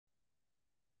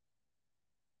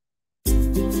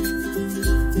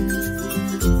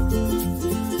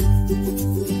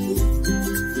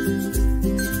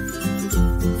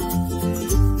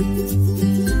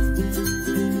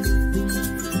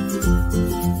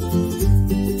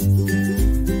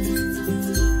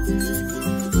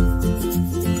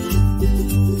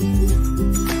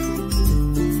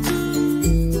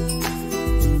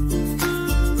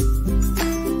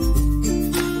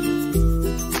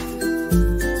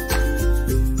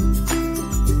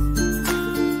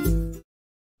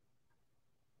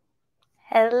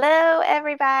Hello,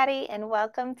 everybody, and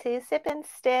welcome to Sip and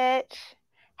Stitch.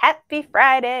 Happy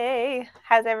Friday.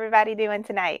 How's everybody doing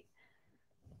tonight?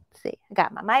 Let's see, I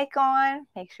got my mic on,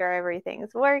 make sure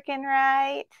everything's working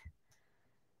right.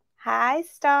 Hi,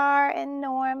 Star and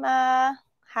Norma.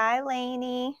 Hi,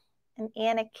 Lainey and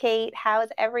Anna Kate. How's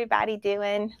everybody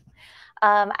doing?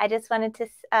 I just wanted to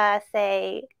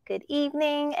say good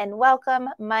evening and welcome.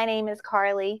 My name is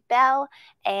Carly Bell,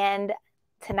 and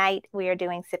tonight we are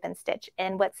doing Sip and Stitch.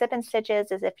 And what Sip and Stitch is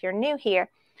if you're new here,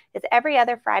 is every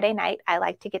other Friday night I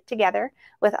like to get together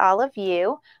with all of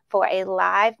you for a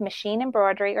live machine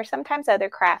embroidery or sometimes other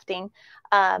crafting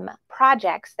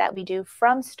projects that we do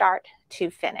from start to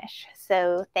finish.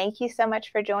 So thank you so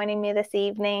much for joining me this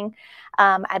evening.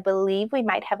 I believe we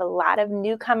might have a lot of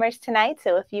newcomers tonight.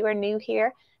 So if you are new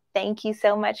here, thank you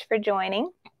so much for joining.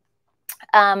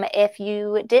 If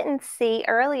you didn't see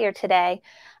earlier today,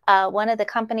 one of the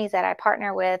companies that I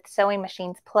partner with, Sewing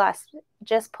Machines Plus,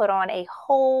 just put on a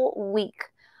whole week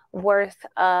worth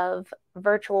of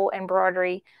virtual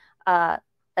embroidery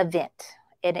event.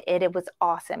 It was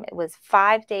awesome. It was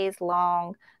 5 days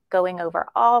long, going over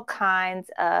all kinds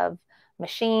of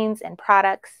machines and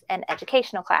products and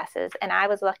educational classes. And I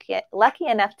was lucky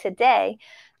enough today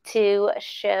to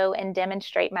show and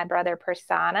demonstrate my brother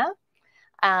Persona.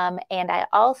 And I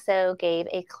also gave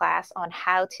a class on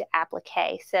how to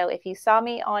applique. So if you saw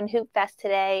me on Hoop Fest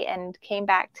today and came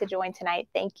back to join tonight,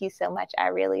 thank you so much. I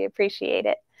really appreciate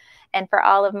it. And for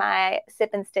all of my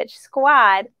Sip and Stitch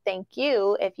squad, thank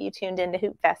you if you tuned into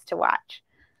Hoop Fest to watch.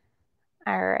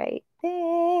 All right,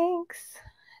 thanks.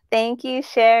 Thank you,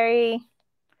 Sherry.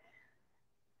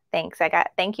 Thanks.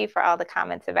 Thank you for all the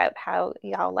comments about how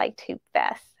y'all liked Hoop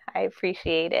Fest. I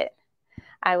appreciate it.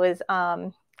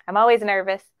 I'm always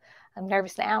nervous. I'm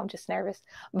nervous now. I'm just nervous.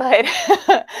 But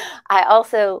I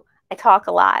talk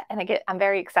a lot, and I'm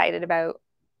very excited about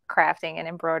crafting and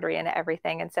embroidery and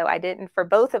everything. And so for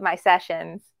both of my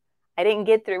sessions, I didn't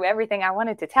get through everything I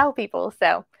wanted to tell people.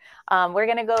 So we're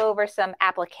going to go over some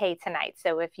applique tonight.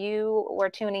 So if you were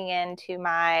tuning in to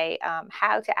my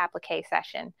how to applique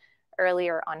session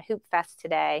earlier on Hoop Fest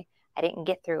today, I didn't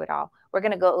get through it all. We're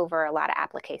going to go over a lot of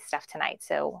applique stuff tonight.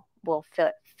 So we'll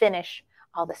finish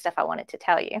all the stuff I wanted to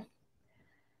tell you.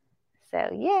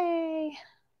 So yay.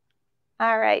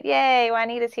 All right, yay.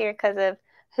 Juanita's here because of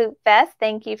Hoop Fest.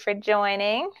 Thank you for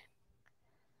joining.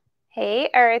 Hey,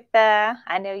 Eartha.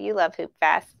 I know you love Hoop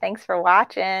Fest. Thanks for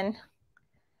watching.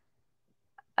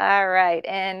 All right,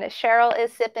 and Cheryl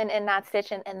is sipping and not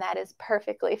stitching, and that is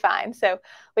perfectly fine. So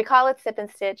we call it Sip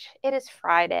and Stitch. It is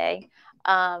Friday.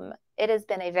 It has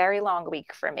been a very long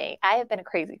week for me. I have been a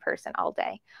crazy person all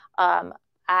day.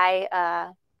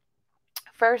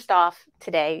 First off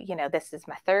today, this is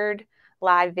my third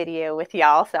live video with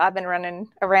y'all. So I've been running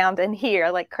around in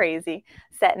here like crazy,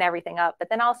 setting everything up. But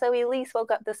then also Elise woke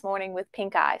up this morning with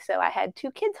pink eye. So I had 2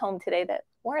 kids home today that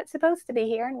weren't supposed to be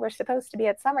here and were supposed to be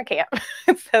at summer camp.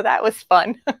 So that was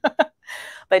fun.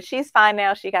 But she's fine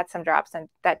now. She got some drops and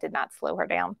that did not slow her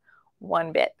down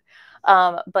one bit.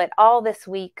 But all this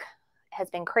week has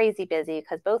been crazy busy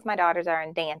because both my daughters are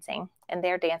in dancing and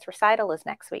their dance recital is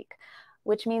next week,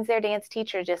 which means their dance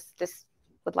teacher just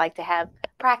would like to have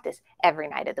practice every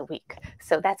night of the week.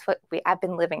 So that's what I've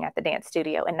been living at the dance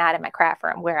studio and not in my craft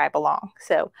room where I belong.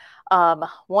 So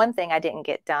one thing I didn't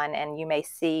get done, and you may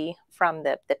see from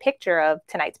the picture of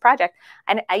tonight's project,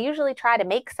 and I usually try to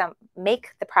make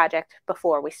the project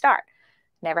before we start.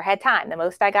 Never had time. The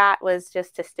most I got was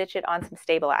just to stitch it on some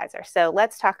stabilizer. So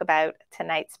let's talk about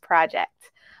tonight's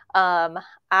project. We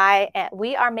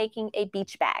are making a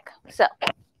beach bag. So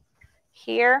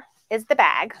here is the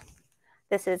bag.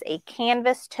 This is a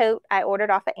canvas tote I ordered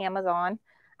off of Amazon.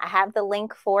 I have the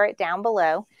link for it down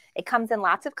below. It comes in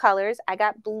lots of colors. I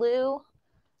got blue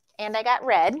and I got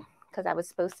red because I was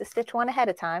supposed to stitch one ahead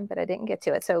of time, but I didn't get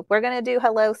to it. So we're going to do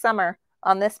Hello Summer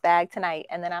on this bag tonight,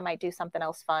 and then I might do something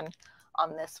else fun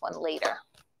on this one later.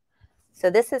 So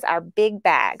this is our big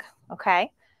bag,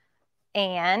 okay?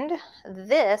 And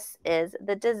this is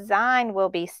the design we'll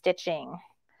be stitching.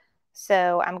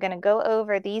 So I'm going to go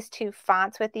over these 2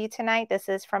 fonts with you tonight. This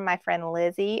is from my friend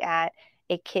Lizzie at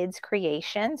a kid's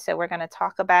creation. So we're going to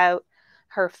talk about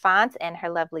her fonts and her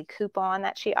lovely coupon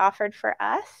that she offered for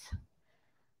us.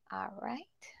 All right.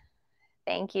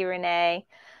 Thank you, Renee.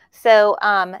 So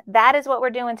that is what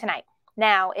we're doing tonight.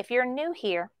 Now, if you're new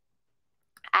here,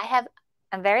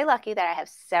 I'm very lucky that I have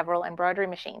several embroidery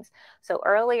machines. So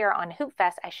earlier on Hoop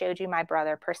Fest, I showed you my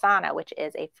brother Persona, which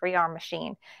is a free arm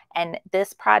machine. And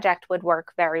this project would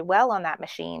work very well on that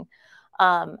machine.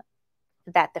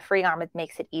 That the free arm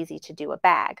makes it easy to do a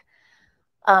bag.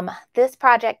 This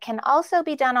project can also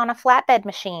be done on a flatbed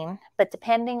machine, but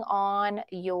depending on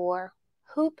your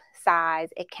hoop size,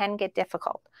 it can get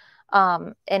difficult.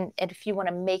 And if you want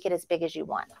to make it as big as you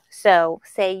want. So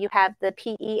say you have the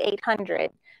PE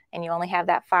 800 and you only have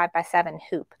that 5x7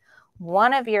 hoop.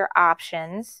 One of your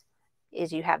options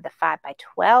is you have the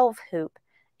 5x12 hoop,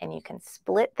 and you can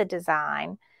split the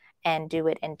design and do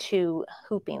it in 2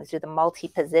 hoopings, do the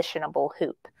multi-positionable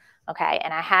hoop. Okay,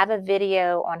 and I have a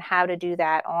video on how to do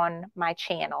that on my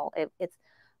channel. I've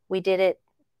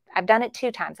done it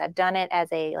 2 times. I've done it as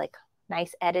a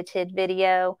nice edited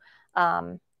video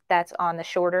that's on the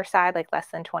shorter side, like less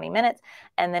than 20 minutes.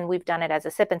 And then we've done it as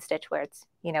a sip and stitch where it's,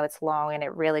 it's long and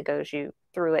it really goes you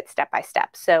through it step by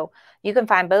step. So you can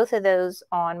find both of those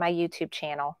on my YouTube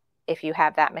channel if you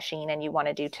have that machine and you want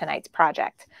to do tonight's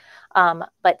project.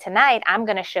 But tonight I'm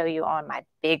going to show you on my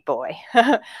big boy.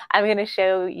 I'm going to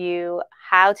show you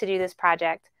how to do this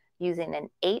project using an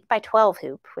 8x12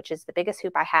 hoop, which is the biggest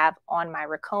hoop I have on my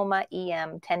Ricoma EM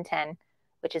 1010,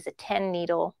 which is a 10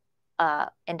 needle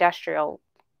industrial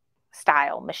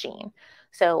style machine.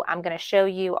 So I'm going to show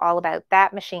you all about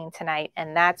that machine tonight,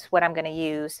 and that's what I'm going to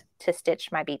use to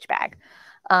stitch my beach bag.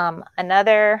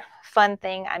 Another fun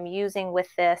thing I'm using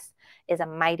with this is a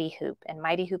mighty hoop, and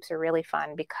mighty hoops are really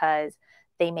fun because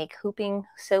they make hooping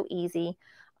so easy.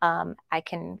 I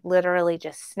can literally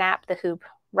just snap the hoop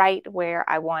right where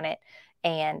I want it,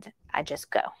 and I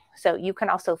just go. So you can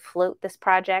also float this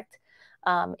project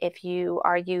if you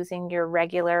are using your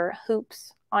regular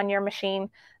hoops on your machine.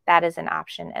 That is an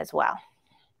option as well.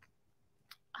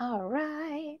 All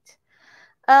right.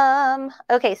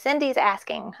 Okay, Cindy's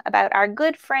asking about our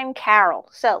good friend Carol.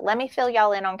 So let me fill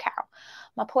y'all in on Carol.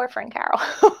 My poor friend Carol.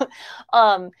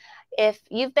 If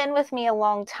you've been with me a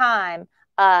long time,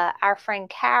 our friend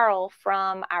Carol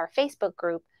from our Facebook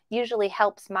group usually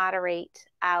helps moderate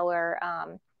our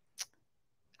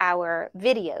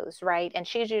videos, right? And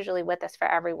she's usually with us for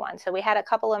everyone. So we had a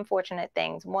couple unfortunate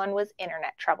things. One was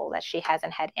internet trouble, that she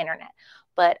hasn't had internet.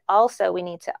 But also we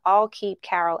need to all keep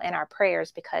Carol in our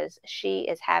prayers because she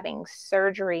is having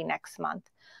surgery next month.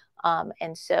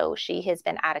 And so she has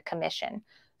been out of commission.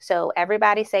 So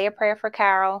everybody say a prayer for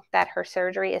Carol that her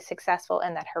surgery is successful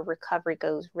and that her recovery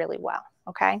goes really well,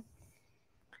 okay?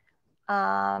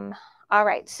 All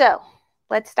right, so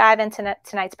let's dive into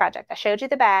tonight's project. I showed you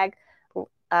the bag.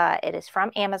 It is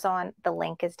from Amazon. The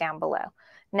link is down below.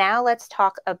 Now let's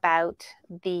talk about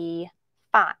the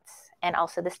fonts and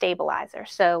also the stabilizer.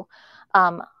 So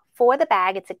for the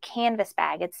bag, it's a canvas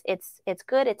bag. It's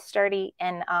good. It's sturdy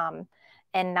and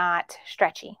not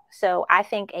stretchy. So I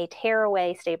think a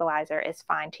tearaway stabilizer is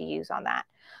fine to use on that.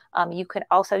 You could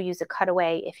also use a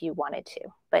cutaway if you wanted to,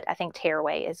 but I think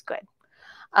tearaway is good.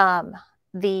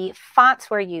 The fonts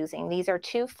we're using, these are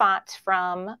 2 fonts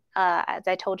from, as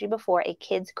I told you before, a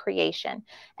kid's creation,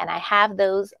 and I have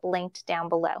those linked down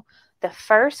below. The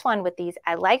first one with these,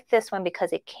 I like this one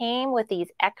because it came with these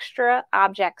extra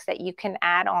objects that you can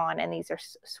add on, and these are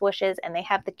swooshes, and they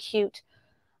have the cute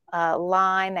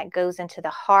line that goes into the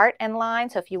heart and line.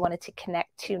 So if you wanted to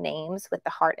connect 2 names with the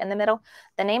heart in the middle,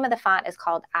 the name of the font is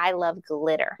called I Love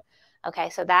Glitter. Okay,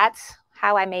 so that's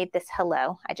how I made this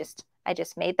hello. I just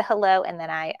made the hello, and then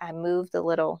I moved the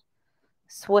little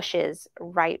swooshes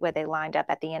right where they lined up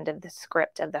at the end of the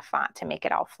script of the font to make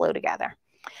it all flow together.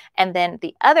 And then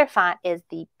the other font is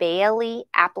the Bailey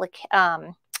Applique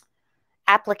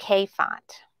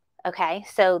font. Okay,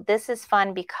 so this is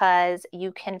fun because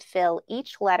you can fill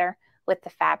each letter with the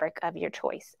fabric of your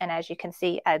choice. And as you can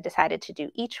see, I decided to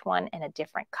do each one in a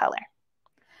different color.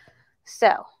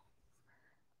 So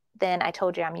then I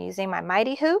told you I'm using my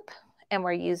mighty hoop, and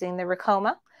we're using the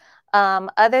Ricoma.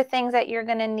 Other things that you're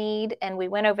going to need, and we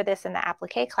went over this in the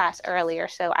applique class earlier.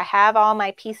 So I have all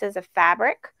my pieces of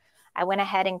fabric. I went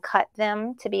ahead and cut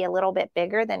them to be a little bit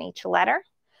bigger than each letter.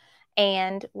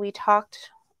 And we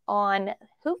talked on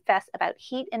Hoop Fest about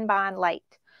heat and bond light.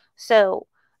 So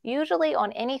usually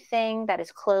on anything that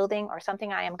is clothing or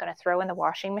something I am going to throw in the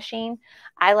washing machine,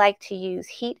 I like to use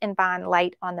heat and bond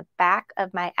light on the back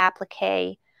of my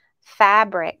applique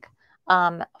fabric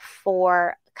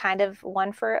for a kind of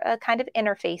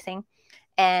interfacing,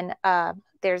 And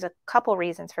there's a couple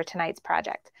reasons for tonight's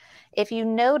project. If you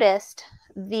noticed,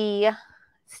 the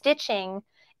stitching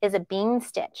is a bean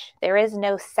stitch. There is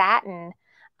no satin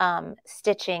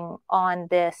stitching on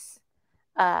this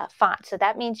font. So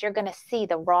that means you're going to see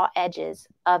the raw edges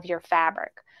of your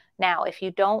fabric. Now, if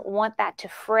you don't want that to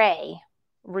fray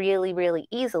really, really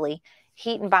easily,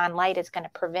 Heat and Bond Light is going to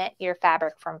prevent your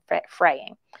fabric from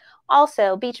fraying.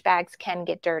 Also, beach bags can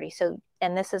get dirty.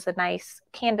 And this is a nice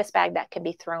canvas bag that can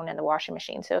be thrown in the washing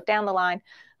machine. So if down the line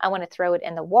I want to throw it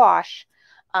in the wash,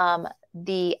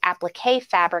 the applique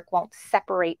fabric won't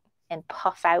separate and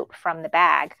puff out from the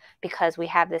bag because we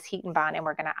have this Heat and Bond and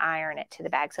we're going to iron it to the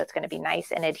bag. So it's going to be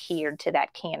nice and adhered to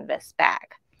that canvas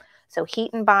bag. So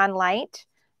Heat and Bond Light,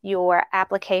 your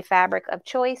applique fabric of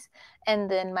choice,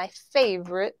 and then my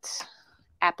favorite,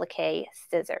 applique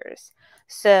scissors.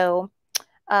 So,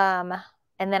 and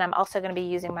then I'm also going to be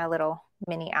using my little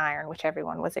mini iron, which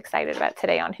everyone was excited about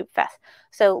today on Hoop Fest.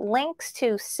 So links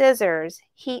to scissors,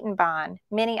 Heat and Bond,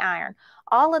 mini iron,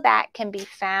 all of that can be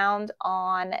found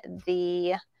on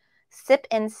the Sip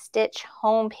and Stitch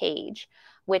homepage,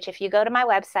 which if you go to my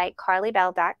website,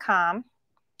 carlybell.com,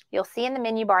 you'll see in the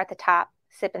menu bar at the top,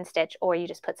 Sip and Stitch, or you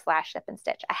just put /Sip and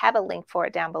Stitch. I have a link for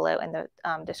it down below in the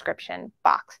description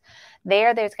box.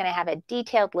 There's going to have a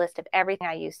detailed list of everything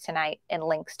I used tonight and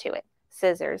links to it.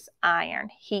 Scissors, iron,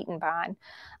 Heat and Bond,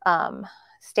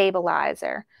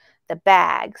 stabilizer, the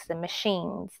bags, the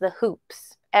machines, the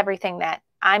hoops, everything that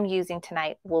I'm using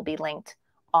tonight will be linked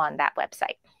on that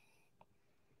website.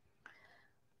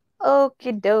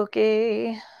 Okie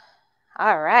dokie.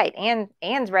 All right,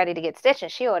 Anne's ready to get stitching.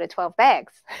 She ordered 12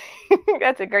 bags.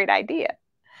 That's a great idea.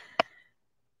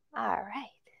 All right.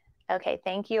 Okay,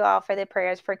 thank you all for the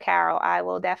prayers for Carol.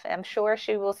 I'm sure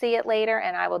she will see it later,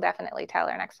 and I will definitely tell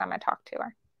her next time I talk to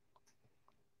her.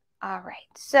 All right,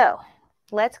 so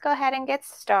let's go ahead and get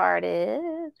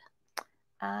started.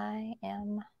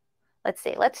 Let's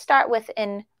see, let's start with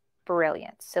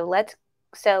Embrilliance.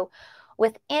 So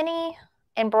with any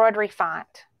embroidery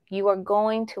font, you are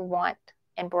going to want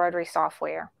embroidery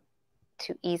software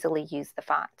to easily use the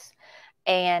fonts.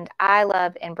 And I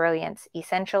love Embrilliance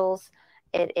Essentials.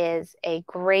 It is a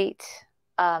great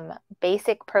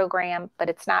basic program, but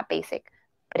it's not basic,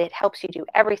 but it helps you do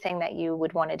everything that you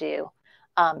would want to do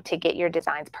to get your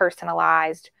designs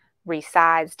personalized,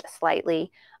 resized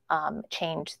slightly,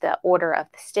 change the order of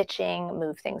the stitching,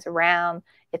 move things around.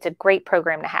 It's a great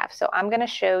program to have. So I'm going to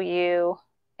show you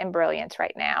Embrilliance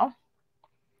right now.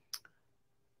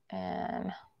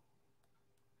 And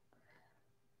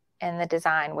the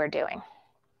design we're doing.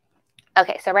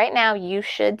 Okay, so right now you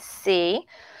should see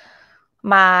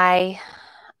my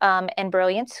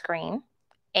Embrilliance screen,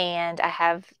 and I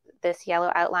have this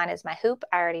yellow outline as my hoop.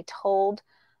 I already told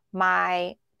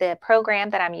the program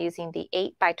that I'm using the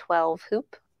 8x12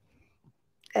 hoop,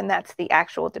 and that's the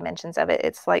actual dimensions of it.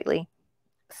 It's slightly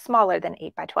smaller than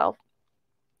 8x12.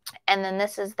 And then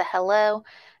this is the Hello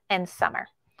and Summer.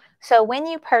 So when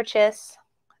you purchase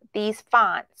these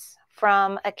fonts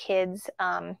from a kid's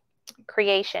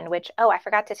creation, which, oh, I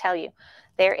forgot to tell you,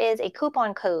 there is a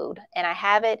coupon code, and I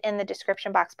have it in the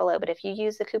description box below, but if you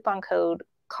use the coupon code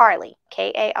CARLIE,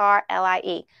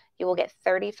 K-A-R-L-I-E, you will get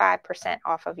 35%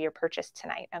 off of your purchase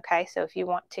tonight, okay? So if you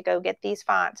want to go get these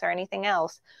fonts or anything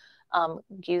else,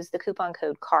 use the coupon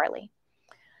code CARLIE.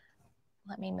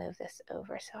 Let me move this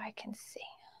over so I can see.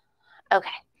 Okay.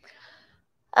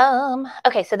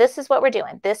 Okay, so this is what we're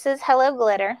doing. This is Hello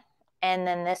Glitter, and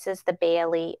then this is the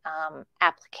Bailey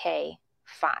applique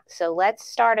font. So let's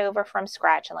start over from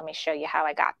scratch, and let me show you how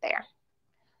I got there.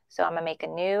 So I'm going to make a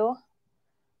new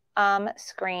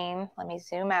screen. Let me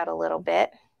zoom out a little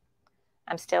bit.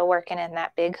 I'm still working in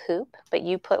that big hoop, but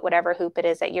you put whatever hoop it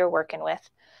is that you're working with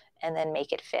and then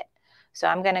make it fit. So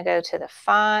I'm going to go to the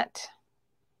font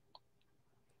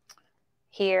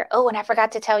here. Oh, and I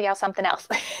forgot to tell y'all something else.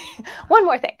 One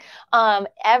more thing.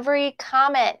 Every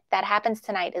comment that happens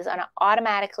tonight is going to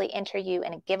automatically enter you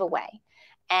in a giveaway.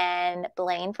 And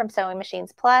Blaine from Sewing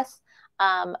Machines Plus,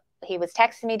 he was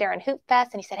texting me during Hoop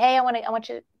Fest, and he said, hey, I want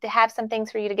you to have some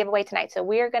things for you to give away tonight. So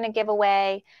we're going to give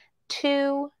away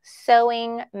 2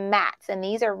 sewing mats. And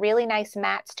these are really nice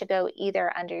mats to go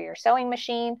either under your sewing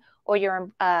machine or your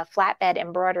flatbed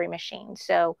embroidery machine.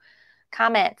 So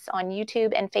comments on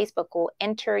YouTube and Facebook will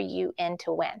enter you in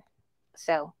to win.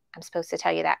 So I'm supposed to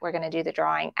tell you that. We're going to do the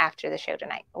drawing after the show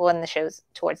tonight. Well, in the show's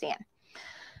towards the end.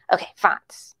 Okay,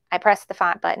 fonts. I press the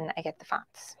font button. I get the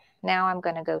fonts. Now I'm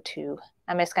going to go to,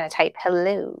 I'm just going to type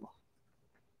hello.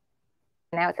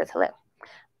 Now it says hello.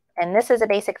 And this is a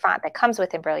basic font that comes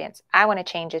with Embrilliance. I want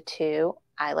to change it to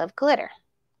I Love Glitter.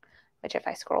 which if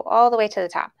I scroll all the way to the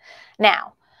top.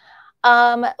 Now,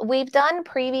 we've done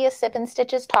previous sip and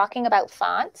stitches talking about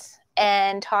fonts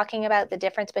and talking about the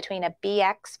difference between a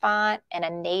BX font and a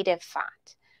native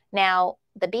font. Now,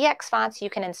 the BX fonts you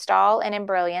can install in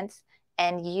Embrilliance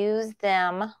and use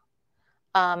them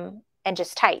and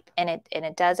just type, and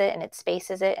it does it, and it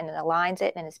spaces it, and it aligns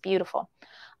it, and it's beautiful.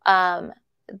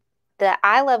 The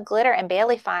I Love Glitter and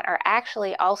Bailey font are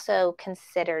actually also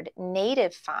considered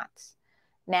native fonts.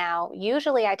 Now,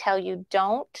 usually I tell you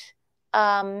don't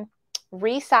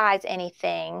resize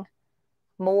anything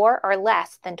more or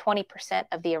less than 20%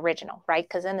 of the original, right?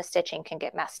 Because then the stitching can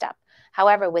get messed up.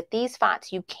 However, with these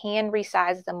fonts, you can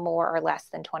resize them more or less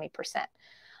than 20%.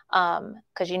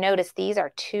 Because you notice these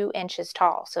are 2 inches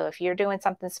tall. So if you're doing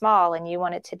something small and you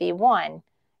want it to be 1,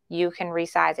 you can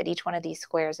resize it. Each one of these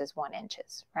squares is 1 inch,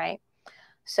 right?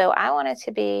 So I want it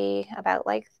to be about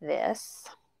like this,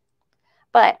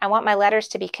 but I want my letters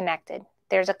to be connected.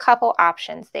 There's a couple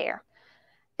options there.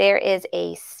 There is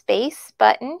a space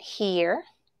button here,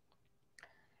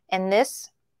 and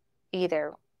this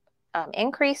either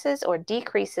increases or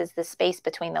decreases the space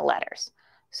between the letters.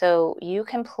 So you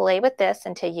can play with this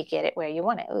until you get it where you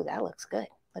want it. Oh, that looks good.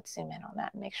 Let's zoom in on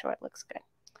that and make sure it looks good.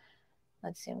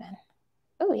 Let's zoom in.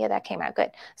 Oh, yeah, that came out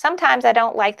good. Sometimes I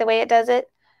don't like the way it does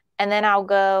it, and then I'll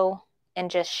go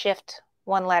and just shift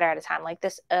one letter at a time. Like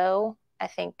this O, I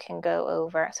think, can go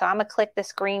over. So I'm going to click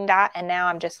this green dot, and now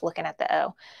I'm just looking at the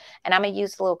O. And I'm going to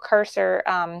use the little cursor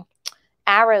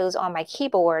arrows on my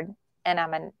keyboard, and I'm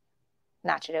going to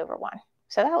notch it over 1.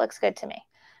 So that looks good to me.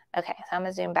 Okay, so I'm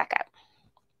going to zoom back up.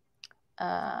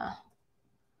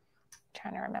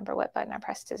 Trying to remember what button I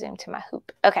pressed to zoom to my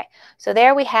hoop. Okay, so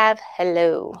there we have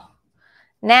hello.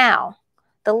 Now,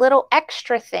 the little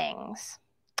extra things.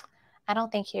 I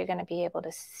don't think you're going to be able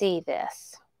to see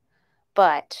this,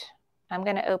 but I'm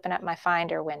going to open up my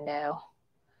Finder window,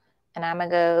 and I'm going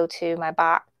to go to my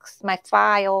box, my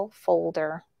file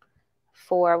folder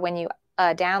for when you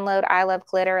download I Love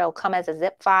Glitter. It'll come as a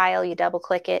zip file. You double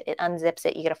click it, it unzips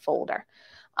it, you get a folder.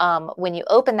 When you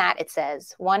open that, it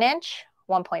says 1 inch,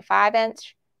 1.5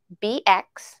 inch,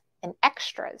 BX, and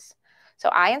extras. So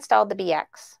I installed the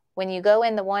BX. When you go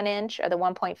in the 1 inch or the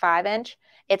 1.5 inch,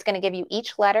 it's going to give you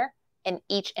each letter in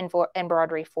each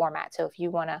embroidery format. So if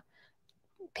you want to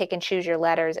pick and choose your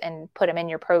letters and put them in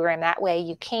your program that way,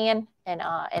 you can. And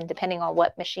depending on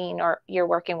what machine or you're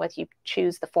working with, you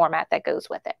choose the format that goes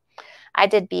with it. I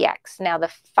did BX. Now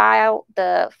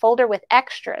the folder with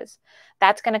extras,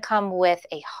 that's going to come with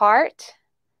a heart,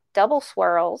 double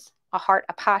swirls, a heart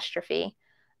apostrophe,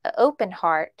 an open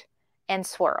heart, and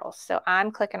swirls. So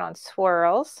I'm clicking on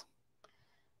swirls,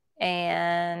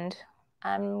 and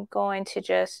I'm going to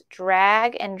just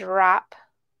drag and drop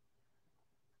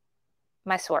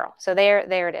my swirl. So there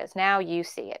it is. Now you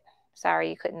see it. Sorry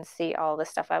you couldn't see all the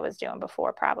stuff I was doing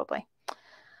before, probably.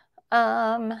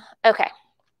 Okay.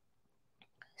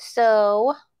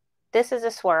 So this is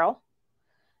a swirl,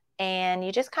 and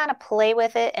you just kind of play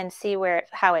with it and see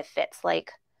how it fits.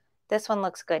 Like this one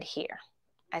looks good here,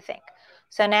 I think.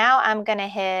 So now I'm going to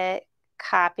hit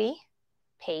copy,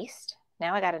 paste.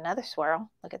 Now I got another swirl.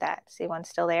 Look at that. See, one's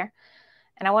still there.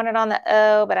 And I want it on the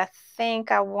O, but I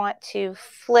think I want to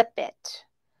flip it.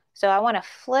 So I want to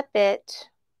flip it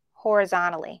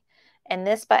horizontally. And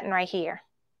this button right here,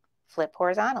 flip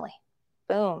horizontally.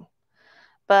 Boom.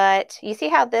 But you see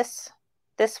how this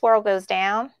swirl goes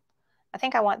down? I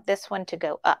think I want this one to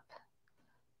go up.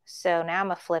 So now I'm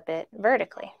going to flip it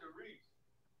vertically.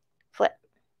 Flip.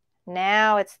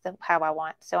 Now it's how I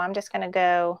want. So I'm just going to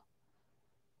go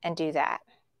and do that.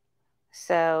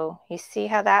 So you see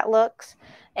how that looks?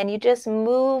 And you just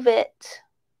move it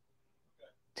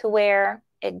to where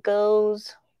it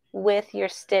goes with your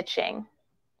stitching.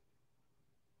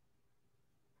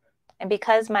 And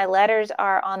because my letters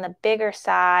are on the bigger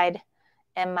side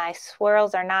and my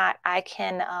swirls are not, I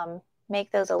can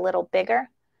make those a little bigger,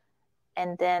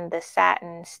 and then the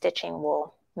satin stitching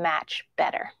will match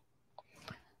better.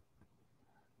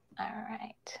 All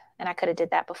right. And I could have did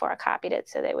that before I copied it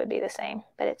so they would be the same,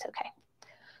 but it's okay.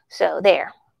 So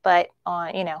there. But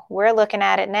on, we're looking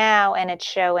at it now, and it's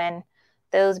showing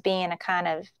those being a kind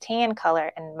of tan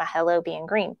color and my hello being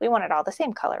green. We want it all the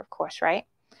same color, of course, right?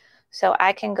 So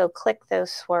I can go click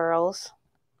those swirls,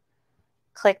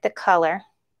 click the color,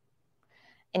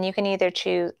 and you can either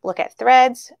choose, look at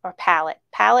threads or palette.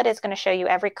 Palette is going to show you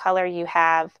every color you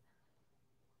have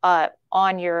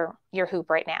on your hoop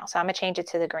right now. So I'm going to change it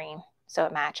to the green so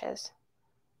it matches.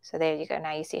 So there you go.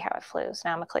 Now you see how it flows.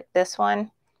 Now I'm going to click this one,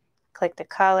 click the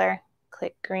color,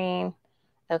 click green.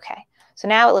 Okay. So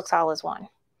now it looks all as one.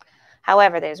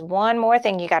 However, there's one more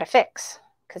thing you got to fix,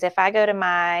 because if I go to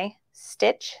my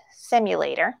stitch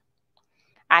simulator,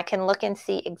 I can look and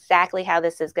see exactly how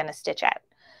this is going to stitch out.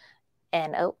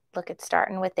 And oh, look, it's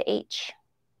starting with the H.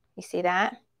 You see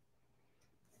that?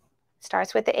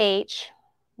 Starts with the H,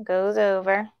 goes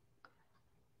over,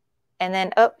 and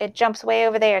then oh, it jumps way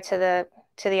over there to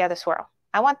the other swirl.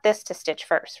 I want this to stitch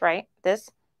first, right? This,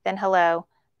 then hello,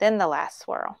 then the last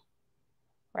swirl,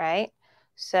 right?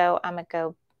 So I'm going to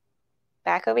go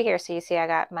back over here. So you see I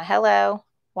got my hello,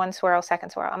 one swirl,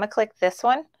 second swirl. I'm going to click this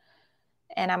one,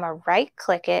 and I'm going to right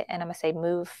click it, and I'm going to say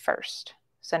move first.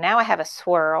 So now I have a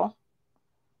swirl,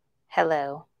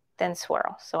 hello, then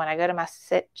swirl. So when I go to my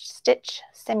stitch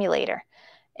simulator,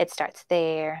 it starts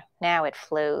there. Now it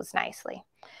flows nicely.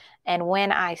 And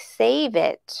when I save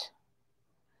it,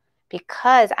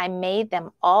 because I made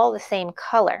them all the same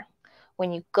color,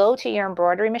 when you go to your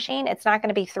embroidery machine, it's not going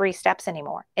to be 3 steps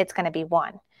anymore. It's going to be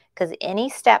 1. Because any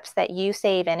steps that you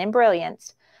save in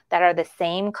Embrilliance that are the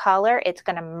same color, it's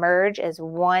going to merge as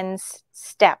one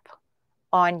step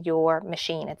on your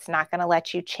machine. It's not going to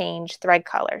let you change thread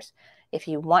colors. If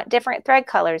you want different thread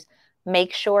colors,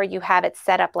 make sure you have it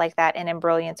set up like that in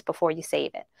Embrilliance before you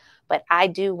save it. But I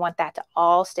do want that to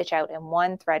all stitch out in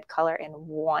one thread color in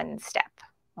one step.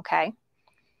 Okay.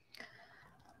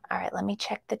 All right, let me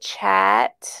check the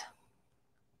chat.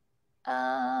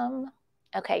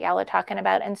 Okay, y'all are talking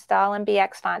about install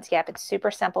MBX fonts. Yep, it's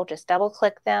super simple. Just double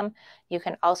click them. You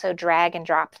can also drag and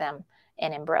drop them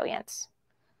in Embrilliance.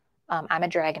 I'm a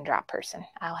drag and drop person.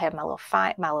 I'll have my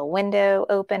little window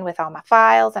open with all my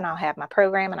files, and I'll have my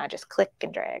program, and I just click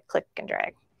and drag, click and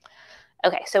drag.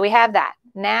 Okay, so we have that.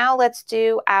 Now let's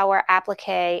do our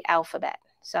applique alphabet.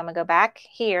 So I'm gonna go back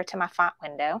here to my font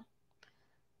window.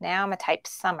 Now I'm gonna type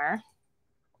summer,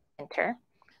 enter,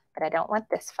 but I don't want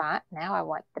this font. Now I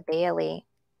want the Bailey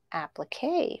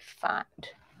applique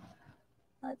font.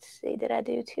 Let's see, did I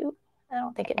do 2? I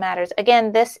don't think it matters.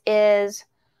 Again, this is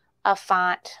a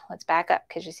font, let's back up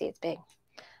because you see it's big,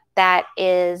 that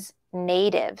is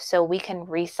native, so we can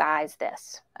resize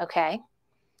this, okay?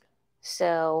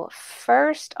 So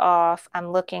first off,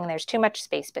 I'm looking, there's too much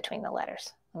space between the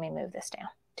letters. Let me move this down,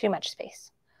 too much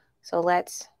space. So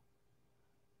let's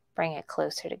bring it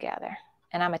closer together,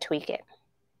 and I'm gonna tweak it.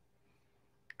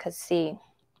 Because see,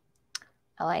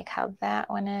 I like how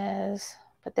that one is,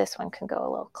 but this one can go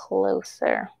a little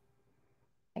closer,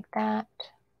 like that.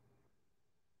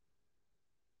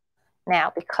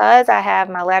 Now, because I have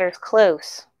my letters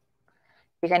close,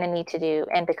 you're going to need to do,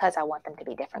 and because I want them to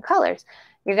be different colors,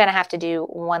 you're going to have to do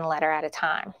one letter at a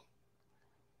time.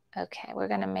 Okay, we're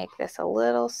going to make this a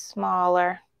little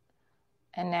smaller,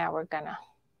 and now we're going to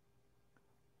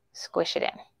squish it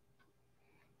in.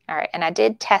 All right, and I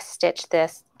did test stitch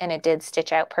this, and it did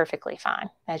stitch out perfectly fine,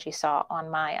 as you saw on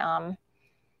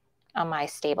my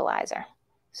stabilizer.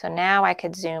 So now I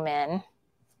could zoom in,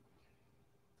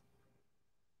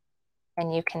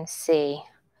 and you can see,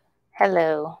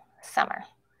 hello, summer.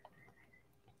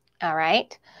 All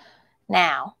right,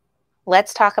 now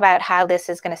let's talk about how this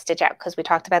is going to stitch out, because we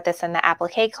talked about this in the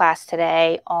applique class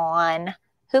today on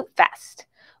Hoop Fest.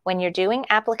 When you're doing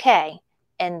applique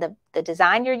and the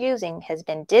design you're using has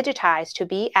been digitized to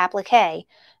be applique,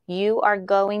 you are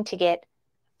going to get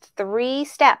 3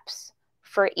 steps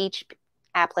for each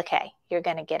applique. You're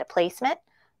going to get a placement,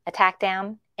 a tack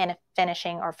down, and a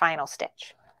finishing or final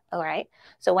stitch. All right,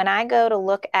 so when I go to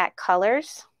look at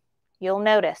colors, you'll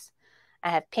notice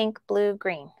I have pink, blue,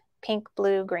 green, pink,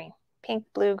 blue, green, pink,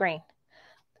 blue, green.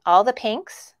 All the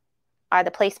pinks are the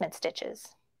placement stitches.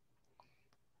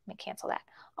 Let me cancel that.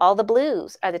 All the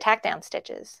blues are the tack down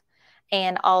stitches,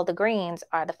 and all the greens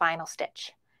are the final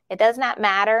stitch. It does not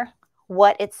matter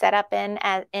what it's set up in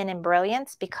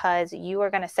Embrilliance, because you are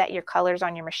going to set your colors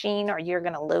on your machine, or you're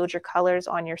going to load your colors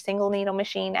on your single needle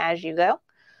machine as you go.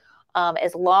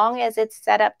 As long as it's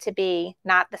set up to be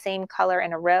not the same color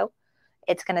in a row,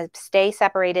 it's going to stay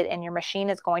separated, and your machine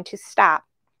is going to stop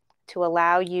to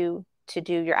allow you to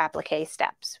do your applique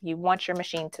steps. You want your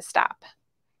machine to stop.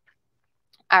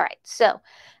 All right, so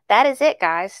that is it,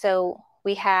 guys. So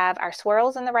we have our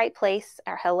swirls in the right place,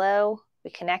 our hello, we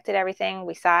connected everything,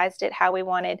 we sized it how we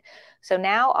wanted. So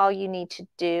now all you need to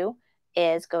do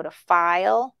is go to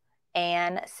File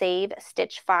and Save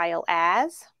Stitch File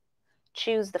As.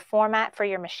 Choose the format for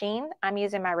your machine. I'm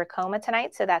using my Ricoma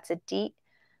tonight, so that's a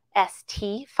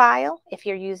DST file. If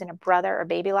you're using a Brother or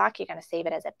Baby Lock, you're going to save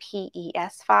it as a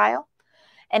PES file.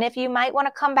 And if you might want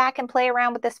to come back and play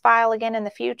around with this file again in the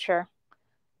future,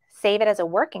 save it as a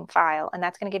working file, and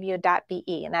that's going to give you a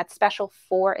 .be, and that's special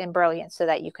for Embrilliance so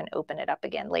that you can open it up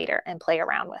again later and play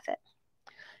around with it.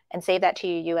 and save that to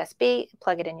your USB,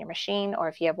 plug it in your machine, or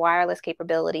if you have wireless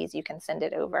capabilities, you can send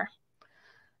it over.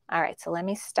 All right, so let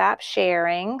me stop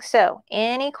sharing. So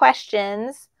any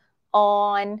questions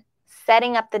on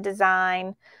setting up the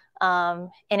design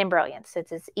in Embrilliance?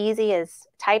 It's as easy as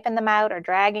typing them out or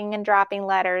dragging and dropping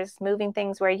letters, moving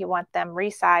things where you want them,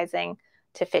 resizing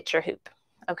to fit your hoop,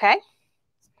 okay?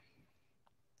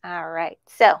 All right,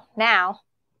 so now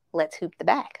let's hoop the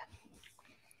bag.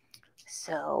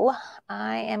 So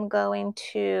I am going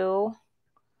to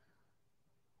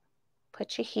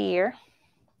put you here.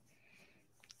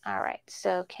 All right,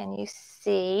 so can you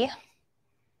see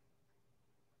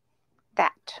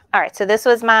that? All right, so this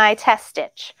was my test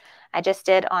stitch I just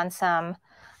did on some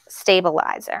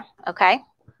stabilizer, okay?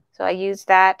 So I used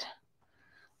that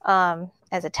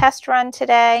as a test run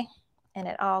today, and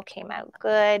it all came out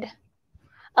good.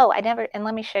 Oh, and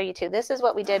let me show you too. This is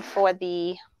what we did for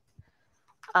the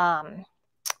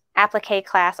applique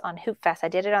class on Hoop Fest. I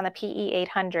did it on the PE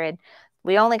 800.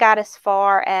 We only got as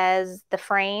far as the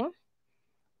frame,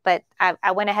 but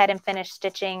I went ahead and finished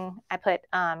stitching. I put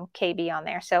KB on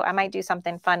there. So I might do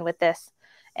something fun with this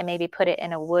and maybe put it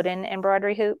in a wooden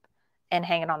embroidery hoop and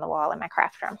hang it on the wall in my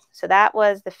craft room. So that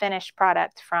was the finished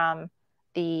product from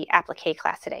the applique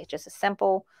class today. Just a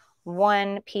simple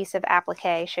one piece of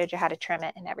applique, showed you how to trim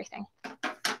it and everything.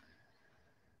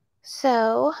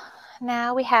 So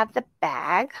now we have the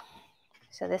bag.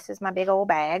 So this is my big old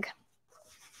bag.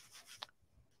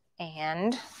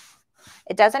 And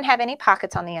it doesn't have any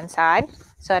pockets on the inside,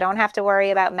 so I don't have to worry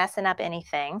about messing up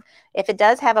anything. If it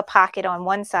does have a pocket on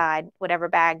one side, whatever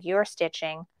bag you're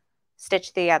stitching,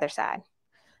 stitch the other side.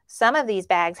 Some of these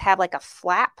bags have like a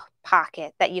flap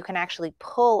pocket that you can actually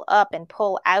pull up and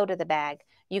pull out of the bag.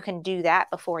 You can do that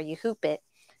before you hoop it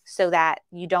so that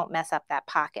you don't mess up that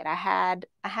pocket. I had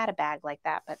a bag like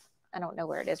that, but I don't know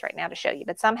where it is right now to show you.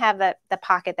 But some have the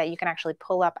pocket that you can actually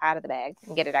pull up out of the bag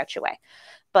and get it out your way.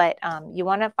 But you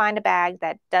want to find a bag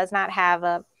that does not have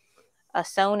a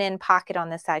sewn in pocket on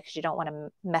this side because you don't want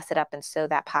to mess it up and sew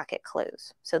that pocket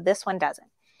close. So this one doesn't.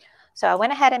 So I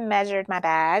went ahead and measured my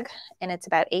bag, and it's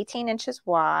about 18 inches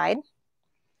wide.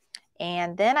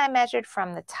 And then I measured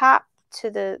from the top to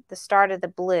the start of the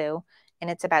blue, and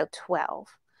it's about 12.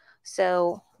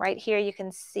 So right here you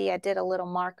can see I did a little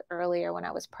mark earlier when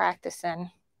I was practicing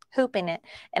hooping it,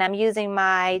 and I'm using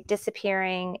my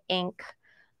disappearing ink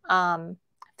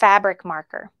fabric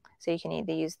marker. So you can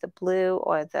either use the blue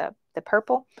or the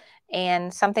purple.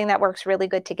 And something that works really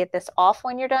good to get this off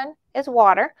when you're done is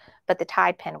water, but the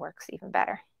Tide pen works even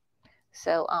better.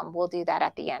 So we'll do that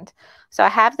at the end. So I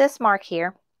have this mark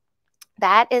here.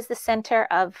 That is the center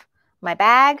of my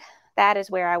bag. That is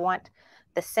where I want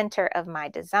the center of my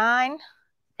design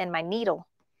and my needle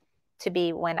to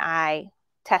be when I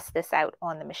test this out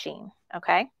on the machine,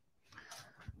 okay?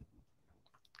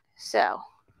 So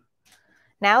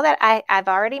now that I've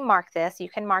already marked this, you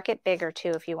can mark it bigger too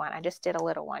if you want. I just did a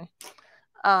little one.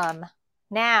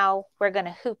 Now we're going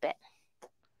to hoop it.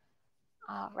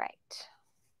 All right.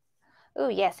 Oh,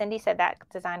 yeah, Cindy said that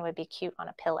design would be cute on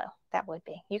a pillow. That would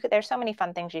be. There's so many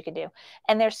fun things you could do.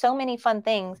 And there's so many fun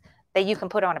things that you can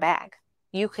put on a bag.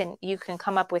 You can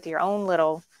come up with your own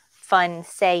little fun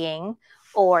saying,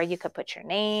 or you could put your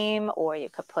name, or you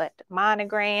could put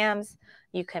monograms.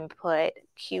 You can put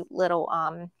cute little,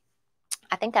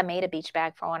 I think I made a beach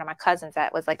bag for one of my cousins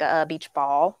that was like a beach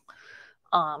ball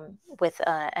with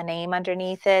a name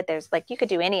underneath it. There's like, you could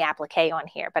do any applique on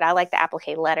here, but I like the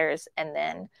applique letters and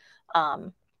then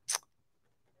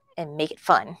and make it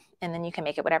fun. And then you can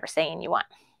make it whatever saying you want.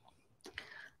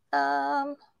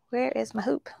 Where is my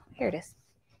hoop? Here it is.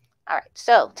 All right,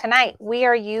 so tonight we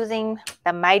are using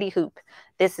the Mighty Hoop.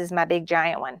 This is my big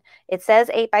giant one. It says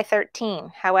 8 by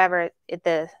 13. However,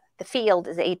 the field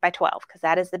is 8 by 12 because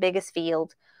that is the biggest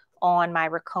field on my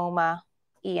Ricoma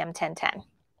EM1010.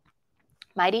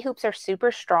 Mighty Hoops are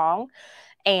super strong,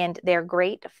 and they're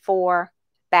great for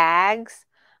bags,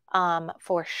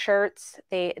 for shirts.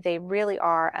 They really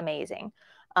are amazing.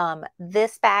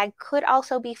 This bag could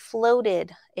also be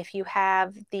floated if you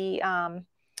have the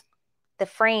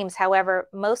frames. However,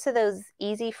 most of those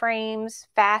easy frames,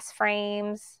 fast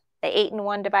frames, the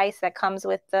 8-in-1 device that comes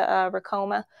with the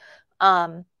Ricoma,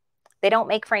 they don't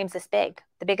make frames this big.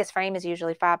 The biggest frame is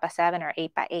usually 5 by 7 or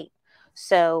 8 by 8.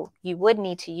 So you would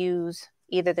need to use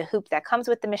either the hoop that comes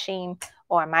with the machine,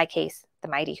 or in my case, the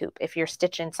Mighty Hoop, if you're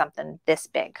stitching something this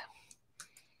big.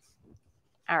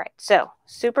 All right, so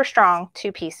super strong,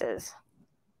 2 pieces.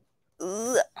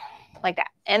 Ugh, like that.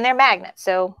 And they're magnets.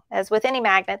 So as with any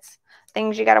magnets,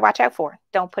 things you got to watch out for.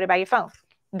 Don't put it by your phone.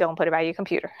 Don't put it by your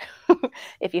computer.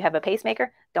 If you have a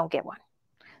pacemaker, don't get one.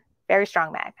 very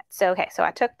strong magnet. So, okay, so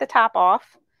I took the top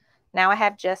off. Now I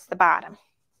have just the bottom.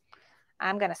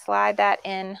 I'm going to slide that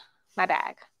in my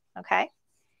bag, okay?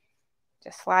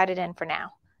 Just slide it in for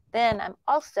now. Then I'm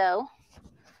also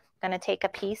going to take a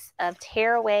piece of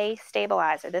tearaway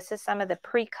stabilizer. This is some of the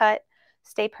pre-cut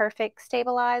Stay Perfect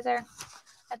stabilizer.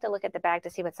 I have to look at the bag to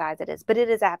see what size it is, but it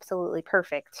is absolutely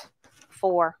perfect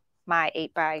for my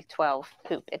 8x12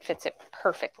 hoop. It fits it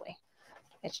perfectly.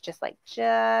 It's just like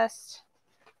just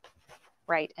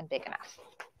right and big enough.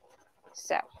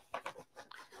 So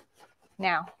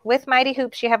now with Mighty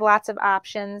Hoops, you have lots of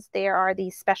options. There are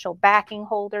these special backing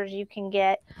holders you can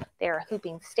get. There are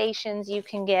hooping stations you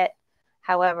can get.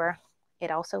 However,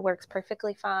 it also works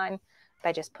perfectly fine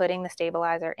by just putting the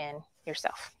stabilizer in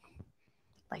yourself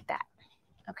like that.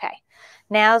 Okay,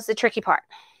 now's the tricky part.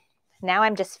 Now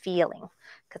I'm just feeling,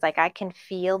 because like I can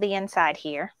feel the inside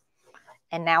here,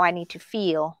 and now I need to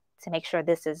feel to make sure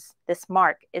this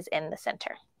mark is in the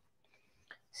center.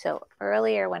 So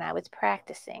earlier when I was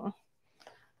practicing,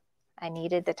 I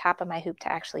needed the top of my hoop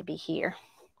to actually be here.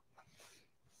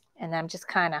 And I'm just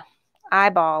kind of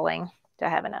eyeballing. Do I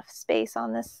have enough space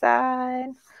on this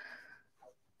side?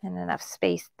 And enough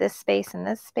space. This space and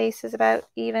this space is about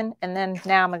even. And then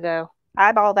now I'm going to go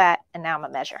eyeball that, and now I'm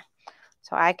going to measure.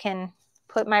 So I can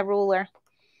put my ruler.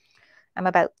 I'm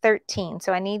about 13.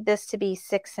 So I need this to be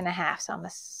 6.5. So I'm going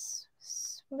to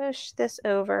smoosh this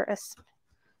over. I'm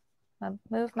going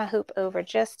to move my hoop over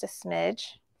just a smidge.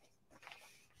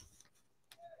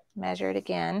 Measure it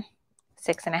again,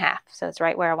 6.5. So it's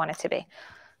right where I want it to be.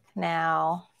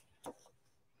 Now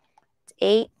it's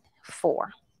 8,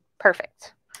 4.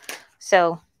 Perfect.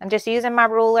 So I'm just using my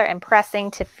ruler and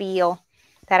pressing to feel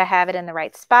that I have it in the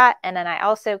right spot. And then I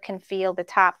also can feel the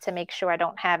top to make sure I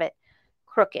don't have it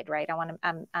crooked, right?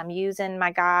 I'm using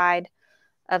my guide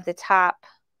of the top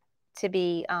to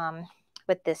be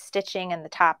with this stitching in the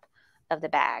top of the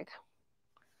bag.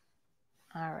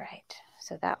 All right.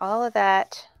 So that all of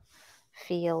that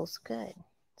feels good.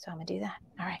 So I'm going to do that.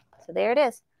 All right. So there it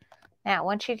is. Now,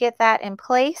 once you get that in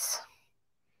place,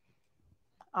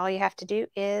 all you have to do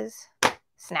is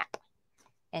snap,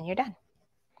 and you're done.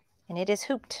 And it is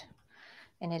hooped,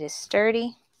 and it is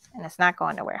sturdy, and it's not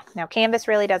going nowhere. Now, canvas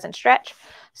really doesn't stretch.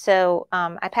 So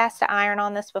I passed the iron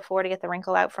on this before to get the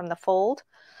wrinkle out from the fold.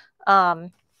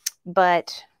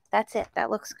 But that's it. That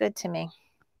looks good to me.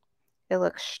 It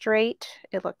looks straight.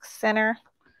 It looks center.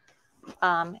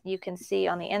 You can see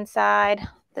on the inside,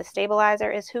 the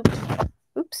stabilizer is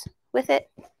hooped, with it,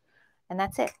 and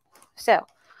that's it. So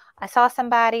I saw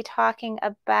somebody talking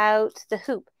about the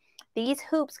hoop. These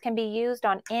hoops can be used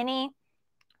on any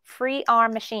free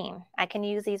arm machine. I can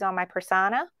use these on my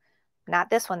Persona, not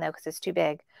this one though, because it's too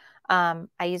big.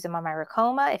 I use them on my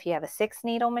Ricoma. If you have a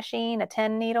 6-needle machine, a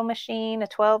 10-needle machine, a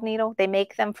 12-needle, they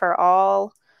make them for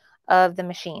all of the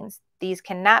machines. These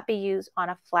cannot be used on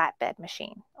a flatbed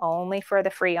machine, only for the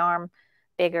free arm,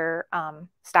 bigger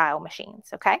style machines,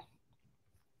 okay?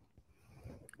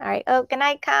 All right. Oh, good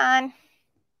night, Con.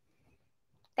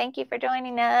 Thank you for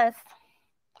joining us.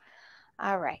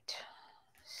 All right.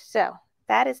 So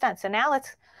that is done. So now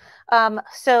let's,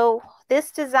 so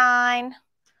this design,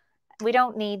 we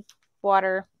don't need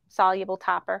water soluble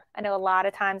topper. I know a lot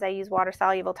of times I use water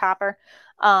soluble topper.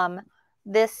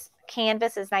 This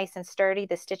canvas is nice and sturdy.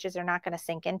 The stitches are not going to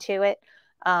sink into it.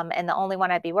 And the only one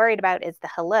I'd be worried about is the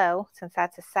Hello, since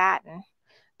that's a satin,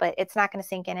 but it's not going to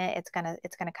sink in it. It's going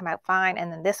to come out fine.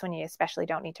 And then this one you especially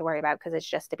don't need to worry about because it's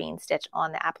just a bean stitch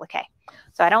on the applique.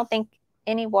 So I don't think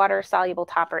any water soluble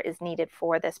topper is needed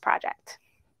for this project.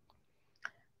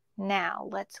 Now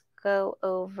let's go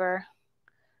over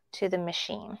to the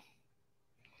machine.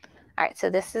 All right, so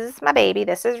this is my baby.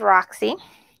 This is Roxy,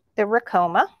 the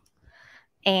Ricoma,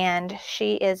 and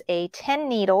she is a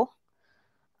 10-needle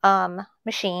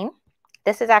machine.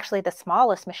 This is actually the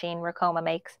smallest machine Ricoma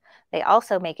makes. They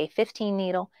also make a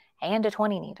 15-needle and a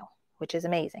 20-needle, which is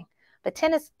amazing. But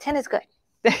 10 is good.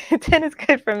 10 is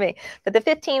good for me. But the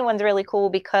 15 one's really cool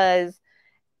because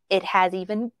it has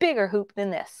even bigger hoop than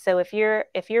this. So if you're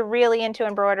really into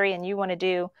embroidery and you want to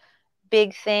do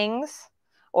big things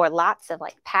or lots of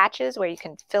like patches where you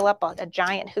can fill up a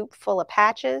giant hoop full of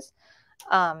patches,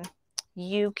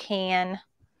 you can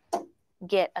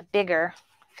get a bigger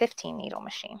 15-needle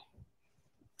machine.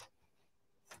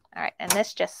 All right, and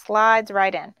this just slides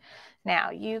right in.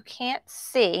 Now you can't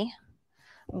see,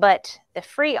 but the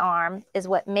free arm is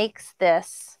what makes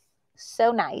this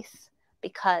so nice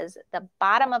because the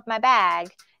bottom of my bag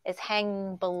is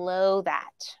hanging below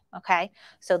that, okay?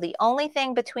 So the only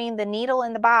thing between the needle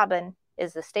and the bobbin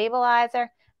is the stabilizer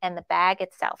and the bag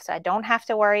itself. So I don't have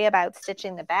to worry about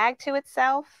stitching the bag to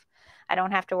itself. I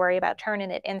don't have to worry about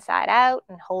turning it inside out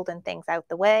and holding things out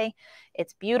the way.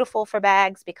 It's beautiful for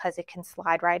bags because it can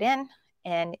slide right in,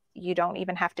 and you don't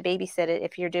even have to babysit it.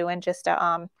 If you're doing just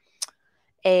a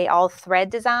all thread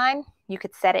design, you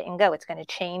could set it and go. It's going to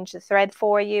change the thread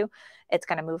for you. It's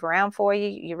going to move around for you.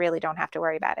 You really don't have to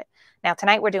worry about it. Now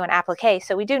tonight we're doing applique,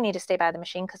 so we do need to stay by the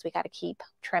machine because we got to keep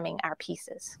trimming our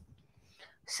pieces.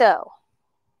 So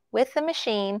with the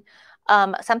machine,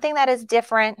 something that is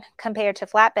different compared to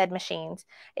flatbed machines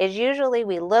is usually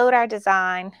we load our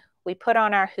design, we put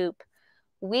on our hoop,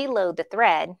 we load the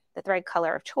thread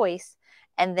color of choice,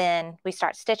 and then we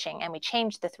start stitching and we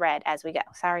change the thread as we go.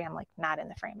 Sorry, I'm like not in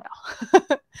the frame at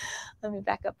all. Let me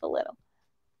back up a little.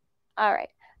 All right,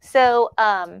 so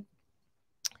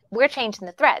we're changing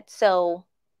the thread. So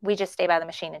we just stay by the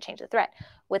machine and change the thread.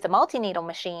 With a multi-needle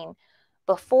machine,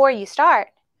 before you start,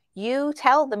 you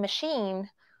tell the machine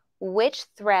which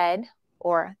thread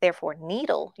or therefore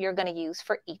needle you're going to use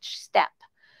for each step.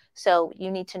 So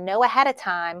you need to know ahead of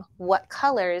time what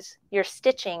colors you're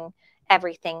stitching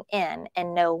everything in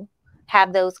and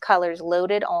have those colors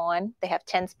loaded on. They have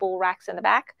 10 spool racks in the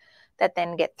back that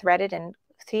then get threaded in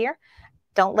here.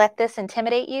 Don't let this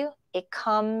intimidate you. It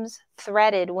comes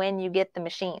threaded when you get the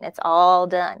machine. It's all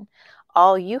done.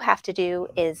 All you have to do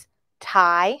is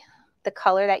tie the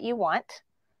color that you want.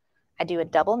 I do a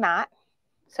double knot.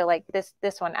 So like this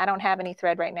one, I don't have any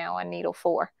thread right now on needle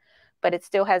 4, but it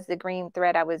still has the green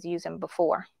thread I was using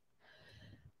before.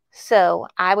 So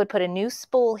I would put a new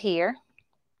spool here.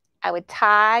 I would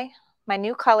tie my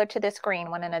new color to this green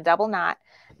one in a double knot,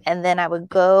 and then I would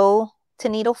go to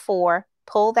needle 4,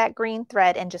 pull that green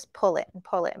thread and just pull it and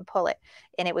pull it and pull it,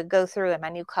 and it would go through and my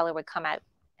new color would come out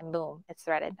and boom, it's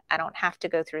threaded. I don't have to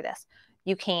go through this.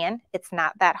 You can, it's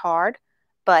not that hard,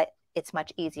 but it's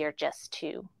much easier just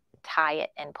to tie it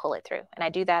and pull it through. And I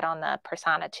do that on the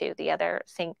Persona 2, the other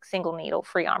single needle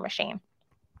free arm machine.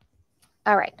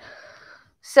 All right,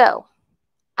 so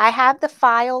I have the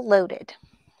file loaded.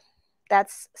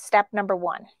 That's step number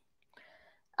 1.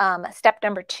 Step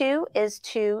number 2 is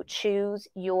to choose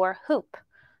your hoop.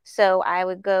 So I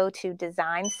would go to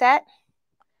design set,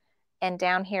 and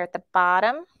down here at the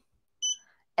bottom,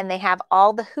 and they have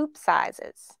all the hoop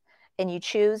sizes, and you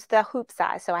choose the hoop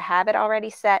size. So I have it already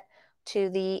set to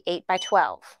the 8 by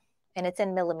 12, and it's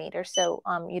in millimeters, so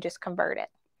you just convert it.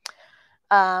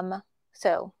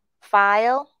 So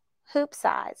file, hoop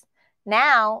size.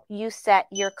 Now you set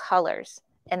your colors,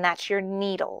 and that's your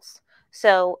needles.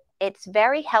 So it's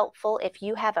very helpful if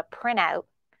you have a printout,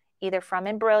 either from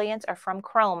Embrilliance or from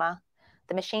Chroma.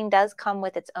 The machine does come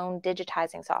with its own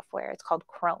digitizing software. It's called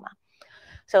Chroma.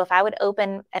 So if I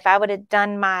would have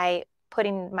done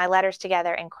putting my letters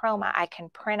together in Chroma, I can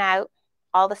print out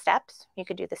all the steps. You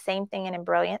could do the same thing in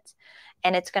Embrilliance,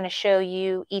 and it's going to show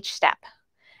you each step,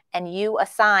 and you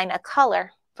assign a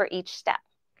color for each step.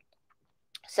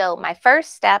 So my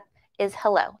first step is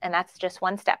hello, and that's just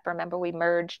one step. Remember, we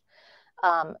merged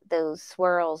those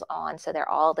swirls on so they're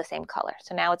all the same color.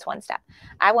 So now it's one step.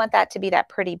 I want that to be that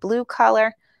pretty blue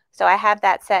color, so I have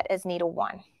that set as needle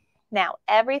 1. Now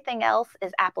everything else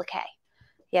is applique.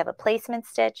 You have a placement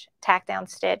stitch, tack down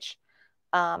stitch,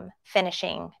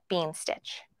 finishing bean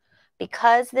stitch.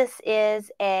 Because this is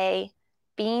a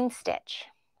bean stitch,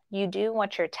 you do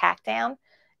want your tack down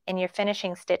and your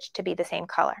finishing stitch to be the same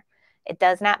color. It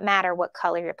does not matter what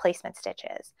color your placement stitch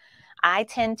is. I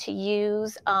tend to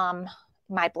use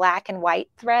my black and white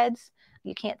threads.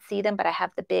 You can't see them, but I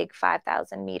have the big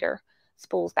 5,000 meter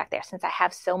spools back there. Since I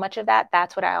have so much of that,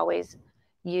 that's what I always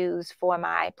use for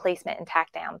my placement and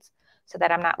tack downs, so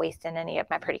that I'm not wasting any of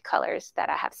my pretty colors that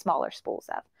I have smaller spools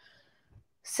of.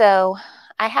 So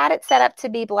I had it set up to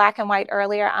be black and white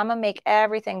earlier. I'm gonna make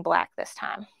everything black this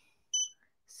time.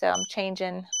 So I'm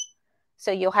changing.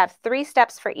 So you'll have 3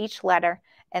 steps for each letter,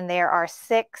 and there are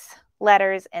 6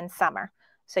 letters in summer.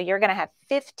 So you're gonna have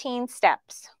 15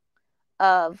 steps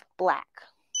of black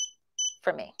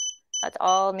for me. That's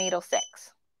all needle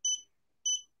 6.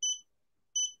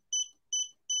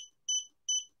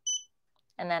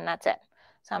 And then that's it.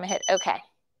 So I'm gonna hit OK.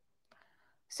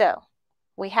 So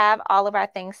we have all of our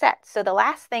things set. So the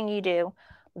last thing you do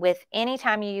with any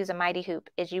time you use a mighty hoop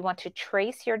is you want to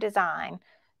trace your design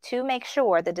to make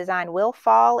sure the design will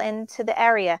fall into the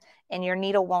area and your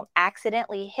needle won't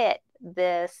accidentally hit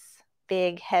this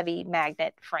big heavy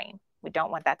magnet frame. We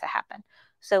don't want that to happen.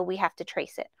 So we have to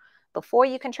trace it. Before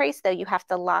you can trace though, you have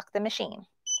to lock the machine,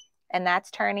 and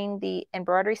that's turning the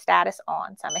embroidery status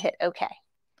on. So I'm gonna hit OK.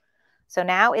 So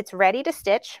now it's ready to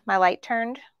stitch. My light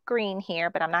turned green here,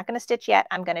 but I'm not going to stitch yet.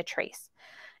 I'm going to trace.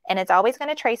 And it's always going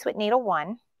to trace with needle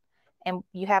 1. And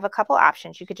you have a couple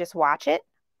options. You could just watch it,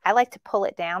 I like to pull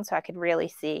it down so I could really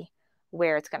see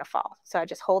where it's going to fall. So I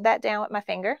just hold that down with my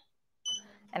finger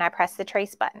and I press the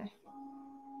trace button.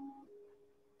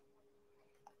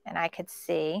 And I could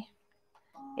see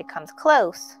it comes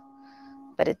close,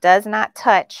 but it does not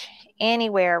touch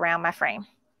anywhere around my frame.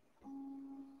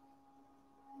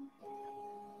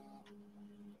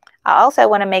 I also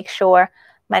want to make sure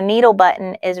my needle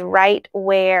button is right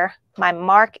where my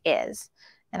mark is.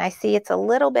 And I see it's a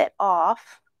little bit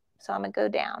off, so I'm going to go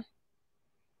down.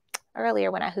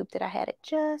 Earlier when I hooped it, I had it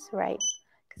just right.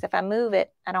 Because if I move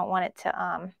it, I don't want it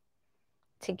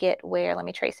to get where, let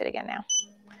me trace it again now.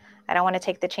 I don't want to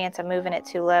take the chance of moving it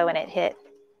too low and it hit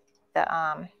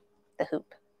the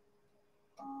hoop.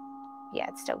 Yeah,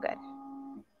 it's still good.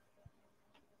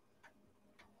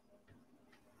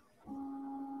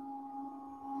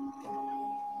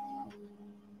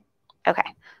 Okay,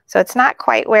 so it's not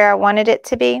quite where I wanted it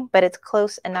to be, but it's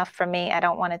close enough for me. I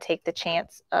don't want to take the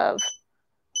chance of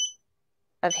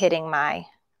hitting my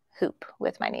hoop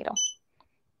with my needle.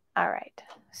 All right,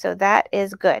 so that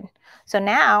is good. So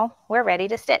now we're ready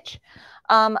to stitch.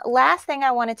 Last thing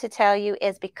I wanted to tell you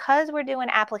is because we're doing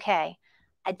applique,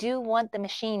 I do want the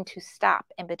machine to stop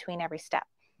in between every step.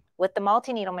 With the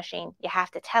multi-needle machine, you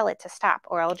have to tell it to stop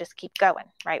or it'll just keep going,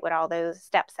 right, with all those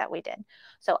steps that we did.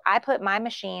 So I put my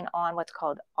machine on what's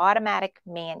called automatic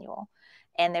manual.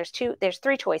 And there's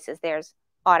three choices. There's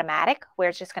automatic, where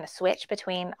it's just going to switch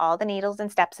between all the needles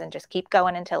and steps and just keep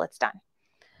going until it's done.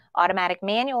 Automatic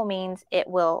manual means it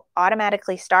will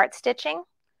automatically start stitching,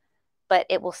 but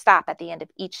it will stop at the end of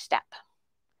each step.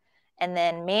 And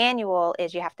then manual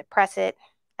is you have to press it,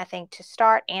 I think, to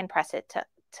start and press it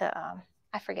to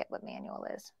I forget what manual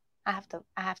is. I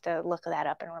have to look that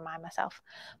up and remind myself.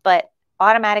 But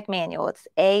automatic manual, it's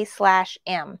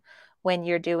A/M when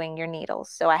you're doing your needles.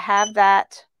 So I have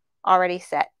that already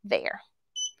set there.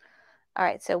 All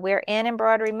right, so we're in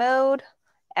embroidery mode.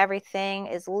 Everything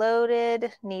is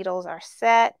loaded. Needles are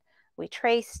set. We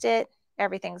traced it.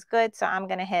 Everything's good. So I'm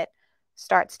going to hit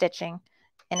start stitching,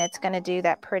 and it's going to do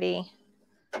that pretty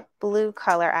blue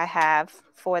color I have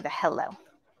for the hello.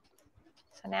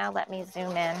 So now let me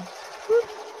zoom in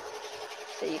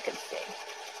so you can see.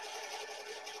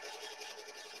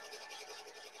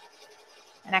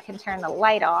 And I can turn the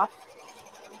light off.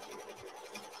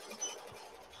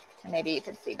 And maybe you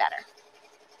can see better.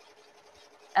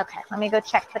 Okay, let me go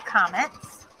check the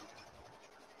comments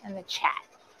and the chat.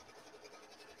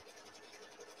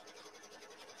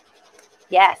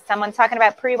 Yes, someone's talking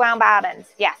about pre-wound bobbins.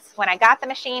 Yes, when I got the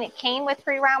machine, it came with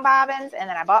pre-wound bobbins, and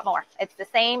then I bought more. It's the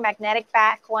same magnetic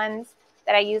back ones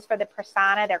that I use for the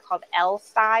Persona. They're called L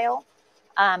style.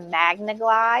 Magna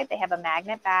Glide, they have a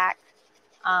magnet back.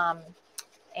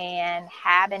 And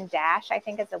Hab and Dash, I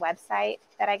think, is the website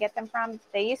that I get them from.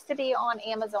 They used to be on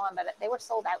Amazon, but they were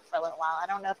sold out for a little while. I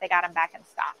don't know if they got them back in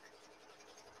stock.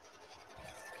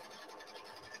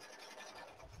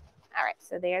 All right,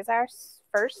 so there's our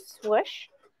first swoosh.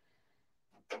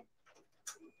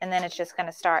 And then it's just going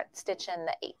to start stitching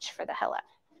the H for the hello.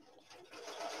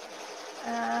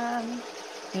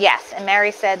 Yes, and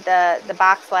Mary said the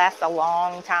box lasts a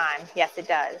long time. Yes, it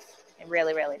does. It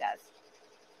really, really does.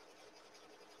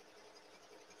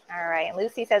 All right, and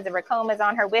Lucy says the Ricoma is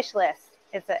on her wish list.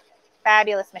 It's a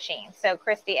fabulous machine. So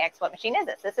Christy X, what machine is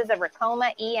this? This is a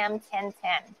Ricoma EM1010.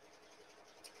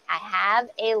 I have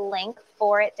a link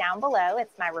for it down below.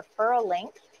 It's my referral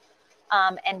link.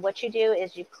 And what you do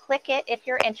is you click it if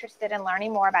you're interested in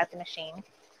learning more about the machine.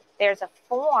 There's a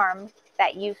form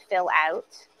that you fill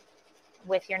out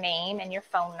with your name and your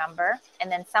phone number.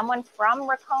 And then someone from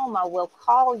Ricoma will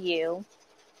call you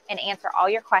and answer all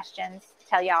your questions,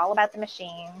 tell you all about the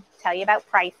machine, tell you about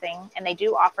pricing, and they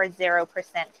do offer 0%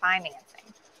 financing.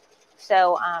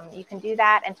 So you can do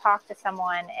that and talk to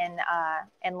someone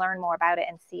and learn more about it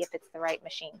and see if it's the right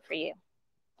machine for you.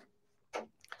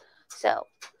 So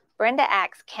Brenda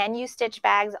asks, can you stitch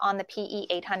bags on the PE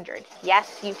 800?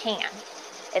 Yes, you can.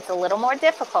 It's a little more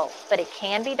difficult, but it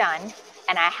can be done.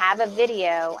 And I have a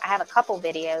video, I have a couple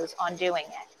videos on doing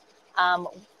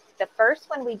it. The first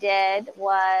one we did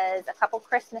was a couple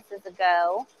Christmases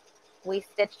ago. We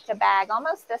stitched a bag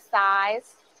almost this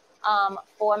size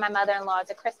for my mother-in-law as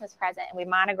a Christmas present, and we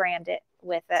monogrammed it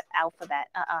with an alphabet,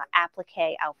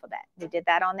 applique alphabet. We did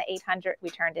that on the 800. We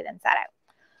turned it inside out.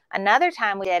 Another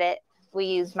time we did it, we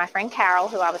used my friend Carol,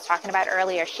 who I was talking about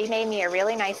earlier. She made me a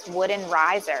really nice wooden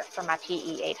riser for my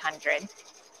PE 800,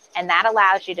 and that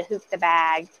allows you to hoop the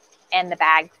bag and the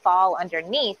bag fall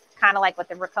underneath, kind of like what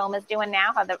the Ricoma is doing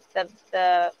now, how the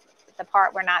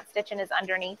part we're not stitching is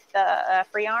underneath the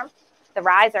free arm. The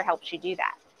riser helps you do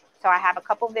that. So I have a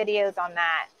couple videos on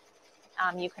that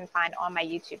you can find on my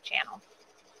YouTube channel.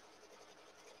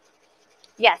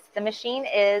 Yes, the machine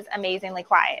is amazingly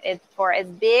quiet. It's for as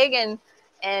big and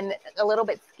a little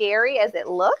bit scary as it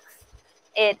looks.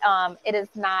 It is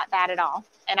not bad at all.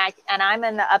 And I'm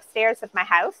in the upstairs of my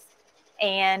house,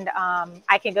 and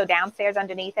I can go downstairs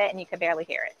underneath it, and you could barely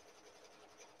hear it.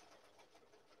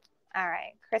 All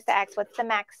right, Krista asks, what's the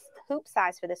max hoop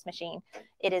size for this machine?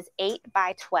 It is 8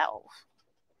 by 12.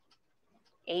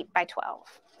 8 by 12.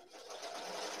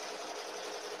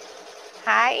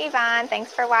 Hi, Yvonne.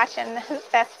 Thanks for watching the Hoop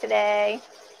Fest today.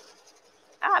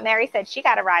 Mary said she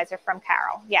got a riser from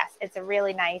Carol. Yes, it's a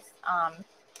really nice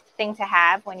thing to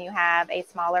have when you have a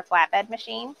smaller flatbed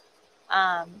machine.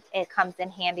 It comes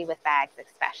in handy with bags,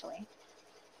 especially.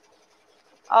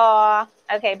 Oh,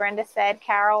 okay. Brenda said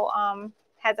Carol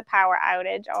has a power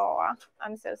outage. Oh,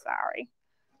 I'm so sorry.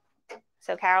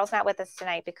 So Carol's not with us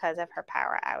tonight because of her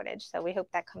power outage. So we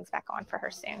hope that comes back on for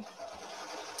her soon.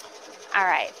 All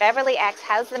right, Beverly asks,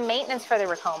 how's the maintenance for the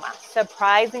Ricoma?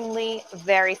 Surprisingly,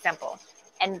 very simple.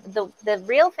 And the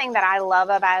real thing that I love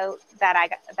about that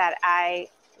I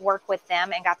work with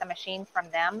them and got the machine from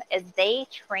them is they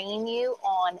train you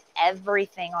on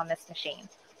everything on this machine.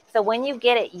 So when you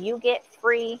get it, you get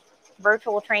free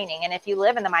virtual training. And if you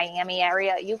live in the Miami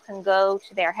area, you can go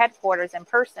to their headquarters in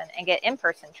person and get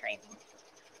in-person training.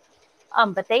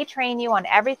 But they train you on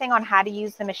everything on how to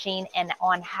use the machine and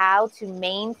on how to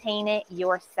maintain it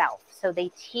yourself. So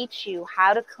they teach you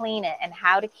how to clean it and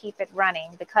how to keep it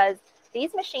running, because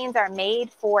these machines are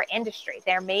made for industry.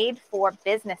 They're made for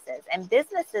businesses, and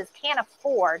businesses can't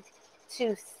afford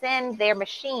to send their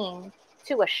machine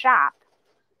to a shop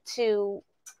to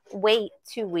wait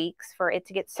 2 weeks for it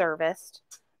to get serviced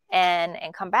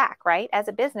and come back, right? As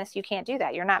a business, you can't do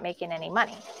that. You're not making any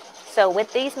money. So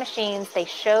with these machines, they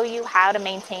show you how to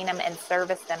maintain them and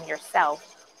service them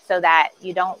yourself so that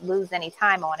you don't lose any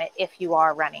time on it if you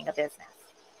are running a business.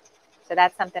 So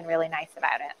that's something really nice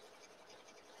about it.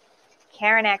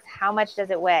 Karen asks, how much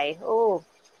does it weigh? Oh,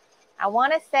 I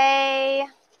want to say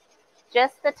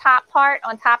just the top part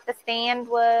on top of the stand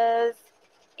was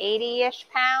 80-ish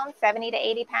pounds, 70 to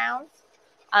 80 pounds.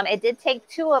 It did take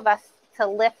 2 of us to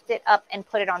lift it up and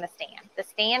put it on the stand. The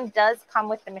stand does come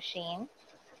with the machine,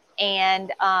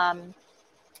 and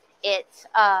it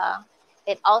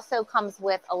also comes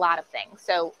with a lot of things.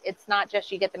 So it's not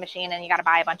just you get the machine and you got to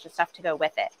buy a bunch of stuff to go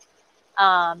with it.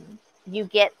 You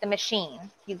get the machine,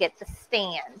 you get the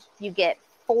stand, you get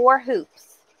 4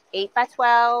 hoops, 8 by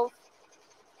 12.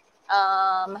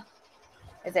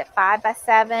 Is it 5 by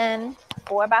 7,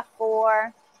 4 by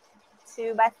 4,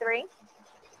 2 by 3?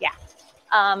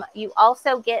 Yeah. You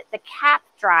also get the cap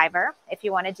driver. If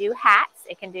you want to do hats,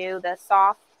 it can do the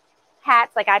soft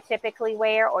hats like I typically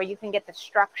wear, or you can get the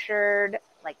structured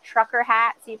like trucker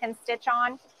hats you can stitch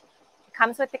on. It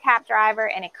comes with the cap driver,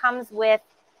 and it comes with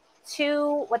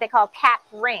 2 what they call cap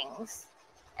rings,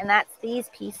 and that's these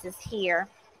pieces here.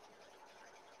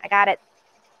 I got it.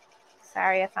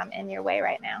 Sorry if I'm in your way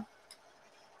right now.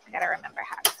 I gotta remember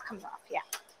how this comes off. Yeah,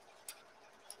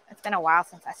 it's been a while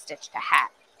since I stitched a hat.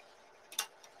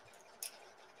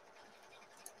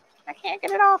 I can't get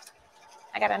it off.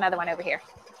 I got another one over here.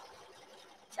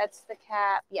 That's the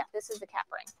cap. Yeah, this is the cap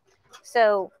ring.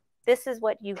 So this is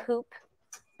what you hoop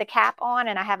the cap on,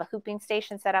 and I have a hooping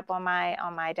station set up on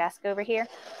my desk over here.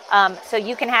 So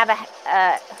you can have a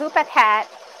hoop a hat,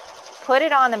 put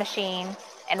it on the machine,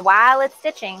 and while it's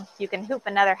stitching, you can hoop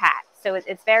another hat. So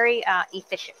it's very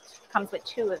efficient. It comes with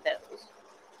 2 of those,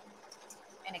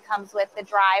 and it comes with the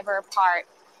driver part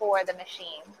for the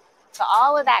machine. So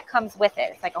all of that comes with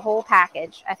it. It's like a whole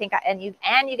package. I think, and you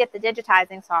get the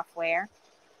digitizing software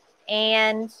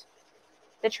and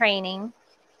the training,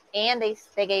 and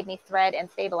they gave me thread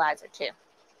and stabilizer too.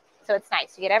 So it's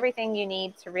nice. You get everything you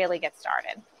need to really get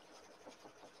started.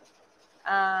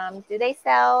 Do they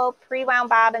sell pre-wound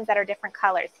bobbins that are different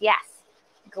colors? Yes.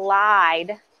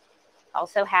 Glide,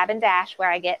 also Hab and Dash, where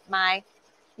I get my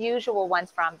usual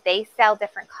ones from, they sell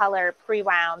different color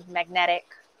pre-wound magnetic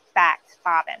backed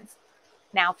bobbins.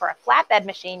 Now for a flatbed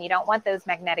machine, you don't want those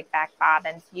magnetic back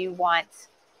bobbins. You want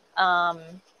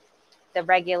the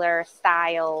regular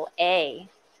style A.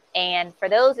 And for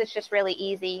those, it's just really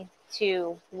easy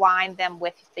to wind them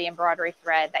with the embroidery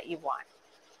thread that you want.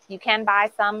 You can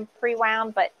buy some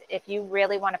pre-wound, but if you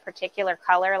really want a particular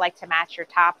color, like to match your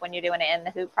top when you're doing it in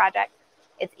the hoop project,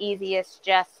 it's easiest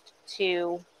just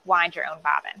to wind your own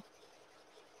bobbin.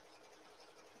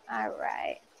 All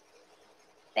right.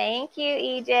 Thank you,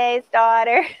 EJ's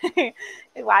daughter.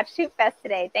 We watched Hoop Fest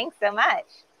today. Thanks so much.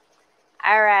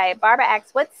 All right. Barbara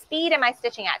asks, what speed am I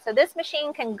stitching at? So this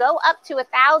machine can go up to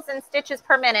 1,000 stitches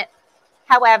per minute.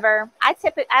 However,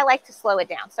 I like to slow it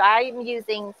down. So I'm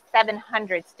using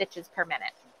 700 stitches per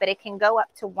minute, but it can go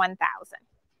up to 1,000.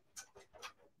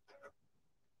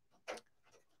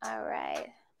 All right.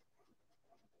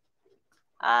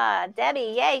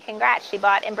 Debbie, yay, congrats. She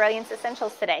bought Embrilliance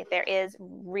Essentials today. There is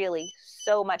really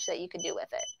so much that you can do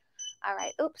with it. All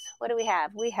right, oops, what do we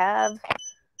have? We have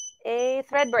a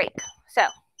thread break. So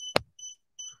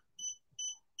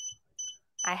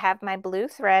I have my blue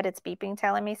thread. It's beeping,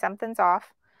 telling me something's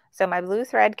off. So my blue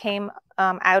thread came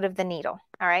out of the needle.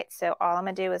 All right, so all I'm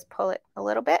gonna do is pull it a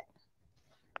little bit.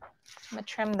 I'm gonna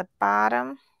trim the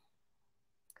bottom.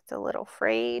 It's a little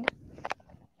frayed.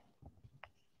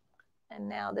 And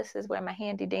now this is where my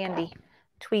handy dandy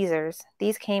tweezers,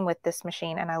 these came with this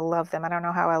machine and I love them. I don't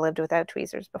know how I lived without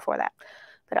tweezers before that.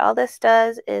 But all this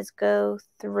does is go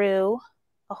through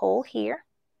a hole here,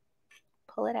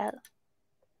 pull it out,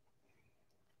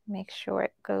 make sure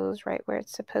it goes right where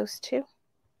it's supposed to.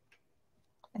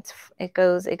 It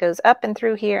goes up and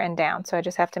through here and down. So I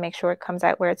just have to make sure it comes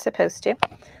out where it's supposed to.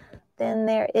 Then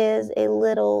there is a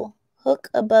little hook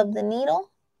above the needle.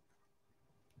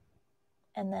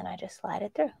 And then I just slide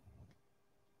it through.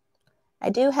 I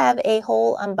do have a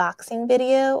whole unboxing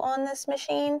video on this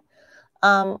machine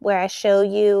where I show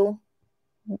you,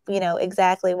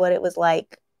 exactly what it was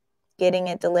like getting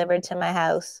it delivered to my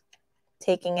house,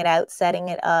 taking it out, setting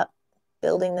it up,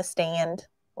 building the stand,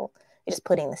 just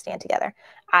putting the stand together.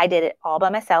 I did it all by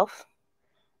myself.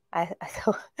 I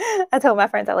told my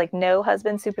friends that like no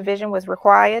husband supervision was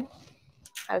required.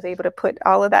 I was able to put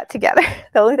all of that together.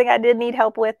 The only thing I did need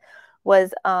help with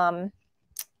was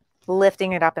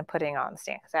lifting it up and putting it on the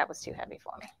stand because that was too heavy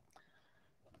for me.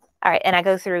 All right, and I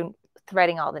go through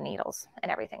threading all the needles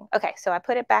and everything. Okay, so I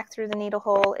put it back through the needle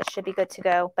hole. It should be good to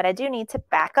go, but I do need to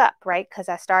back up, right? Because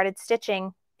I started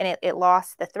stitching and it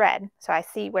lost the thread. So I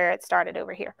see where it started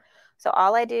over here. So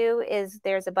all I do is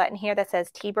there's a button here that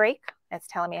says T-break. It's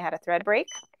telling me I had a thread break.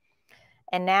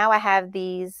 And now I have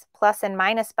these plus and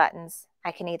minus buttons.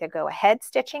 I can either go ahead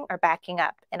stitching or backing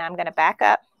up. And I'm going to back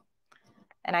up.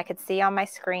 And I could see on my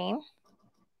screen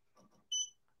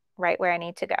right where I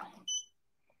need to go.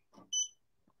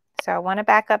 So I want to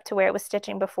back up to where it was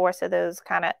stitching before so those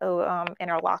kind of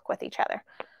interlock with each other.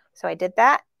 So I did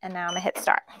that, and now I'm going to hit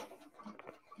start.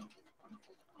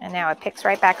 And now it picks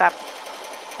right back up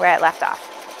where it left off.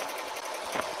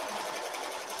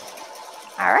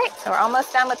 All right, so we're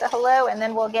almost done with the hello, and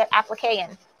then we'll get applique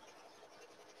in.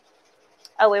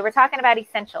 Oh, we were talking about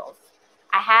essentials.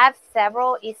 I have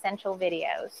several essential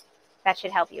videos that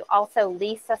should help you. Also,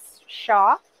 Lisa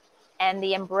Shaw and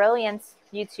the Embrilliance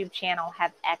YouTube channel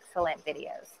have excellent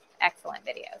videos. Excellent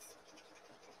videos.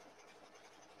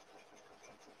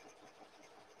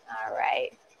 All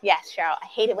right. Yes, Cheryl, I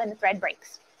hate it when the thread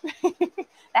breaks.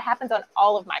 That happens on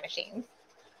all of my machines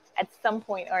at some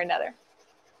point or another.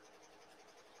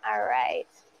 All right.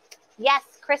 Yes,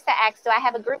 Krista asks, do I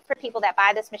have a group for people that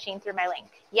buy this machine through my link?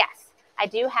 Yes, I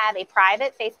do have a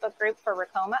private Facebook group for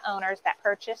Ricoma owners that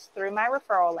purchase through my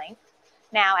referral link.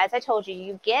 Now, as I told you,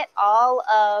 you get all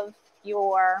of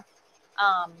your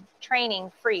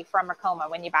training free from Ricoma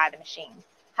when you buy the machine.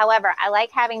 However, I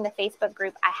like having the Facebook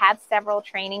group. I have several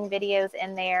training videos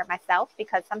in there myself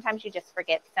because sometimes you just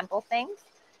forget simple things.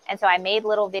 And so I made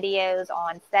little videos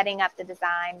on setting up the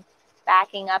design,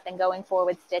 backing up and going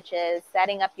forward stitches,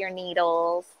 setting up your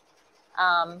needles,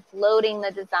 loading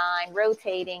the design,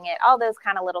 rotating it, all those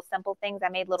kind of little simple things. I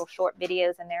made little short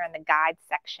videos in there in the guide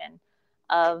section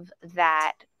of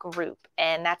that group.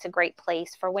 And that's a great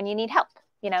place for when you need help.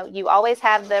 You know, you always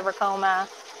have the Ricoma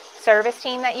service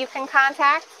team that you can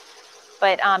contact,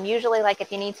 but usually like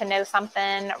if you need to know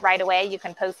something right away, you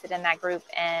can post it in that group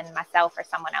and myself or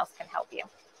someone else can help you.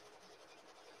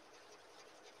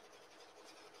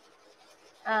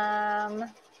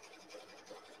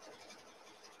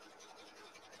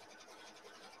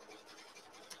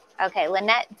 Okay,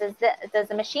 Lynette, does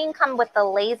the machine come with the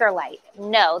laser light?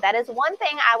 No, that is one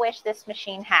thing I wish this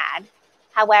machine had.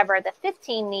 However, the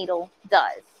 15 needle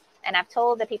does. And I've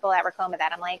told the people at Ricoma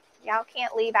that I'm like, y'all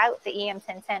can't leave out the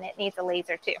EM1010. It needs a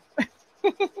laser too.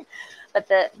 But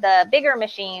the bigger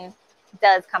machine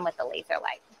does come with the laser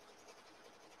light.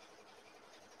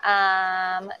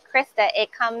 Krista,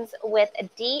 it comes with a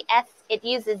it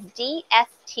uses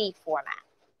DST format.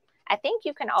 I think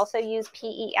you can also use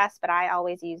PES, but I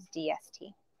always use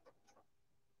DST.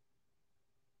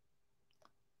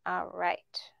 All right,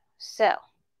 so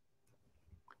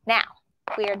now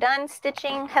we are done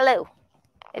stitching. Hello,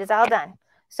 it is all done.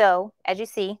 So as you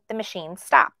see, the machine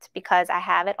stopped because I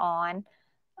have it on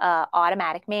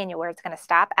automatic manual where it's going to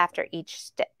stop after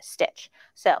each stitch.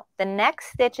 So the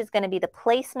next stitch is going to be the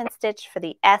placement stitch for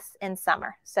the S in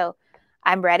summer. So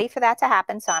I'm ready for that to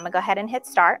happen. So I'm going to go ahead and hit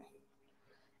start.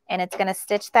 And it's going to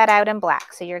stitch that out in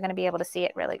black. So you're going to be able to see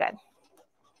it really good.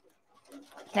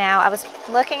 Now I was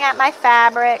looking at my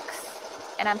fabrics,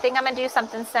 and I'm thinking I'm going to do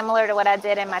something similar to what I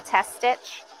did in my test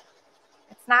stitch.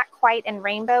 It's not quite in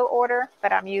rainbow order,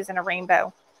 but I'm using a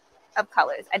rainbow of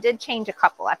colors. I did change a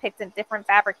couple. I picked a different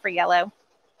fabric for yellow,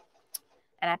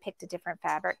 and I picked a different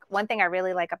fabric. One thing I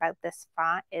really like about this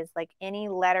font is like any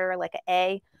letter, like an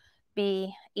A,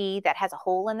 B, E that has a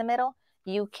hole in the middle,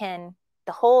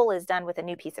 the hole is done with a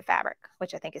new piece of fabric,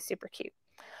 which I think is super cute.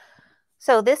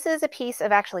 So this is a piece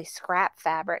of actually scrap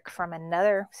fabric from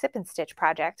another Sip and Stitch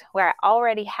project where I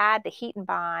already had the heat and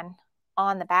bond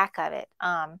on the back of it.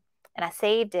 And I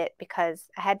saved it because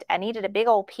I needed a big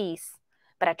old piece,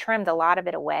 but I trimmed a lot of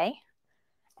it away.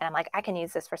 And I'm like, I can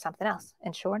use this for something else.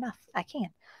 And sure enough, I can.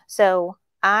 So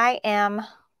I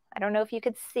don't know if you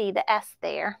could see the S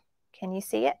there. Can you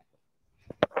see it?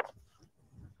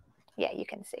 Yeah, you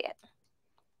can see it.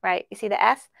 Right? You see the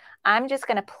S? I'm just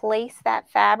going to place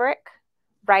that fabric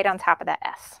right on top of that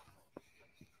S.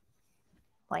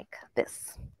 Like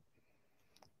this.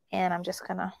 And I'm just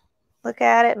going to look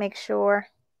at it, make sure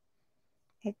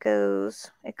it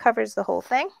covers the whole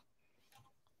thing.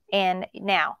 And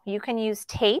now you can use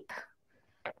tape.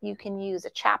 You can use a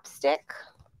chapstick,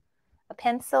 a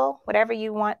pencil, whatever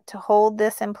you want to hold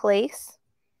this in place.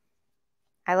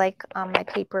 I like my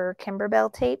paper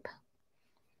Kimberbell tape.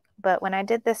 But when I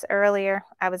did this earlier,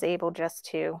 I was able just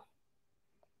to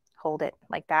hold it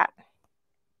like that.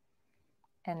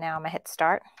 And now I'm going to hit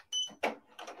start.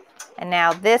 And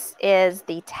now this is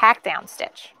the tack down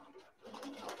stitch.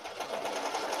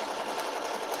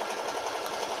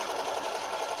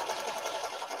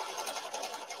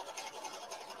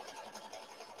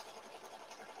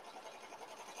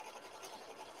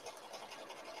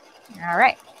 All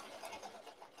right.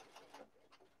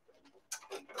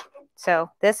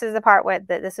 So this is the part where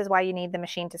this is why you need the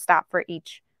machine to stop for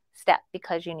each step,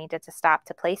 because you need it to stop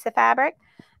to place the fabric.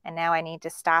 And now I need to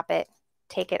stop it,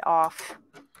 take it off,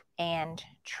 and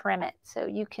trim it. So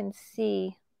you can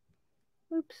see,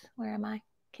 oops, where am I?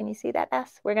 Can you see that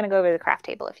S? We're going to go over to the craft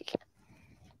table if you can.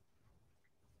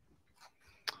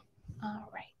 All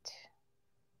right.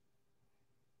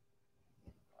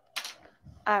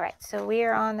 All right, so we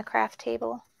are on the craft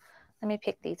table. Let me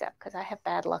pick these up because I have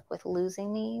bad luck with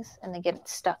losing these and they get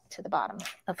stuck to the bottom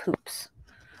of hoops.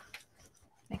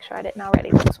 Make sure I didn't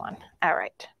already lose one. All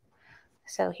right,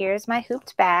 so here's my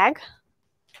hooped bag.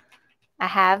 I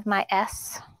have my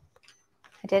S.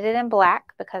 I did it in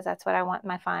black because that's what I want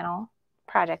my final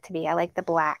project to be. I like the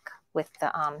black with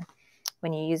the,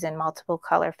 when you're using multiple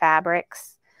color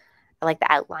fabrics, I like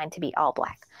the outline to be all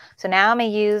black. So now I'm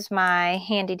going to use my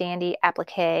handy dandy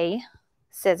applique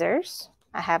scissors.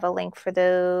 I have a link for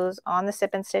those on the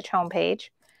Sip and Stitch homepage,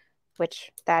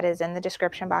 which that is in the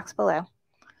description box below.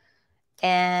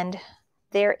 And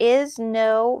there is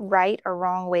no right or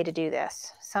wrong way to do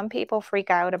this. Some people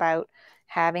freak out about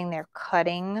having their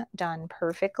cutting done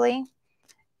perfectly.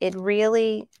 It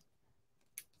really,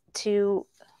 to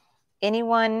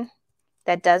anyone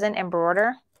that doesn't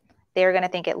embroider, they're going to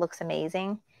think it looks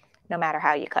amazing no matter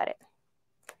how you cut it.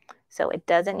 So it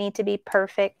doesn't need to be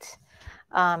perfect.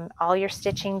 All your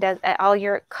stitching all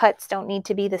your cuts don't need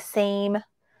to be the same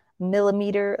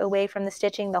millimeter away from the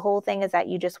stitching. The whole thing is that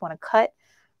you just want to cut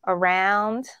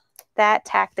around that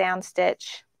tack down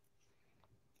stitch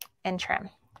and trim.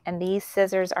 And these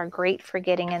scissors are great for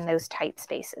getting in those tight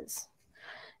spaces.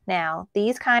 Now,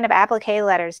 these kind of applique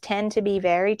letters tend to be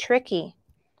very tricky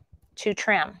to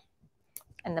trim.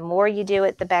 And the more you do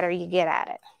it, the better you get at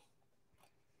it.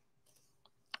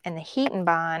 And the heat and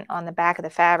bond on the back of the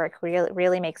fabric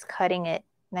really makes cutting it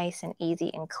nice and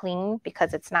easy and clean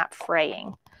because it's not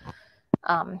fraying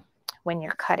when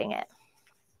you're cutting it.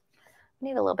 I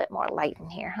need a little bit more light in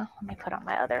here. Huh? Let me put on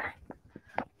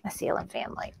my ceiling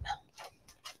fan light.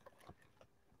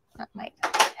 That might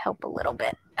help a little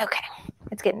bit. Okay,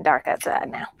 it's getting dark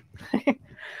outside now.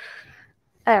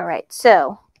 All right,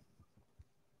 so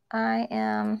I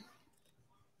am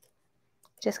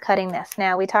just cutting this.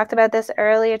 Now, we talked about this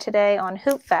earlier today on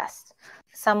Hoop Fest.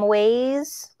 Some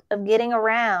ways of getting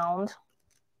around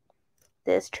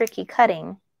this tricky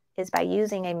cutting is by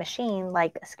using a machine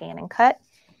like a Scan and Cut,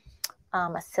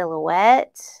 a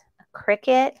Silhouette, a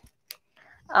Cricut.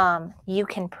 You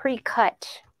can pre-cut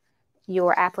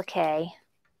your applique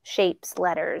shapes,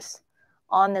 letters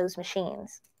on those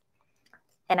machines.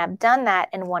 And I've done that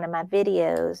in one of my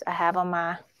videos I have on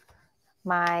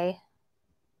my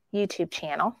YouTube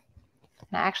channel.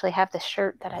 And I actually have the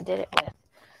shirt that I did it with.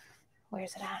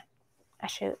 Where's it at?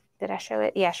 Did I show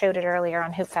it? Yeah, I showed it earlier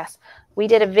on Hoop Fest. We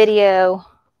did a video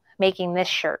making this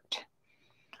shirt.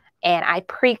 And I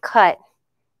pre-cut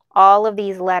all of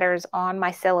these letters on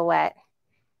my silhouette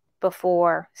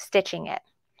before stitching it.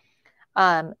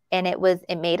 And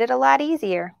it made it a lot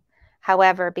easier.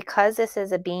 However, because this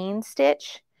is a bean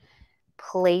stitch,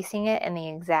 placing it in the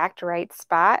exact right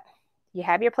spot, you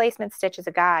have your placement stitch as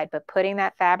a guide, but putting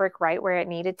that fabric right where it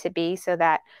needed to be so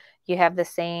that you have the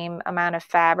same amount of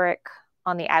fabric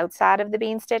on the outside of the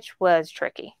bean stitch was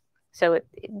tricky. So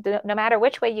no matter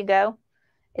which way you go,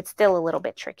 it's still a little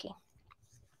bit tricky.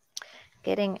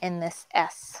 Getting in this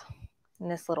S, in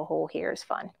this little hole here is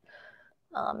fun.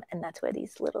 And that's where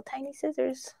these little tiny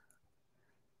scissors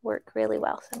work really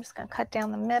well. So I'm just going to cut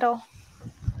down the middle,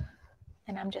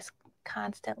 and I'm just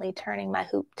constantly turning my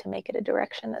hoop to make it a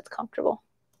direction that's comfortable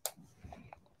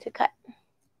to cut.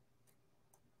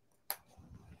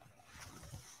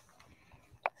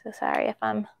 So sorry if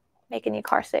I'm making you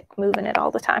car sick moving it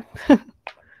all the time.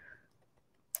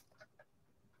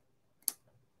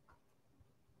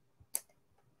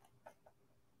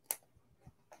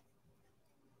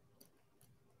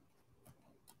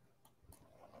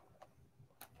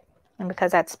 And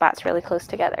because that spot's really close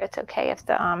together, it's okay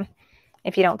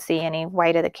if you don't see any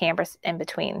white of the canvas in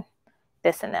between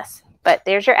this and this. But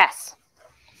there's your S.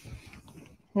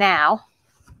 Now,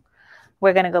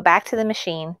 we're going to go back to the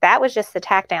machine. That was just the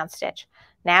tack down stitch.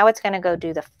 Now it's going to go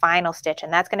do the final stitch,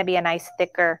 and that's going to be a nice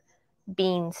thicker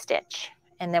bean stitch.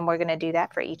 And then we're going to do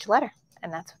that for each letter,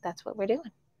 and that's what we're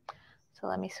doing. So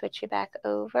let me switch you back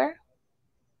over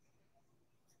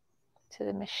to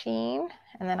the machine,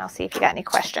 and then I'll see if you got any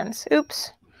questions.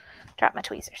 Oops, dropped my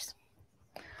tweezers.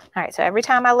 All right, so every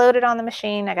time I load it on the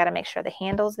machine, I got to make sure the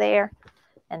handle's there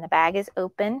and the bag is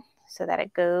open so that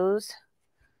it goes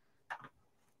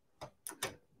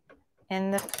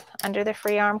in under the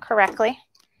free arm correctly.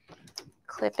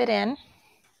 Clip it in.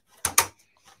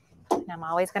 And I'm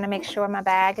always going to make sure my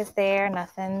bag is there,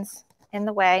 nothing's in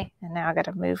the way. And now I got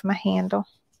to move my handle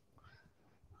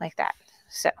like that.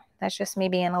 So that's just me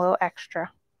being a little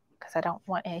extra because I don't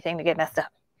want anything to get messed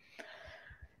up.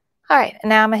 All right,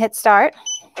 now I'm going to hit start.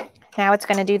 Now it's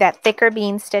going to do that thicker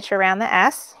bean stitch around the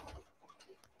S.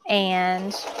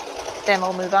 And then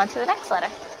we'll move on to the next letter.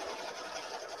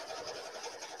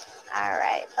 All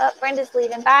right. Oh, Brenda's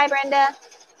leaving. Bye, Brenda.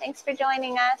 Thanks for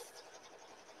joining us.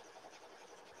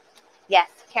 Yes,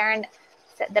 Karen,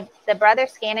 the Brother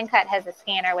Scan and Cut has a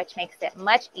scanner, which makes it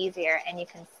much easier, and you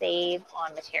can save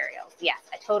on materials. Yes,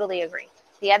 I totally agree.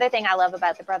 The other thing I love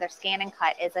about the Brother Scan and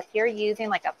Cut is if you're using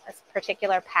like a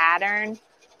particular pattern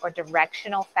or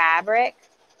directional fabric,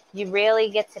 you really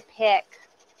get to pick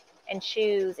and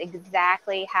choose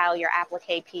exactly how your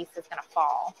applique piece is going to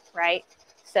fall, right?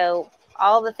 So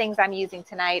all the things I'm using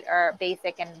tonight are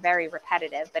basic and very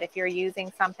repetitive, but if you're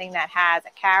using something that has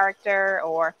a character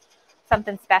or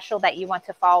something special that you want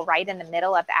to fall right in the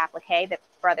middle of the applique, the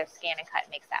Brother Scan and Cut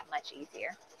makes that much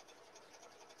easier.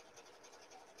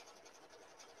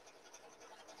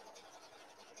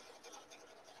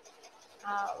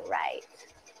 All right.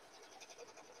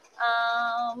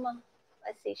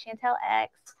 Let's see, Chantel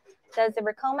X. Does the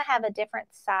Ricoma have a different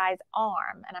size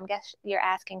arm? And I'm guessing you're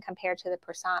asking compared to the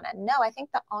Persona. No, I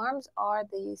think the arms are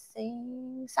the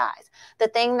same size. The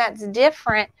thing that's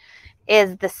different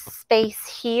is the space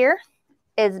here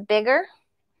is bigger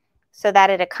so that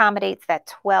it accommodates that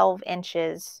 12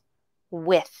 inches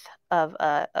width of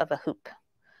a hoop.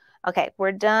 Okay,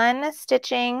 we're done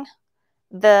stitching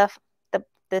the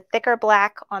thicker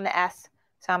black on the S.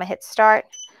 So I'm going to hit start,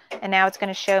 and now it's going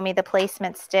to show me the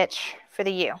placement stitch for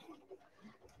the U.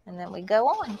 And then we go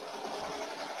on.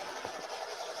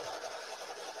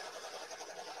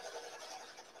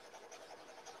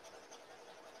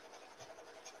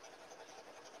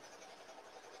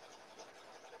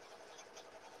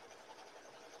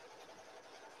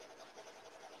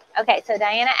 Okay, so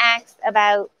Diana asked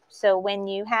about, so when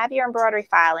you have your embroidery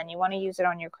file and you want to use it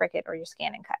on your Cricut or your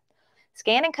Scan and Cut.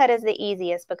 Scan and Cut is the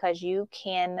easiest because you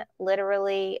can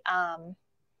literally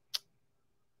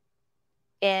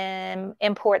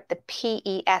import the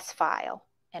PES file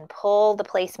and pull the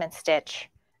placement stitch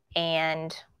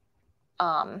and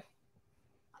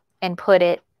put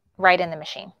it right in the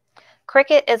machine.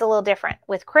 Cricut is a little different.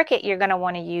 With Cricut, you're going to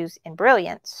want to use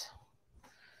Embrilliance.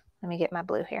 Let me get my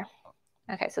blue here.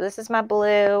 Okay, so this is my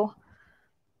blue.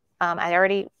 I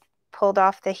already pulled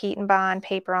off the heat and bond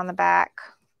paper on the back.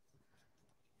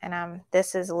 And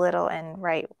this is little and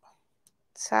right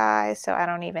size, so I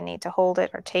don't even need to hold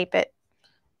it or tape it.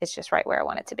 It's just right where I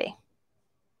want it to be.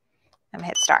 I'm gonna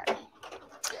hit start.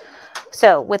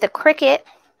 So with a Cricut,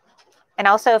 and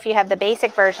also if you have the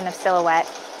basic version of Silhouette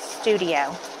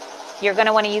Studio, you're going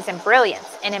to want to use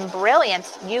Embrilliance. In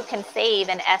Embrilliance, you can save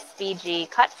an SVG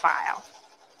cut file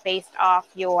based off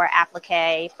your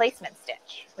applique placement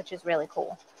stitch, which is really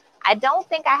cool. I don't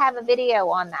think I have a video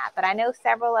on that, but I know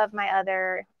several of my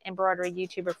other embroidery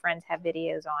YouTuber friends have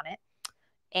videos on it.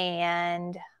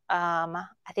 And I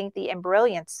think the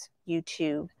Embrilliance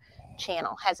YouTube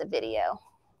channel has a video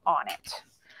on it.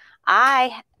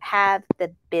 I have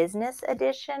the business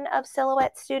edition of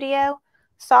Silhouette Studio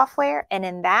software, and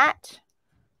in that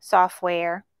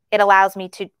software, it allows me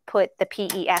to put the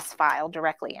PES file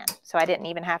directly in. So I didn't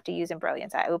even have to use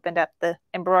Embrilliance. I opened up the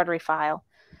embroidery file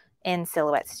in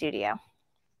Silhouette Studio.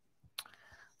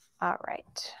 All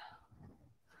right.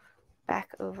 Back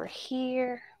over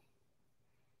here.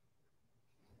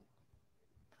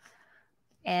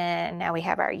 And now we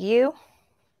have our U.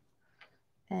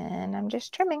 And I'm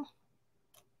just trimming,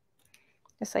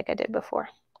 just like I did before.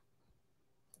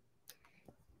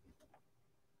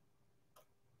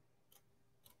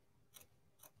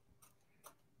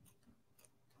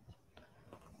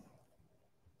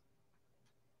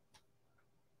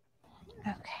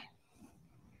 Okay.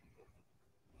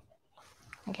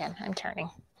 Again, I'm turning.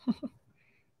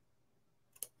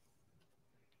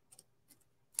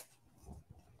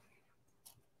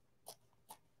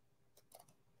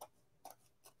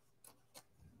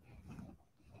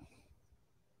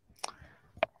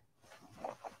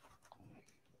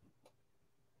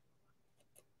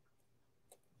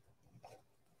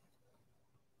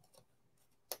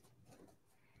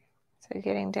 So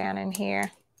getting down in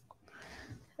here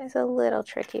is a little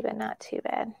tricky, but not too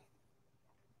bad.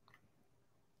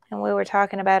 And we were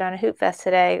talking about on a Hoop Fest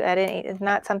today, it's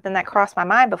not something that crossed my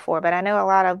mind before, but I know a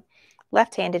lot of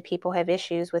left-handed people have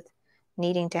issues with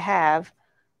needing to have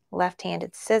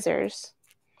left-handed scissors.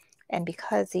 And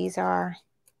because these are,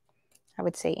 I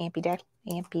would say,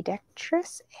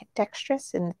 ambidextrous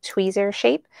in the tweezer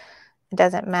shape, it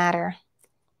doesn't matter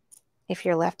if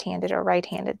you're left-handed or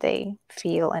right-handed, they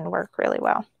feel and work really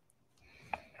well.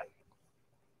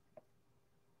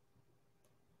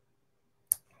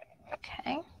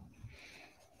 Okay.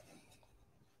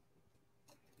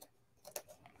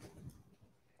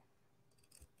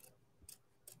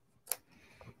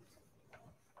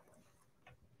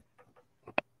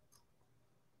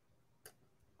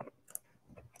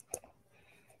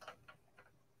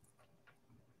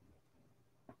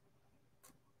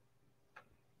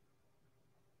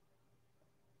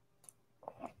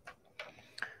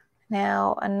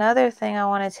 Now, another thing I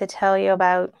wanted to tell you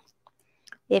about,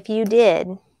 if you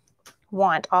did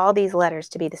want all these letters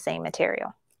to be the same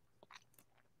material,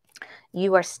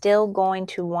 you are still going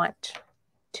to want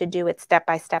to do it step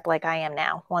by step like I am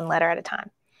now, one letter at a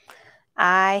time.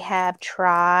 I have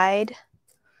tried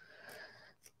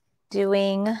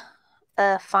doing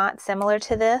a font similar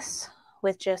to this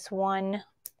with just one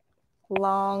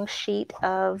long sheet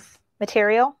of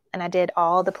material, and I did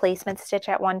all the placement stitch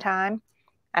at one time.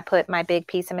 I put my big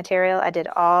piece of material, I did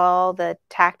all the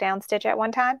tack down stitch at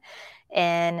one time,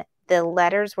 and the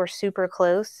letters were super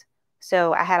close,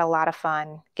 so I had a lot of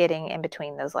fun getting in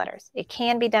between those letters. It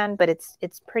can be done, but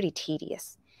it's pretty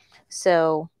tedious.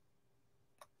 So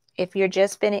if you're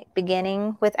just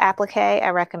beginning with applique, I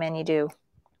recommend you do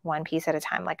one piece at a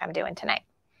time like I'm doing tonight.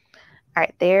 All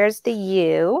right, there's the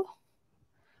U.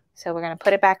 So we're going to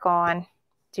put it back on,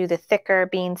 do the thicker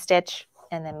bean stitch,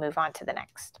 and then move on to the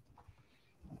next.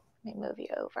 Let me move you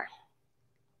over.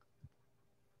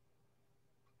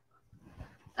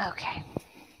 Okay.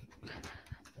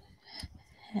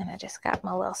 And I just got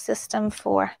my little system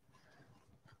for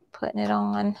putting it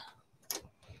on.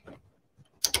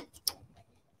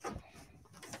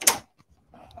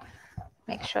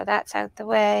 Make sure that's out the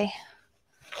way.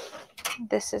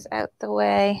 This is out the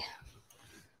way.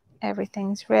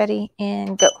 Everything's ready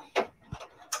and go.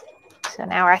 So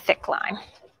now our thick line.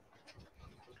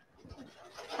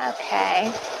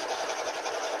 Okay.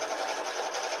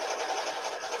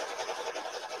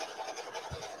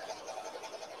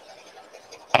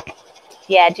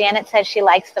 Yeah, Janet says she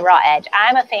likes the raw edge.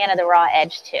 I'm a fan of the raw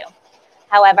edge too.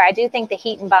 However, I do think the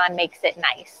heat and bond makes it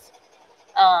nice.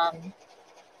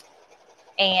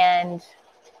 And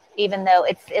even though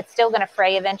it's still going to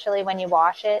fray eventually when you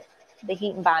wash it, the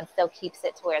heat and bond still keeps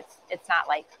it to where it's not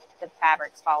like the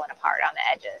fabric's falling apart on the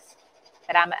edges.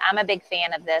 But I'm a big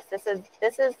fan of this.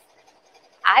 This is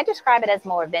I describe it as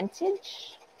more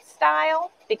vintage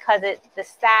style because the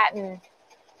satin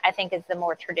I think is the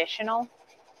more traditional.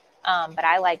 But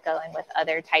I like going with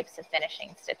other types of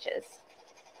finishing stitches.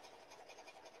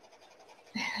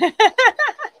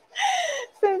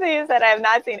 Cynthia said, I have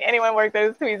not seen anyone work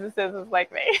those tweezer scissors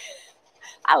like me.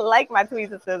 I like my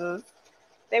tweezer scissors.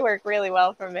 They work really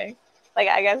well for me. Like,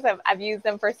 I guess I've used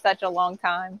them for such a long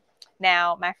time.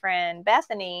 Now, my friend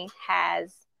Bethany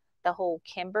has the whole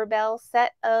Kimberbell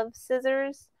set of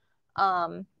scissors.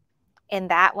 And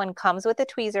that one comes with a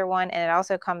tweezer one, and it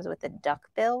also comes with the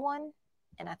duckbill one,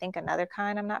 and I think another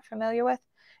kind I'm not familiar with.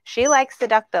 She likes the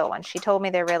duckbill one. She told me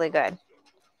they're really good.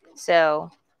 So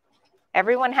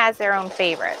everyone has their own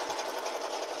favorite.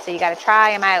 So you got to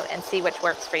try them out and see which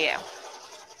works for you.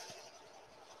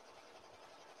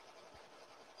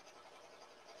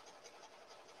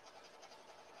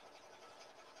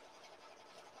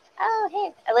 Oh,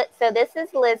 hey. So this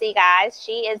is Lizzie, guys.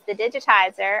 She is the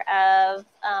digitizer of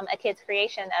a kid's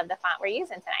creation of the font we're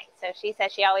using tonight. So she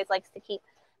says she always likes to keep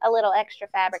a little extra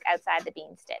fabric outside the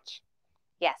bean stitch.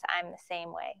 Yes, I'm the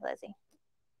same way, Lizzie.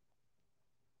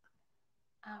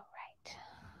 All right.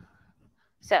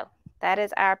 So that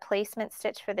is our placement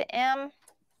stitch for the M.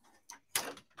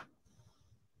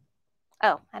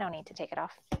 Oh, I don't need to take it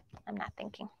off. I'm not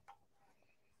thinking.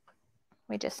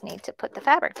 We just need to put the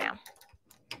fabric down.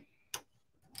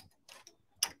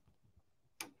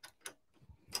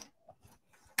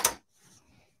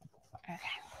 Okay.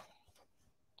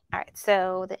 All right,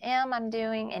 so the M I'm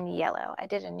doing in yellow. I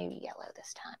did a new yellow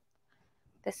this time.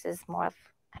 This is more of,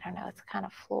 I don't know, it's kind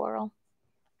of floral.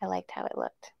 I liked how it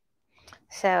looked.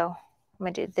 So I'm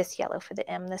going to do this yellow for the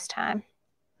M this time.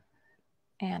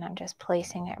 And I'm just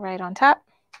placing it right on top.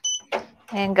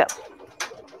 And go.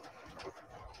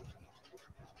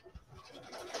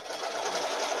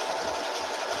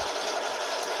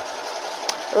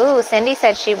 Ooh, Cindy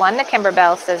said she won the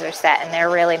Kimberbell scissor set, and they're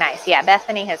really nice. Yeah,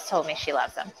 Bethany has told me she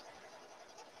loves them.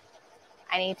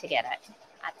 I need to get it.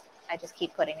 I just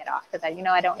keep putting it off because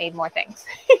I don't need more things.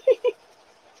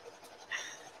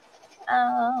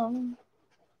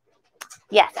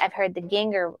 Yes, I've heard the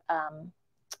Ginger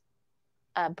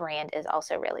brand is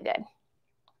also really good.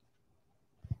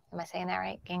 Am I saying that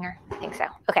right? Ginger? I think so.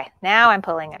 Okay, now I'm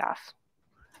pulling it off.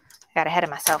 I got ahead of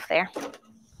myself there.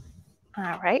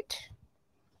 All right.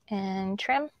 And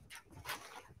trim.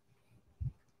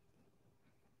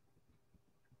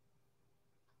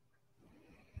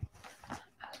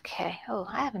 Okay. Oh,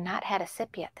 I have not had a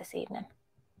sip yet this evening.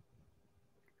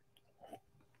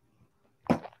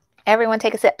 Everyone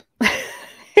take a sip.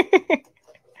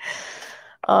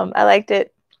 I liked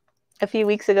it a few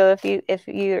weeks ago. If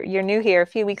you're new here, a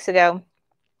few weeks ago,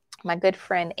 my good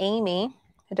friend Amy,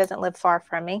 who doesn't live far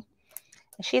from me,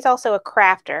 and she's also a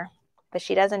crafter, but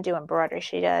she doesn't do embroidery.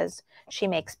 She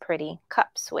makes pretty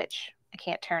cups, which I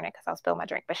can't turn it because I'll spill my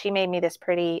drink. But she made me this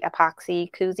pretty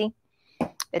epoxy koozie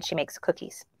that she makes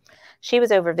cookies. She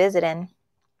was over visiting.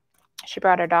 She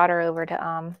brought her daughter over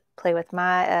to play with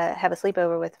have a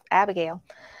sleepover with Abigail.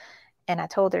 And I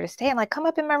told her to stay. I'm like, come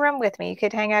up in my room with me. You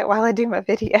could hang out while I do my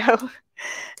video.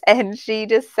 And she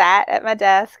just sat at my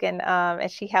desk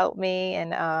and she helped me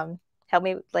and helped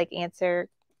me like answer.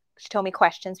 She told me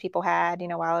questions people had,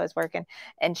 while I was working.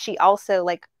 And she also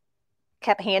like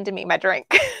kept handing me my drink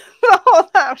the whole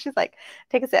time. She's like,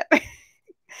 take a sip.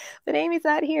 But Amy's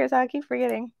not here, so I keep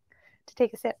forgetting to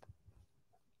take a sip.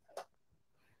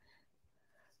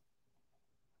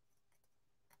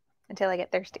 Until I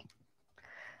get thirsty.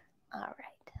 All right.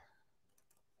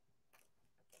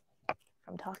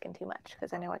 I'm talking too much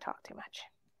because I know I talk too much.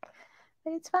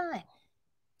 But it's fine.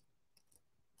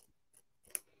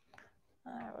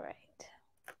 All right.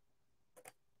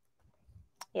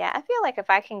 Yeah, I feel like if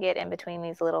I can get in between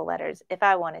these little letters, if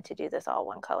I wanted to do this all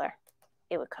one color,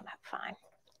 it would come out fine.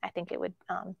 I think it would,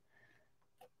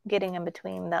 getting in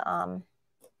between the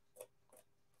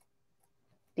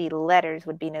letters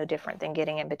would be no different than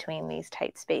getting in between these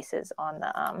tight spaces on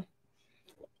the,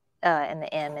 in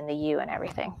the M and the U and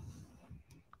everything.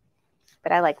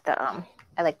 But I like the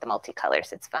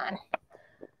multicolors. It's fun.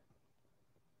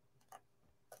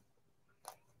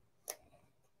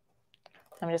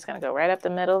 I'm just going to go right up the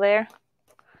middle there.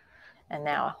 And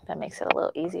now that makes it a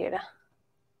little easier to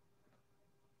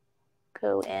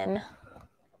go in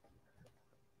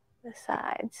the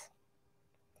sides.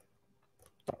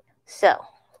 So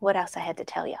what else I had to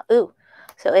tell y'all? Ooh,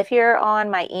 so if you're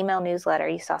on my email newsletter,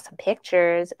 you saw some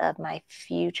pictures of my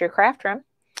future craft room.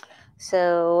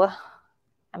 So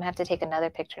I'm going to have to take another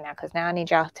picture now because now I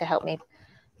need y'all to help me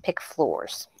pick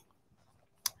floors.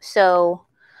 So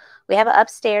we have an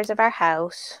upstairs of our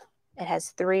house. It has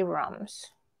 3 rooms.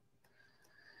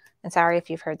 And sorry if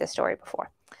you've heard this story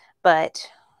before. But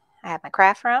I have my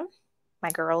craft room.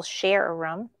 My girls share a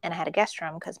room. And I had a guest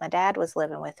room because my dad was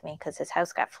living with me because his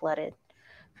house got flooded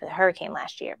for the hurricane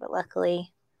last year. But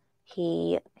luckily,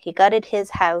 He gutted his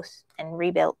house and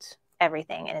rebuilt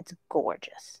everything, and it's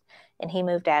gorgeous. And he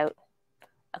moved out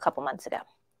a couple months ago.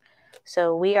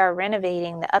 So we are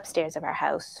renovating the upstairs of our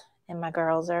house, and my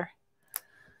girls are,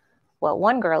 well,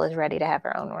 one girl is ready to have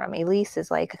her own room. Elise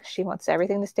is like, she wants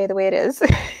everything to stay the way it is.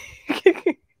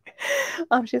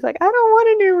 She's like, I don't want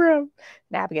a new room.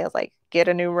 And Abigail's like, get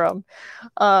a new room.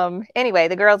 Anyway,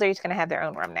 the girls are each going to have their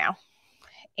own room now.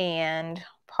 And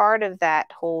part of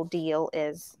that whole deal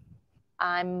is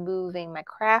I'm moving my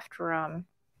craft room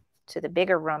to the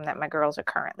bigger room that my girls are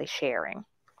currently sharing.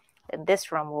 And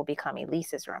this room will become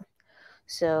Elise's room.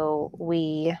 So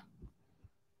we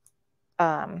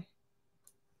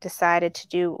decided to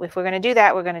do, if we're going to do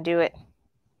that, we're going to do it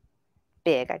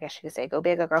big, I guess you could say, go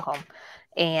big or go home.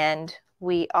 And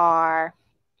I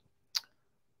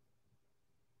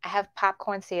have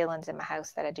popcorn ceilings in my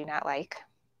house that I do not like.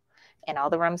 And all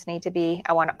the rooms need to be,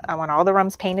 I want all the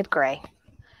rooms painted gray.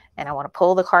 And I want to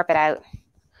pull the carpet out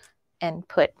and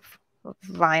put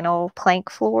vinyl plank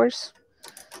floors.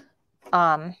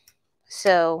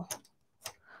 So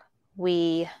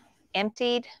we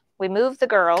moved the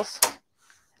girls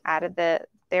out of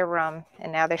their room,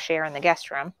 and now they're sharing the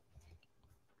guest room,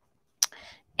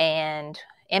 and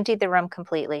emptied the room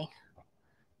completely.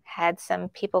 Had some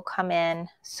people come in,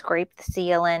 scrape the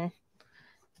ceiling,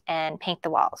 and paint the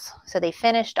walls. So they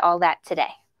finished all that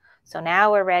today. So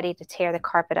now we're ready to tear the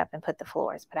carpet up and put the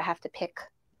floors, but I have to pick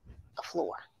a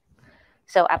floor.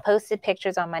 So I posted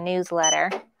pictures on my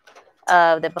newsletter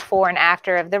of the before and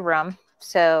after of the room.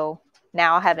 So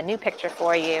now I'll have a new picture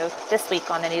for you this week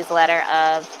on the newsletter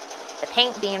of the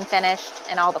paint being finished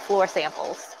and all the floor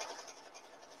samples.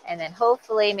 And then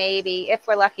hopefully, maybe if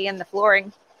we're lucky and the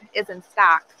flooring is in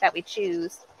stock that we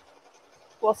choose,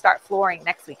 we'll start flooring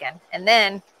next weekend. And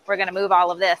then we're going to move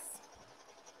all of this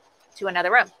to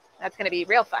another room. That's going to be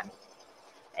real fun.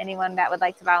 Anyone that would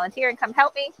like to volunteer and come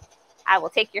help me, I will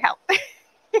take your help.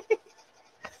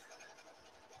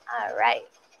 All right.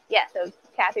 Yeah, so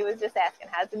Kathy was just asking,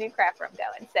 how's the new craft room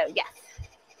going? So yes,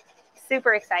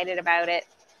 super excited about it.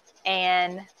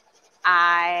 And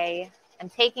I am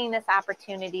taking this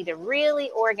opportunity to really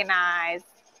organize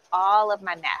all of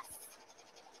my nests,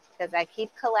 because I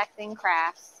keep collecting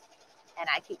crafts and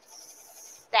I keep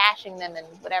stashing them in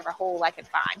whatever hole I can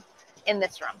find in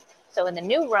this room. So in the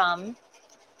new room,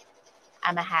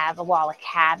 I'm going to have a wall of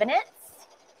cabinets,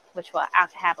 which will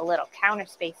have a little counter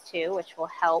space too, which will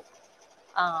help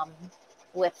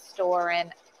with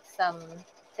storing some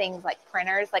things like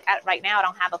printers. Like right now, I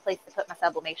don't have a place to put my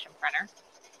sublimation printer.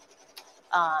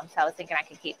 So I was thinking I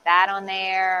could keep that on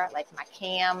there, like my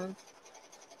cam,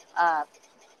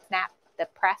 snap, the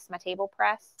press, my table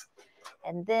press.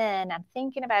 And then I'm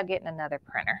thinking about getting another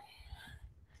printer.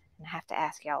 And I have to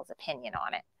ask y'all's opinion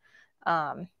on it.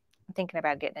 I'm thinking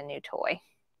about getting a new toy,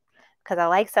 because I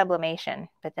like sublimation,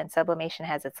 but then sublimation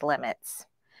has its limits.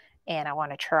 And I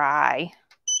want to try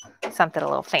something a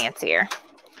little fancier.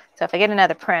 So if I get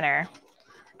another printer,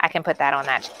 I can put that on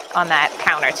that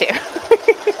counter too.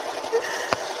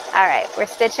 All right, we're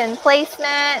stitching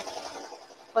placement.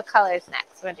 What color is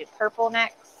next? We're going to do purple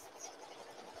next.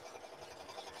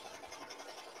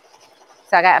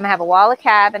 So I'm going to have a wall of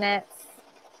cabinets.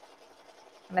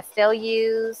 I'm going to still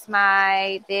use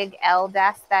my big L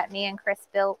desk that me and Chris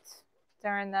built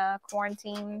during the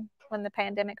quarantine when the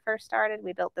pandemic first started.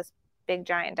 We built this big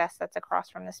giant desk that's across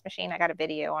from this machine. I got a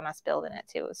video on us building it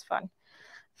too. It was fun.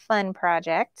 Fun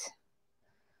project.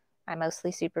 I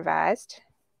mostly supervised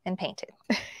and painted.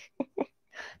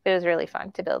 It was really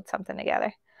fun to build something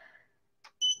together.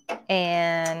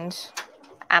 And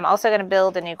I'm also going to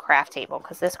build a new craft table,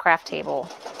 because this craft table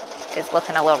is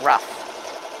looking a little rough.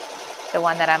 The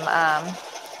one that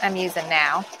I'm using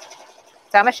now.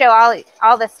 So I'm going to show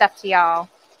all this stuff to y'all,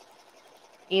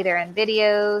 either in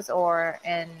videos or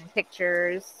in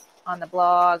pictures on the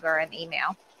blog or an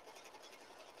email.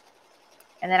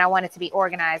 And then I want it to be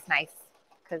organized nice,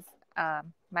 because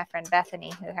my friend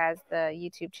Bethany, who has the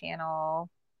YouTube channel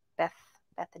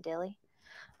Bethadilly,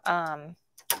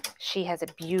 she has a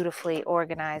beautifully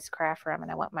organized craft room,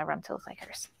 and I want my room to look like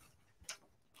hers.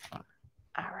 All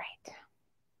right.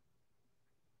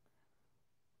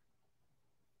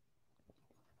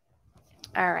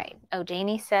 All right. Oh,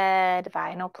 Janie said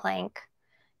vinyl plank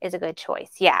is a good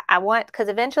choice. Yeah, I want, because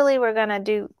eventually we're going to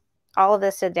do all of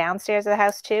this to downstairs of the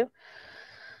house too,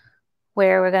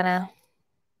 where we're going to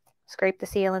scrape the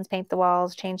ceilings, paint the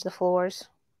walls, change the floors.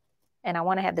 And I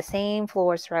want to have the same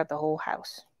floors throughout the whole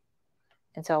house.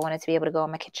 And so I want it to be able to go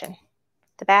in my kitchen.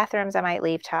 The bathrooms I might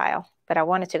leave tile, but I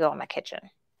want it to go in my kitchen.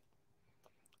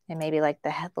 And maybe like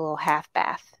the little half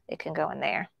bath, it can go in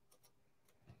there.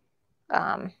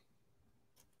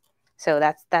 So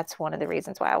that's one of the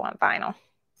reasons why I want vinyl.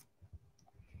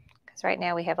 Because right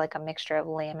now we have like a mixture of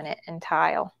laminate and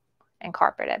tile and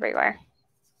carpet everywhere.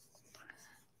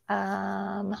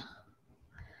 Let's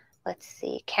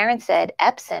see. Karen said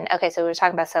Epson. Okay, so we were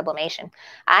talking about sublimation.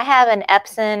 I have an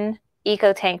Epson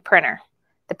EcoTank printer.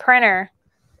 The printer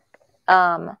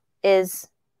was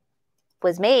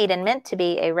made and meant to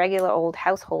be a regular old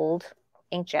household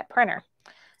inkjet printer.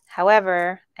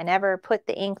 However, I never put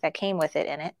the ink that came with it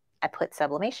in it. I put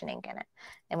sublimation ink in it.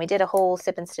 And we did a whole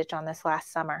sip and stitch on this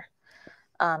last summer.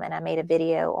 And I made a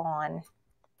video on,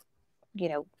 you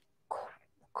know,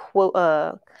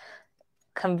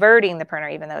 converting the printer,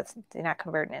 even though you're not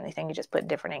converting anything, you just put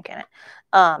different ink in it.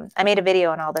 I made a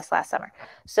video on all this last summer.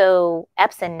 So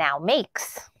Epson now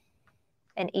makes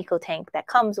an EcoTank that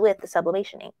comes with the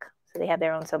sublimation ink. So they have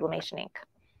their own sublimation ink.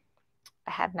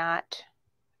 I have not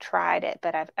tried it,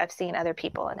 but I've seen other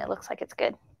people and it looks like it's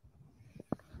good.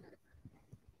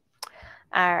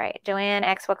 All right, Joanne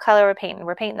X, what color we're painting?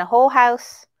 We're painting the whole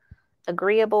house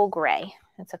agreeable gray.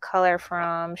 It's a color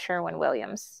from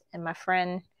Sherwin-Williams. And my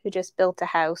friend who just built a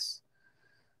house,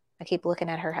 I keep looking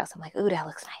at her house. I'm like, ooh, that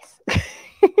looks nice.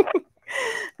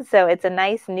 So it's a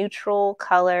nice neutral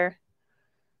color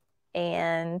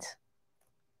and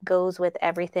goes with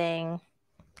everything.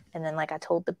 And then, like I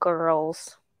told the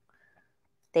girls,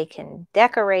 they can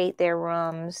decorate their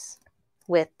rooms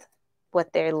with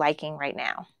what they're liking right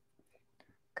now.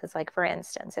 Because, like, for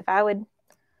instance, if I would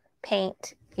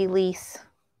paint Elise,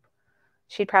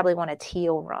 she'd probably want a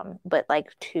teal room. But,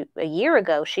 like, a year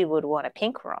ago, she would want a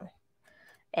pink room.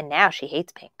 And now she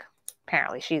hates pink.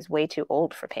 Apparently, she's way too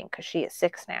old for pink because she is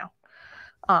 6 now.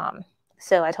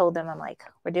 So I told them, I'm like,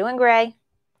 we're doing gray.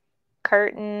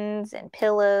 Curtains and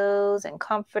pillows and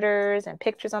comforters and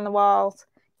pictures on the walls.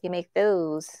 You make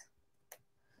those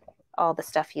all the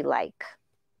stuff you like.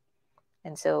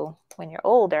 And so when you're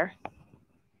older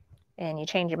and you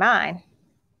change your mind,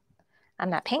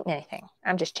 I'm not painting anything.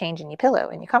 I'm just changing your pillow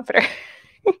and your comforter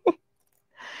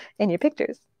and your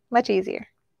pictures. Much easier.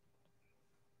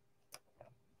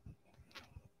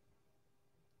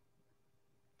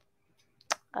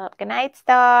 Oh, good night,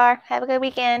 Star. Have a good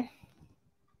weekend.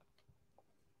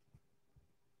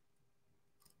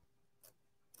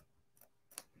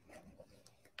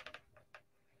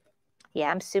 Yeah,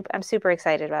 I'm super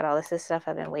excited about all this. This stuff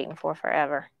I've been waiting for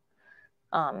forever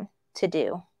to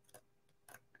do.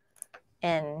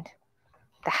 And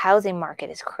the housing market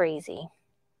is crazy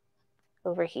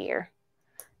over here.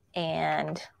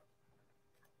 And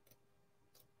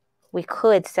we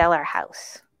could sell our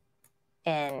house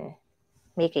and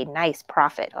make a nice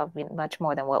profit of much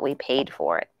more than what we paid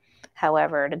for it.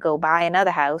 However, to go buy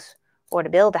another house or to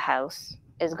build a house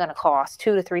is going to cost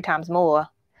 2 to 3 times more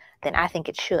than I think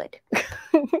it should.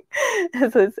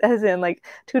 as in like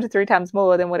 2 to 3 times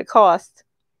more than what it cost,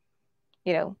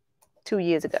 2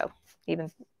 years ago,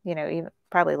 even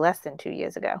probably less than 2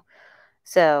 years ago.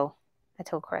 So I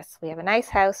told Chris, we have a nice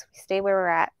house. We stay where we're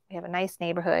at. We have a nice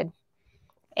neighborhood,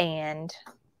 and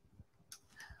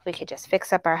we could just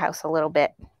fix up our house a little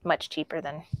bit, much cheaper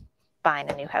than buying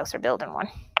a new house or building one.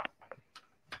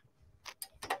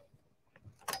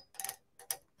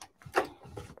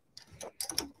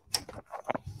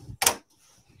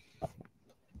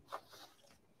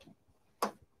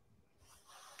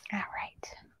 All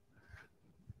right.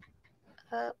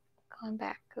 Going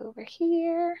back over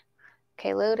here.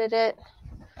 Okay, loaded it.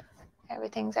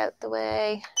 Everything's out the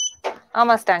way.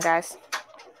 Almost done, guys.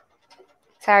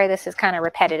 Sorry, this is kind of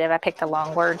repetitive. I picked a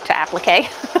long word to applique.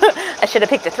 I should have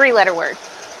picked a 3-letter word.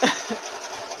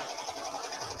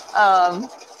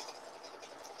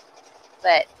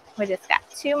 But we just got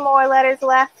 2 more letters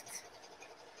left.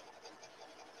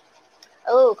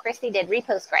 Oh, Christy did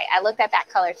repost gray. I looked at that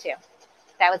color too.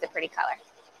 That was a pretty color.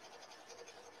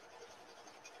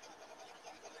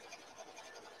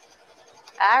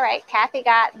 All right, Kathy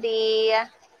got the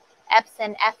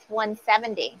Epson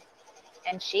F170,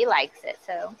 and she likes it,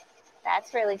 so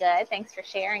that's really good. Thanks for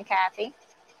sharing, Kathy.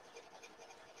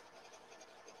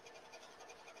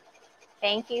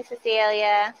 Thank you,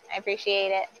 Cecilia. I appreciate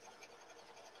it.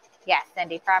 Yes,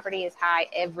 Cindy, property is high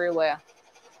everywhere.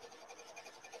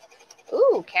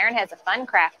 Ooh, Karen has a fun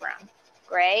craft room.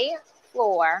 Gray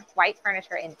floor, white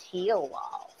furniture, and teal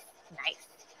walls. Nice.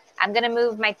 I'm going to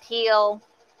move my teal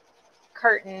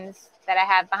curtains that I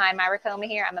have behind my Racoma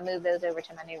here. I'm going to move those over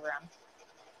to my new room.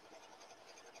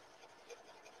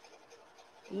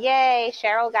 Yay,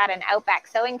 Cheryl got an Outback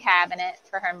sewing cabinet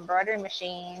for her embroidery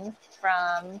machine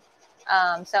from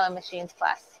Sewing Machines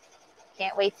Plus.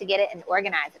 Can't wait to get it and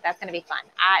organize it. That's going to be fun.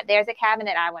 There's a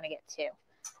cabinet I want to get too.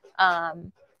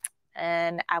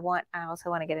 And I also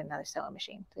want to get another sewing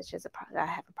machine, which is I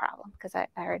have a problem because I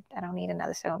heard I don't need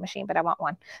another sewing machine, but I want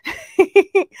one.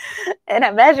 And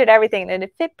I measured everything and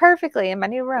it fit perfectly in my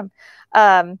new room.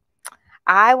 I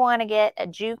want to get a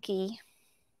Juki,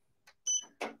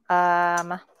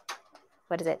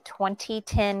 what is it,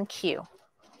 2010Q.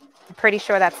 I'm pretty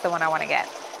sure that's the one I want to get.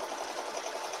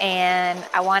 And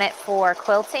I want it for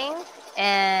quilting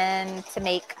and to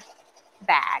make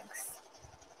bags.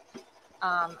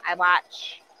 I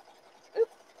watch,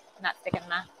 oops, not sticking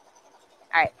enough.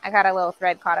 All right, I got a little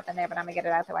thread caught up in there, but I'm gonna get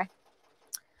it out of the way.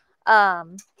 I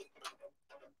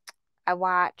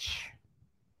watch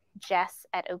Jess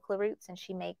at Okla Roots, and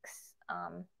she makes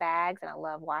bags, and I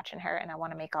love watching her, and I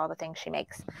want to make all the things she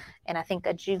makes. And I think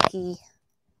a Juki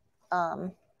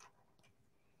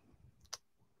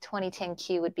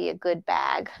 2010Q would be a good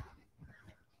bag.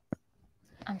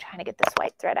 I'm trying to get this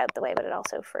white thread out the way, but it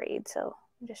also frayed, so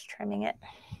I'm just trimming it.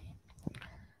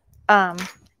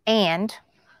 And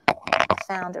I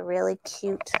found a really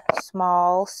cute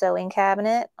small sewing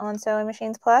cabinet on Sewing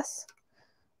Machines Plus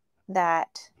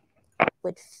that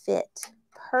would fit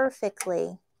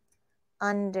perfectly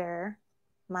under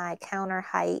my counter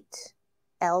height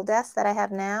L desk that I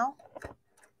have now.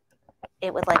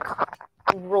 It would like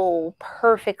roll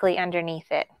perfectly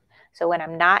underneath it. So when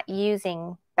I'm not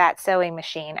using that sewing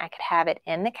machine, I could have it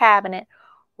in the cabinet,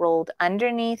 rolled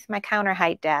underneath my counter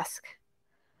height desk.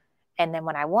 And then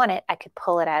when I want it, I could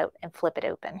pull it out and flip it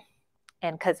open.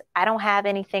 And because I don't have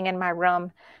anything in my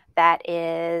room that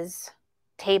is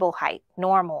table height,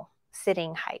 normal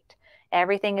sitting height.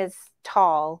 Everything is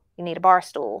tall. You need a bar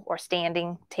stool or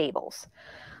standing tables.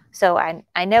 So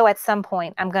I know at some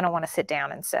point I'm going to want to sit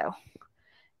down and sew.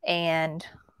 And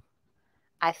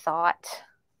I thought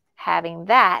having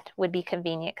that would be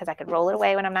convenient because I could roll it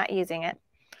away when I'm not using it.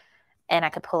 And I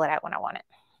could pull it out when I want it.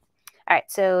 All right,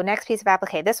 so next piece of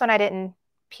applique. This one I didn't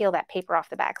peel that paper off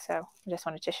the back, so I just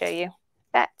wanted to show you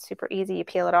that. Super easy. You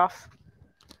peel it off.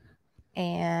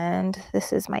 And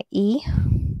this is my E.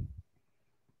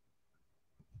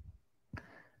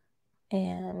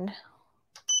 And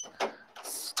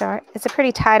it's a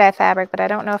pretty tie-dye fabric, but I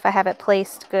don't know if I have it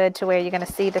placed good to where you're going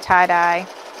to see the tie-dye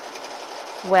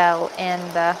well in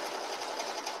the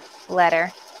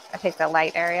letter. I picked the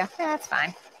light area. Yeah, that's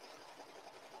fine.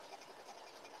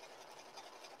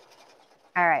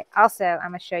 All right. Also,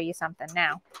 I'm going to show you something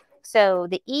now. So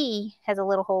the E has a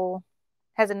little hole,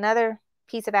 has another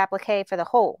piece of applique for the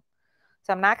hole.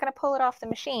 So I'm not going to pull it off the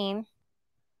machine.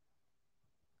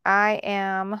 I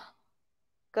am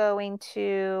going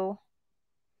to,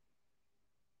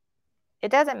 it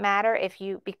doesn't matter if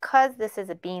you, because this is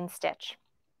a bean stitch,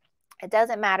 it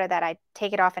doesn't matter that I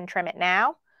take it off and trim it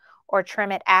now or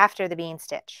trim it after the bean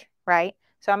stitch, right?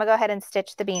 So I'm going to go ahead and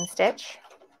stitch the bean stitch.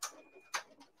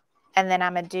 And then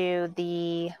I'm going to do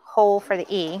the hole for the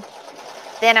E.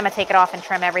 Then I'm going to take it off and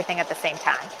trim everything at the same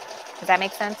time. Does that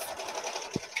make sense?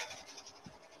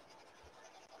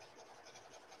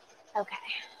 Okay.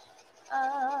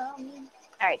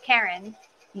 All right, Karen.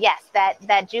 Yes, that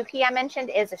Juki I mentioned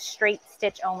is a straight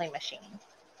stitch only machine.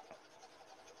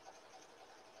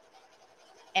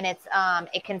 And it's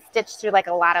it can stitch through like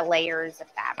a lot of layers of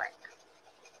fabric.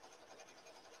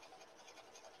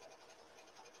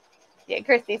 Yeah,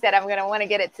 Christy said I'm gonna want to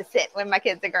get it to sit when my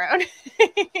kids are grown.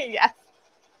 Yes.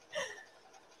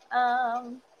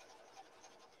 I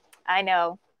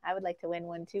know. I would like to win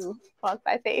one too. Walk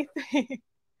by faith.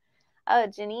 Oh,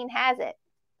 Janine has it.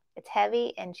 It's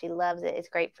heavy and she loves it. It's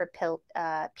great for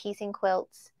piecing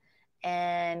quilts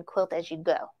and quilt as you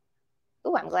go.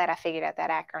 Ooh, I'm glad I figured out that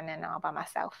acronym all by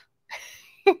myself.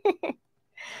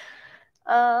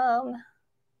 All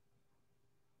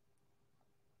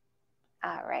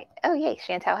right. Oh, yay.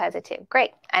 Chantel has it too.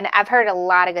 Great. And I've heard a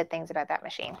lot of good things about that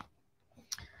machine.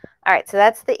 All right. So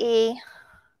that's the E.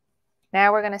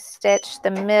 Now we're going to stitch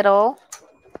the middle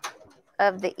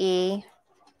of the E.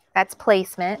 That's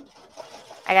placement.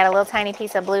 I got a little tiny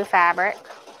piece of blue fabric.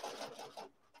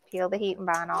 Peel the heat and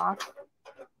bond off.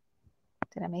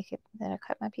 Did I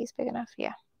cut my piece big enough?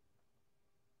 Yeah.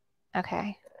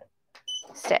 Okay.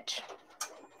 Stitch.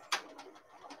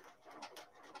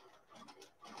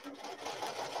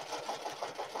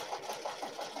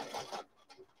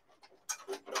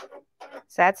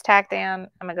 So that's tacked down.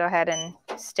 I'm going to go ahead and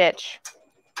stitch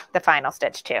the final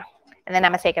stitch too. And then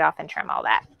I'm going to take it off and trim all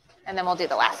that. And then we'll do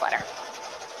the last letter.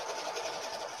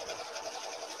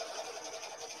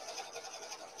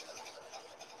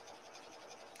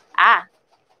 Ah,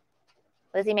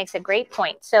 Lizzie makes a great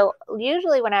point. So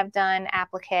usually when I've done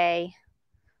applique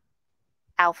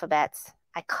alphabets,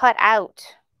 I cut out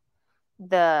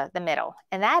the middle.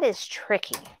 And that is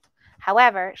tricky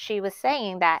However, she was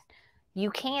saying that you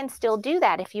can still do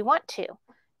that if you want to.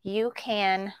 You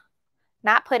can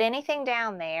not put anything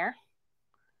down there.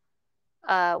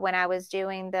 When I was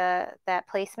doing that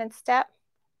placement step,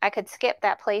 I could skip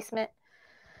that placement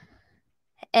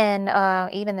and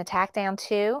even the tack down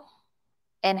too,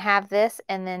 and have this,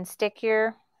 and then stick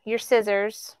your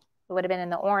scissors, it would have been in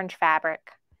the orange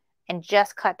fabric, and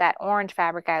just cut that orange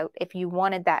fabric out if you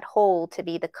wanted that hole to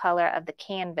be the color of the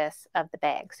canvas of the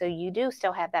bag. So you do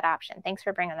still have that option. Thanks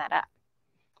for bringing that up,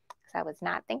 because I was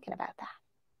not thinking about that.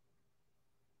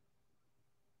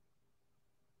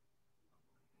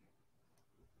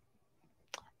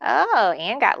 Oh,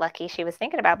 Anne got lucky. She was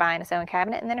thinking about buying a sewing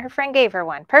cabinet, and then her friend gave her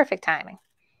one. Perfect timing.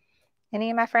 Any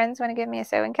of my friends want to give me a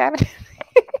sewing cabinet?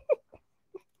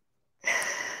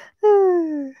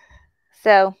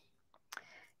 So,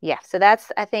 yeah, so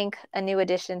that's, I think, a new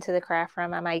addition to the craft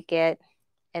room I might get.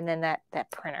 And then that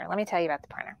printer. Let me tell you about the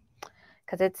printer,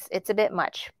 because it's a bit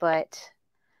much. But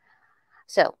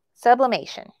so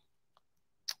sublimation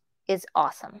is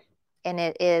awesome, and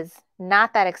it is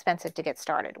not that expensive to get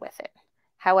started with it.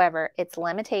 However, its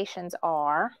limitations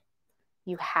are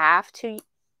you have to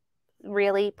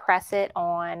really press it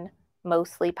on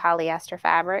mostly polyester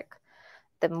fabric.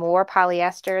 The more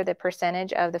polyester, the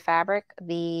percentage of the fabric,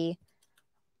 the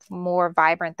more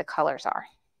vibrant the colors are.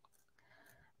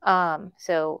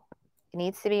 So it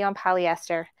needs to be on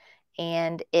polyester,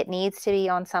 and it needs to be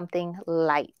on something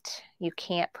light. You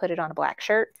can't put it on a black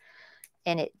shirt,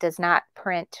 and it does not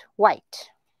print white,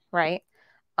 right?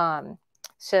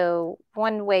 So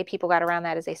one way people got around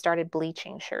that is they started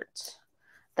bleaching shirts.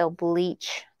 They'll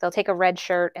take a red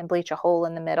shirt and bleach a hole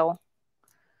in the middle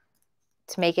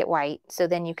to make it white, so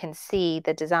then you can see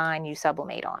the design you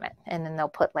sublimate on it. And then they'll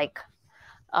put like,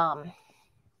 I've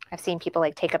seen people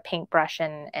like take a paintbrush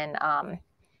and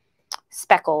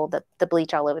speckle the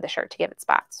bleach all over the shirt to give it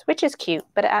spots, which is cute,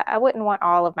 but I wouldn't want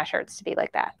all of my shirts to be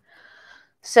like that.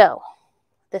 So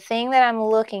the thing that I'm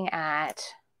looking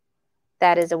at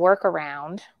that is a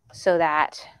workaround, so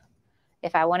that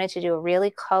if I wanted to do a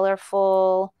really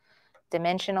colorful,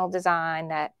 dimensional design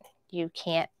that you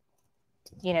can't,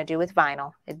 do with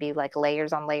vinyl, it'd be like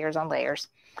layers on layers on layers.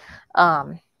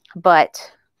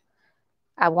 But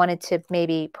I wanted to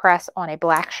maybe press on a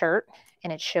black shirt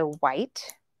and it show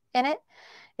white in it,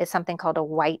 is something called a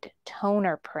white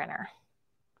toner printer.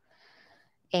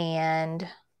 And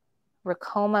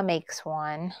Ricoma makes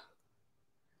one,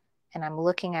 and I'm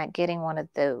looking at getting one of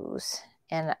those.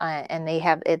 And they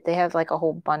have like a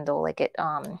whole bundle. Like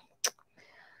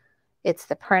it's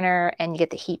the printer, and you get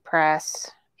the heat press,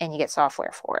 and you get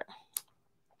software for it.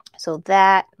 So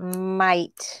that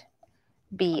might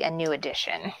be a new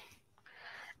addition.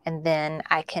 And then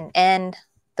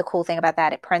the cool thing about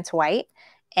that, it prints white,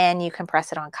 and you can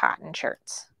press it on cotton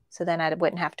shirts. So then I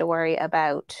wouldn't have to worry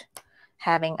about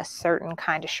having a certain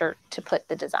kind of shirt to put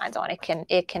the designs on.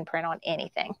 It can print on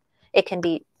anything. It can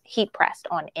be heat pressed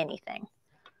on anything.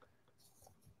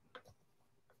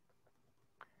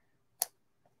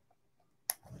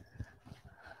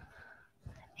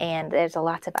 And there's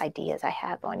lots of ideas I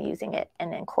have on using it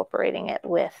and incorporating it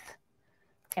with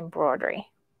embroidery.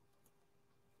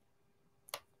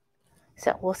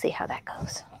 So we'll see how that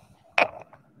goes.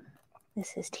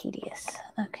 This is tedious.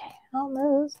 Okay,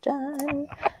 almost done.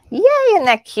 Yay, isn't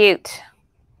that cute?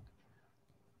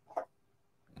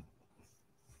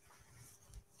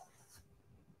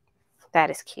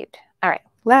 That is cute. All right,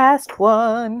 last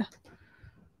one.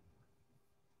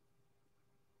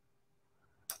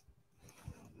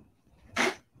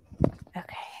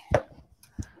 Okay.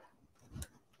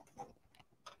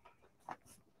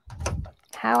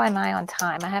 How am I on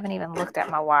time? I haven't even looked at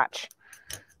my watch.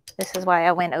 This is why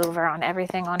I went over on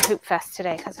everything on Hoop Fest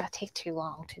today, because I take too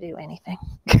long to do anything.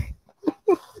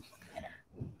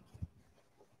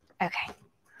 Okay,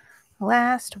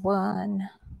 last one.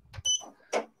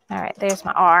 All right, there's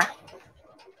my R.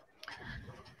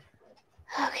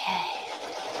 Okay.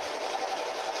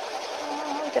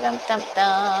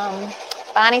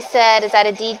 Bonnie said, is that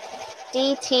a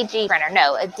DTG printer?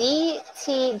 No, a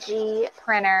DTG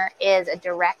printer is a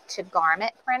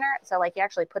direct-to-garment printer. So like you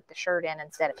actually put the shirt in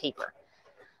instead of paper.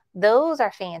 Those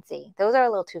are fancy. Those are a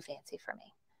little too fancy for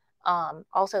me.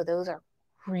 Also, those are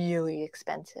really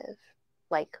expensive,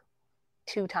 like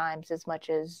 2 times as much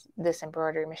as this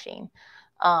embroidery machine.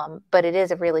 But it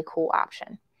is a really cool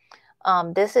option.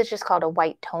 This is just called a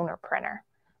white toner printer.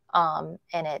 And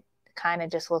it kind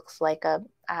of just looks like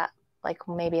like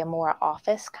maybe a more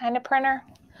office kind of printer.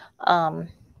 And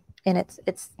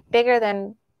it's bigger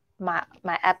than my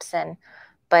Epson,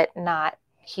 but not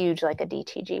huge like a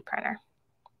DTG printer.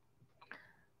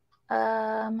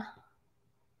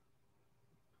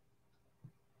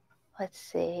 let's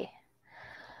see.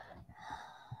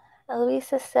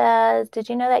 Eloisa says, did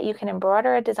you know that you can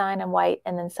embroider a design in white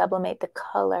and then sublimate the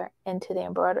color into the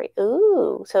embroidery?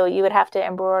 Ooh, so you would have to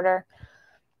embroider.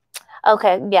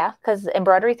 Okay, yeah, because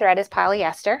embroidery thread is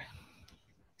polyester.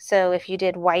 So if you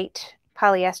did white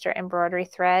polyester embroidery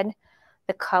thread,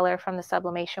 the color from the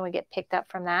sublimation would get picked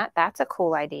up from that. That's a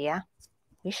cool idea.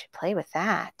 We should play with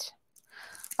that.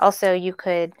 Also, you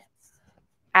could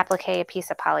applique a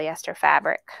piece of polyester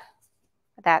fabric.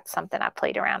 That's something I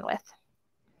played around with.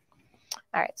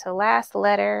 All right, so last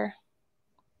letter.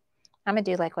 I'm going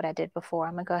to do like what I did before.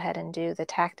 I'm going to go ahead and do the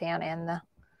tack down and the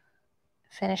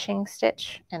finishing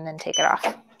stitch and then take it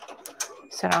off,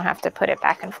 so I don't have to put it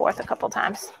back and forth a couple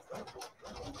times.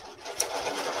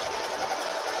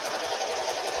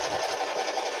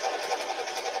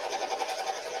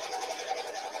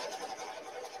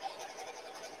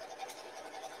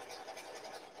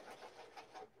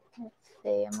 Let's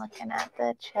see, I'm looking at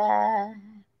the chat.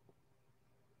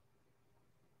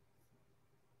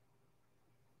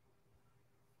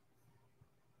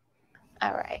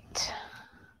 All right.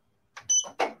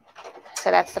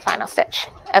 So that's the final stitch.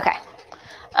 Okay.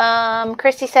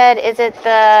 Christy said, is it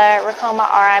the Ricoma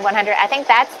RI100? I think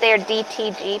that's their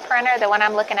DTG printer. The one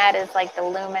I'm looking at is like the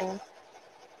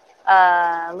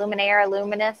Luminaire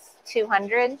Luminous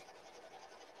 200.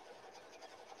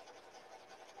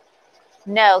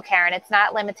 No, Karen, it's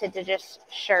not limited to just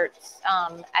shirts.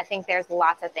 I think there's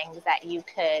lots of things that you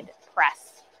could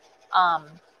press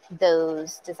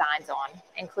those designs on,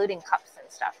 including cups and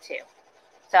stuff too.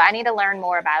 So I need to learn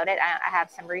more about it. I have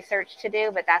some research to do,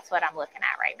 but that's what I'm looking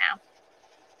at right now.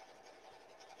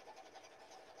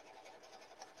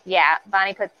 Yeah,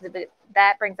 Bonnie puts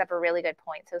that brings up a really good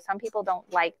point. So some people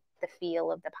don't like the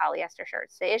feel of the polyester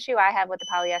shirts. The issue I have with the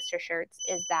polyester shirts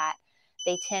is that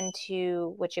they tend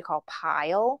to what you call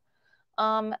pile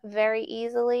very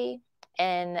easily,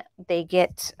 and they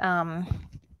get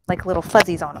like little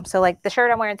fuzzies on them. So like the shirt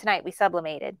I'm wearing tonight, we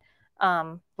sublimated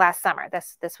last summer.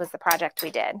 This was the project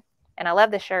we did, and I love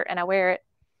the shirt, and I wear it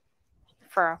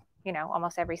for, you know,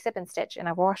 almost every sip and stitch, and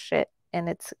I wash it, and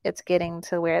it's getting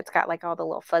to where it's got like all the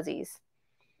little fuzzies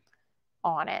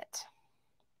on it,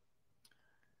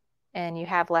 and you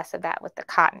have less of that with the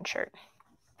cotton shirt.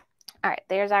 All right,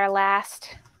 there's our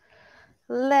last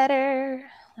letter.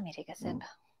 Let me take a sip.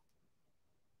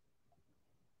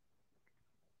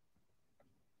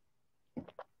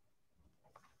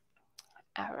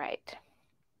 All right.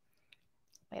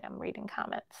 Wait, I'm reading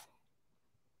comments.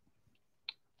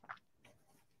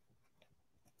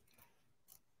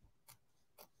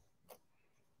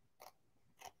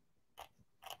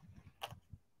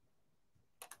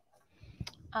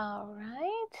 All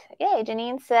right. Yay,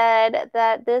 Janine said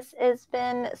that this has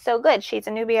been so good. She's a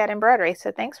newbie at embroidery, so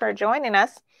thanks for joining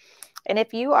us. And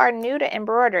if you are new to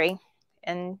embroidery,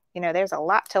 and you know, there's a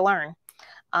lot to learn,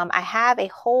 I have a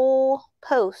whole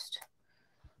post,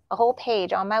 a whole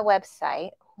page on my website.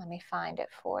 Let me find it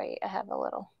for you. I have a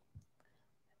little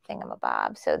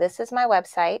thingamabob. So this is my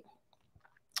website.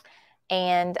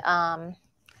 And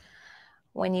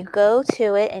when you go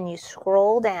to it and you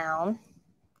scroll down,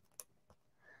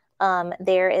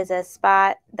 there is a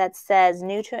spot that says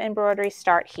new to embroidery,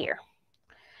 start here.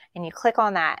 And you click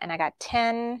on that, and I got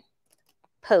 10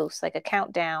 posts, like a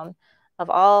countdown of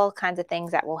all kinds of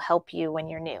things that will help you when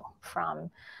you're new, from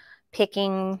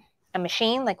picking a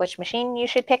machine, like which machine you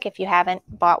should pick if you haven't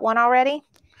bought one already,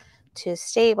 to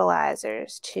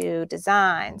stabilizers, to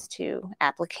designs, to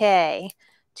applique,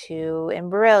 to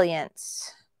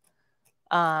Embrilliance,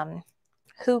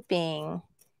 hooping,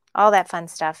 all that fun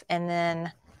stuff. And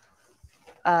then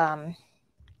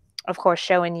of course,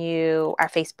 showing you our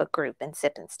Facebook group and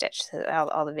Sip and Stitch, so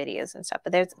all the videos and stuff.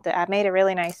 But I made a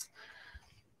really nice,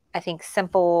 I think,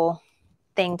 simple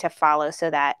thing to follow so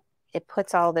that it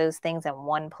puts all those things in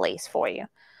one place for you.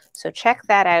 So check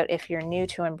that out if you're new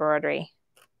to embroidery,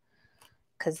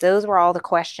 because those were all the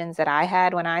questions that I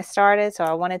had when I started. So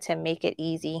I wanted to make it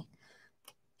easy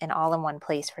and all in one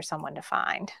place for someone to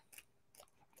find.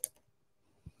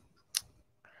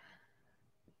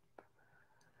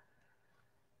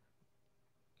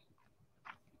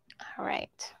 All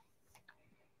right.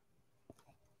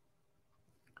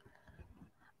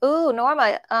 Ooh,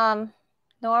 Norma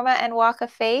and Walk of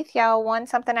Faith, y'all won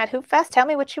something at Hoop Fest. Tell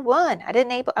me what you won.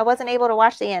 I wasn't able to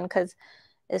watch the end because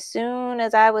as soon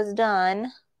as I was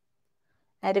done,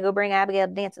 I had to go bring Abigail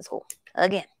to dancing school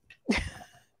again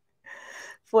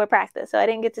for practice. So I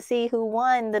didn't get to see who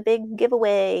won the big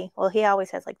giveaway. Well, he always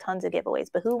has like tons of giveaways,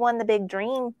 but who won the big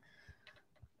dream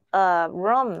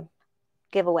room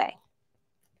giveaway?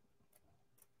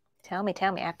 Tell me.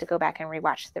 I have to go back and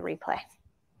rewatch the replay.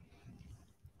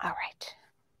 All right.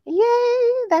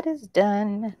 Yay, that is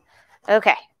done.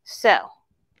 Okay, so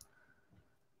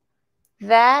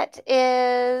that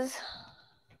is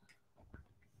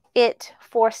it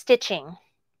for stitching.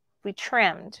 We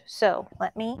trimmed. So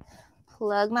let me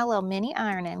plug my little mini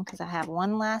iron in because I have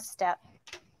one last step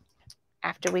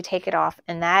after we take it off,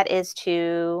 and that is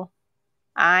to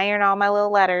iron all my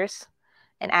little letters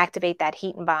and activate that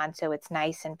heat and bond so it's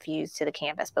nice and fused to the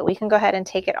canvas. But we can go ahead and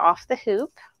take it off the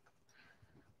hoop.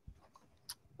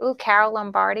 Ooh, Carol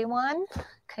Lombardi won.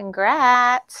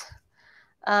 Congrats.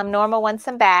 Norma won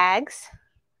some bags.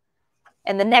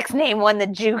 And the next name won the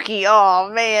Juki.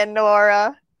 Oh, man,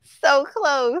 Nora. So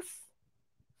close.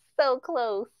 So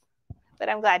close. But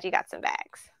I'm glad you got some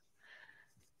bags.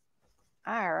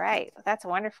 All right. That's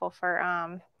wonderful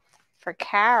for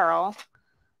Carol.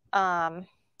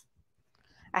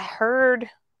 I heard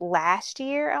last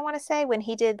year, I want to say, when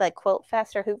he did like Quilt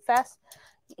Fest or Hoop Fest,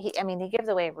 he gives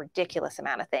away a ridiculous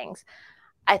amount of things.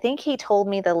 I think he told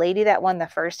me the lady that won the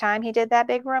first time he did that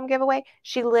big room giveaway,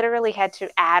 she literally had to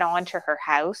add on to her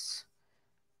house,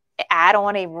 add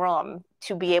on a room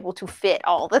to be able to fit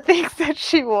all the things that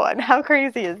she won. How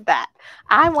crazy is that?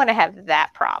 I want to have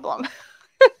that problem.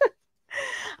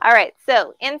 All right,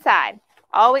 so inside,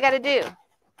 all we got to do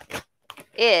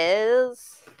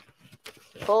is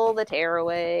pull the tear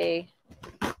away.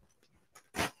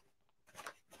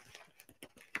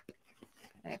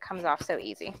 And it comes off so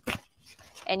easy.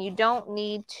 And you don't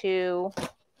need to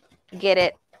get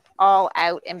it all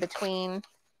out in between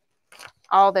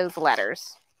all those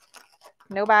letters.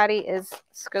 Nobody is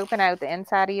scoping out the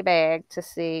inside of your bag to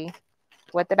see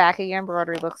what the back of your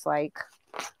embroidery looks like,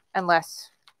 unless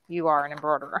you are an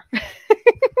embroiderer.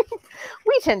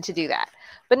 We tend to do that,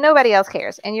 but nobody else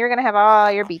cares. And you're going to have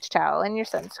all your beach towel and your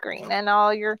sunscreen and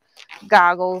all your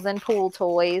goggles and pool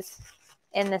toys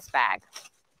in this bag.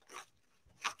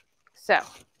 So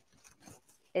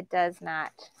it does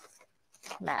not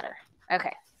matter.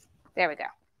 Okay, there we go.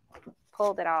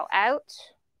 Pulled it all out.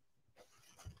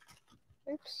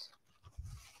 Oops.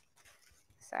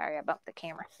 Sorry, I bumped the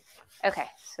camera. Okay,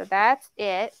 so that's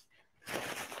it.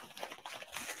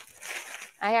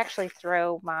 I actually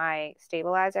throw my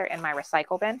stabilizer in my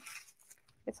recycle bin.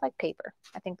 It's like paper.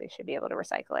 I think they should be able to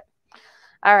recycle it.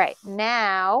 All right,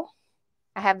 now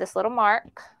I have this little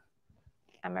mark.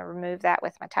 I'm going to remove that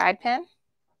with my Tide pen.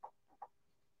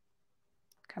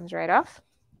 Comes right off.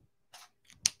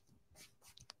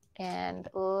 And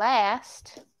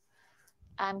last,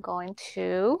 I'm going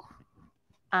to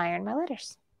iron my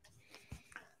letters.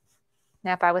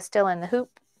 Now, if I was still in the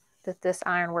hoop, this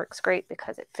iron works great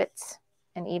because it fits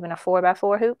in even a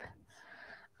 4x4 hoop.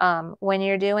 When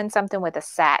you're doing something with a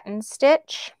satin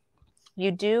stitch, you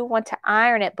do want to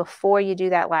iron it before you do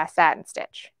that last satin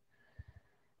stitch.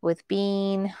 With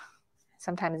bean,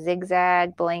 sometimes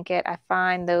zigzag, blanket, I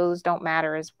find those don't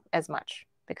matter as much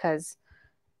because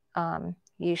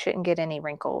you shouldn't get any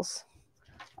wrinkles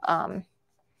in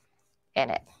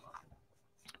it.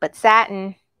 But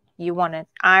satin, you want to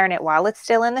iron it while it's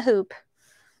still in the hoop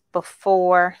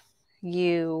before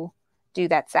you do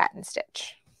that satin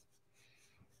stitch.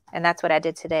 And that's what I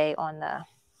did today on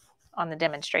the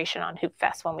demonstration on Hoop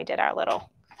Fest when we did our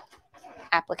little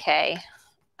applique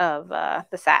of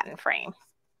the satin frame.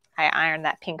 I ironed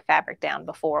that pink fabric down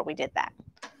before we did that.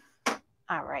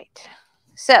 All right.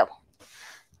 So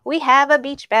we have a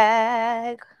beach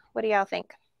bag. What do y'all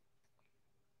think?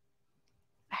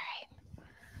 All right.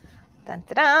 Dun,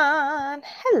 dun, dun.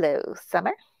 Hello,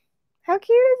 Summer. How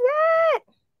cute is that?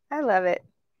 I love it.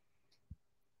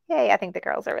 Yay, I think the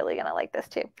girls are really going to like this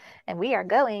too. And we are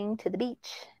going to the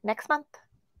beach next month.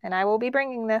 And I will be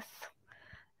bringing this.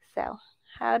 So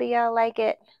how do y'all like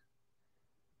it?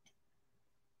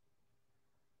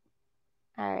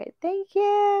 All right, thank you.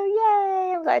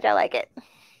 Yay, I'm glad y'all like it.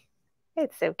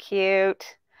 It's so cute.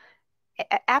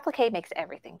 Applique makes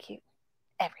everything cute.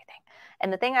 Everything.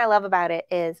 And the thing I love about it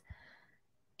is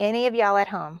any of y'all at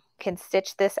home can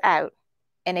stitch this out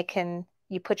and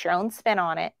you put your own spin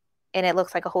on it and it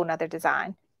looks like a whole nother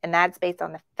design. And that's based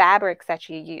on the fabrics that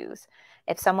you use.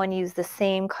 If someone used the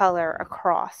same color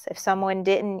across, if someone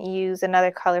didn't use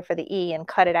another color for the E and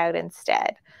cut it out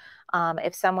instead,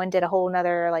 if someone did a whole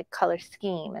nother like color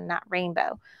scheme and not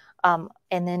rainbow, and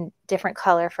then different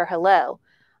color for hello,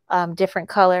 different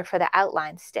color for the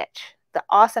outline stitch. The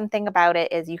awesome thing about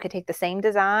it is you could take the same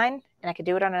design and I could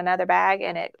do it on another bag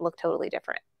and it looked totally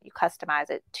different. You customize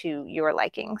it to your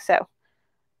liking. So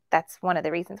that's one of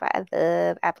the reasons why I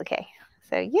love applique.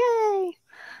 So yay.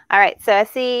 All right. So I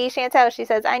see Chantel, she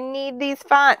says, I need these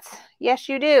fonts. Yes,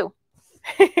 you do.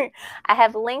 I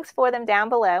have links for them down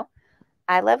below.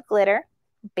 I Love Glitter,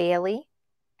 Bailey,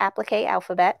 Applique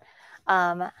Alphabet.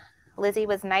 Lizzie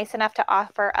was nice enough to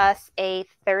offer us a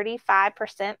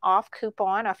 35% off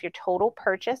coupon off your total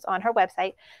purchase on her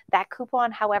website. That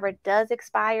coupon, however, does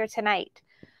expire tonight,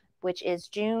 which is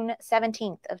June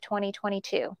 17th of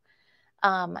 2022.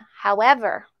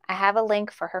 However, I have a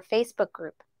link for her Facebook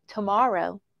group.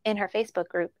 Tomorrow in her Facebook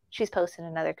group, she's posting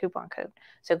another coupon code.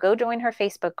 So go join her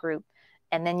Facebook group,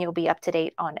 and then you'll be up to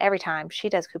date on every time. She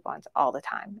does coupons all the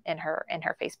time in her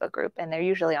Facebook group, and they're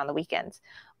usually on the weekends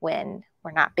when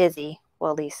we're not busy.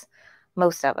 Well, at least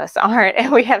most of us aren't,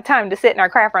 and we have time to sit in our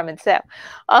craft room and sew.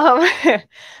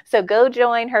 So go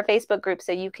join her Facebook group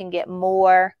so you can get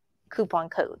more coupon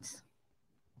codes.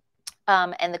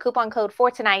 And the coupon code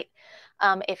for tonight,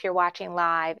 if you're watching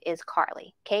live, is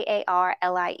Carlie,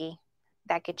 Karlie.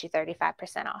 That gets you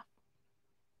 35% off.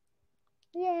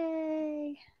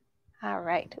 Yay. All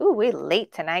right. Ooh, we're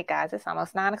late tonight, guys. It's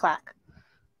almost 9 o'clock.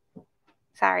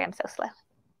 Sorry, I'm so slow.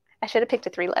 I should have picked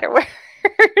a 3-letter word.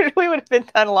 We would have been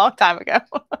done a long time ago.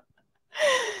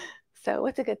 So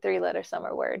what's a good 3-letter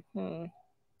summer word? I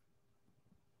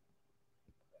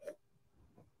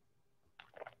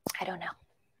don't know.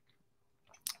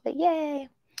 But yay.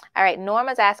 All right,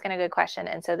 Norma's asking a good question.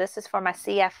 And so this is for my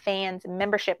CF Fans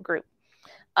membership group.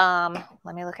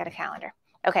 Let me look at a calendar.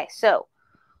 Okay, so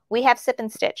we have Sip and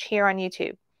Stitch here on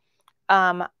YouTube.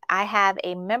 I have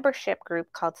a membership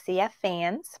group called CF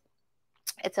Fans.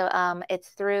 It's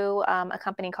through a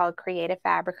company called Creative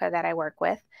Fabrica that I work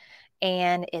with,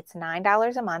 and it's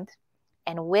 $9 a month.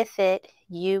 And with it,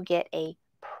 you get a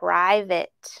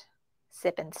private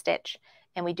Sip and Stitch,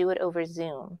 and we do it over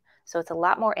Zoom. So it's a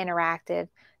lot more interactive.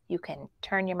 You can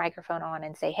turn your microphone on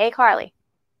and say, "Hey, Carlie,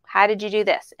 how did you do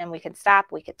this?" And we can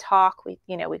stop, we could talk, we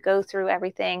go through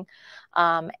everything.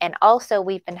 And also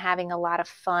we've been having a lot of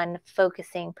fun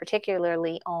focusing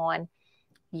particularly on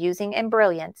using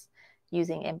Embrilliance,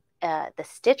 using the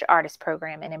Stitch Artist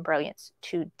program in Embrilliance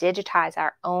to digitize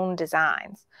our own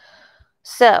designs.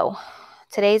 So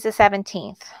today's the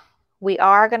 17th. We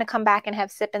are going to come back and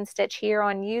have Sip and Stitch here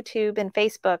on YouTube and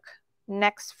Facebook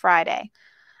next Friday.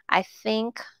 I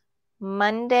think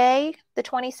Monday the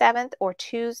 27th or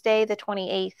Tuesday the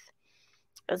 28th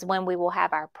is when we will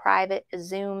have our private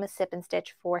Zoom Sip and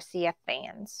Stitch for CF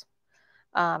Fans.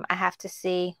 I have to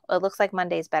see. Well, it looks like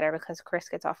Monday's better because Chris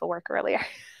gets off of work earlier.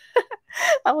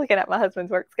 I'm looking at my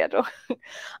husband's work schedule.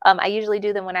 I usually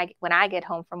do them when I get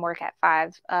home from work at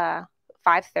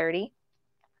 5:30.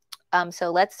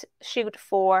 So let's shoot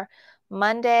for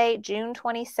Monday, June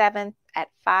 27th at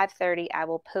 5:30. I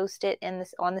will post it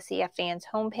on the CF Fans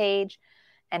homepage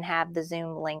and have the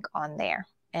Zoom link on there.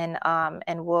 And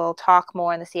we'll talk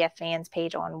more on the CF Fans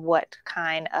page on what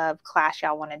kind of class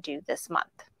y'all want to do this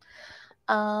month.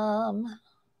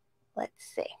 Let's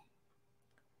see.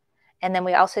 And then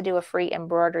we also do a free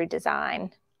embroidery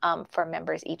design for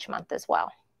members each month as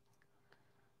well.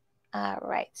 All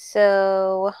right,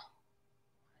 so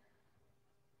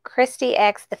Christy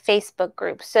X, the Facebook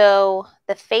group. So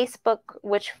the Facebook,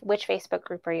 which Facebook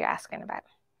group are you asking about?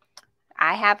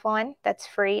 I have one that's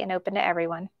free and open to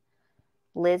everyone.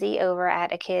 Lizzie over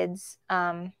at a kid's,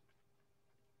 I'm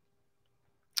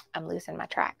losing my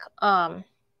track. Oh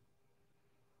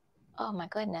my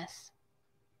goodness.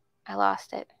 I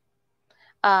lost it.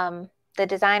 The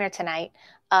designer tonight,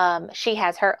 she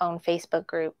has her own Facebook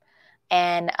group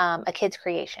and a kids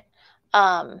creation.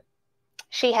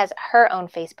 She has her own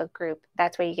Facebook group.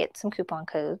 That's where you get some coupon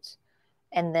codes.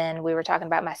 And then we were talking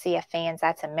about my CF Fans.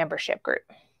 That's a membership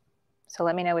group. So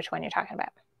let me know which one you're talking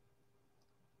about.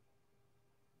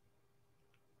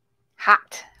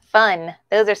 Hot, fun.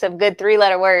 Those are some good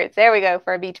 3-letter words. There we go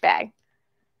for a beach bag.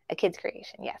 A kid's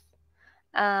creation, yes.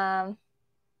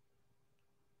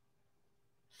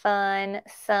 Fun,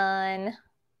 sun,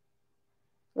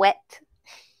 wet.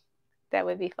 That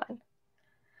would be fun.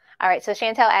 All right, so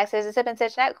Chantel asks, is a Sip and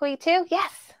Stitch next week too?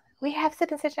 Yes, we have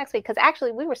Sip and Stitch next week because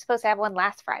actually we were supposed to have one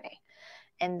last Friday,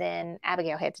 and then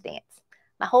Abigail had to dance.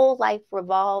 My whole life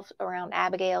revolves around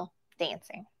Abigail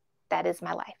dancing. That is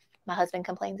my life. My husband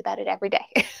complains about it every day.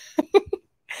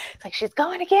 It's like, she's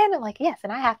going again. I'm like, yes,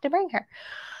 and I have to bring her.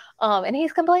 And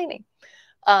he's complaining.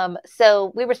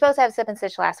 So we were supposed to have Sip and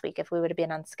Stitch last week if we would have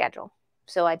been on schedule.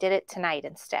 So I did it tonight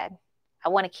instead. I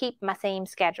want to keep my same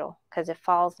schedule because it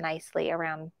falls nicely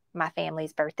around my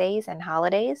family's birthdays and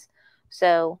holidays.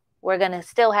 So we're going to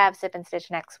still have Sip and Stitch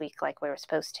next week like we were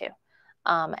supposed to.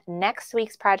 Next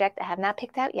week's project I have not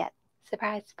picked out yet.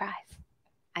 Surprise, surprise.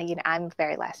 I'm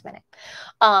very last minute.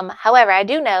 However, I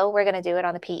do know we're going to do it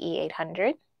on the PE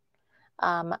 800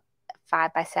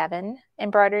 5x7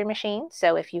 embroidery machine.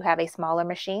 So if you have a smaller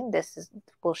machine,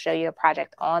 will show you a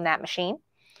project on that machine.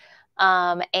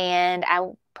 And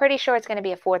I'm pretty sure it's going to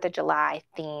be a 4th of July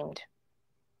themed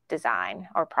design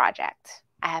or project.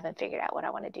 I haven't figured out what I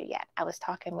want to do yet. I was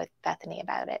talking with Bethany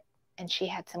about it, and she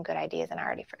had some good ideas, and I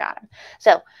already forgot them.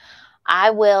 So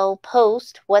I will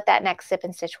post what that next Sip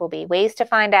and Stitch will be. Ways to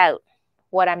find out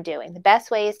what I'm doing. The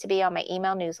best way is to be on my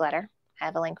email newsletter. I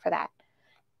have a link for that.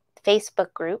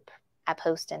 Facebook group, I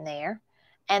post in there.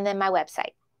 And then my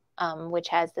website, which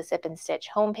has the Sip and Stitch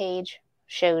homepage,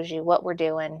 shows you what we're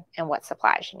doing and what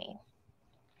supplies you need.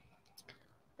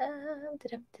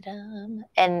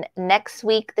 And next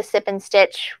week, the Sip and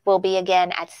Stitch will be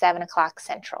again at 7 o'clock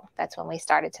Central. That's when we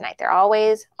started tonight. They're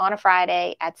always on a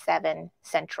Friday at 7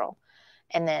 Central.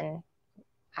 And then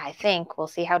I think we'll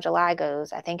see how July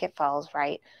goes. I think it falls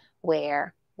right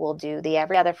where we'll do the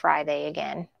every other Friday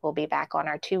again. We'll be back on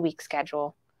our 2-week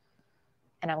schedule.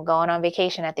 And I'm going on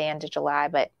vacation at the end of July,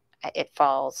 but it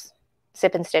falls.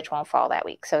 Sip and Stitch won't fall that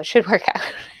week, so it should work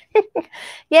out.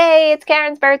 Yay, it's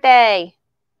Karen's birthday.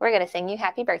 We're going to sing you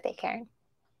happy birthday, Karen.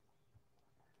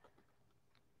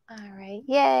 All right,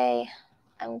 yay.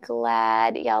 I'm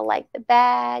glad y'all like the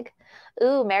bag.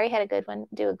 Ooh, Mary had a good one.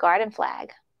 Do a garden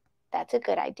flag. That's a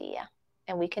good idea.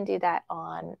 And we can do that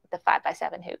on the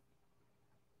 5x7 hoop.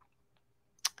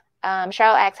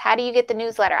 Cheryl asks, how do you get the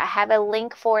newsletter? I have a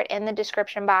link for it in the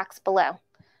description box below.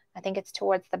 I think it's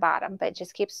towards the bottom, but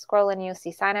just keep scrolling. You'll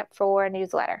see sign up for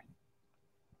newsletter.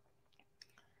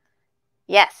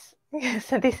 Yes.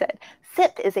 Cynthia said,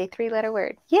 SIP is a 3-letter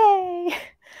word. Yay!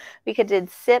 We could do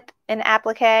SIP in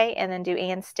applique and then do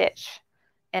and stitch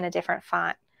in a different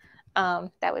font.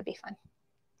 That would be fun.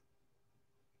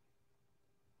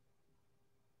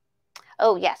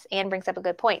 Oh, yes. Anne brings up a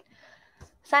good point.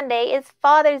 Sunday is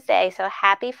Father's Day, so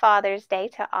happy Father's Day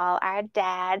to all our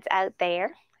dads out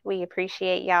there. We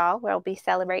appreciate y'all. We'll be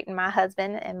celebrating my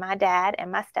husband and my dad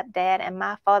and my stepdad and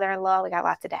my father-in-law. We got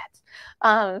lots of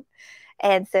dads.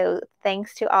 And so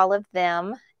thanks to all of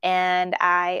them. And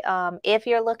if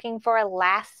you're looking for a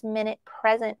last-minute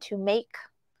present to make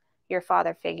your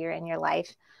father figure in your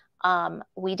life,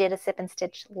 we did a Sip and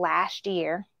Stitch last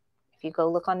year. If you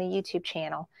go look on the YouTube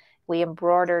channel, we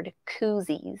embroidered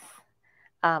koozies.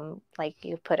 Like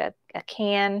you put a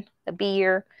can, a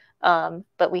beer,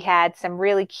 but we had some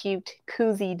really cute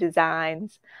koozie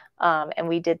designs. And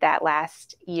we did that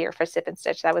last year for Sip and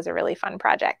Stitch. That was a really fun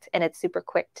project, and it's super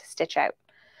quick to stitch out.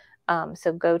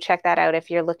 So go check that out if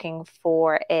you're looking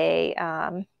for a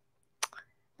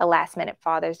last minute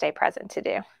Father's Day present to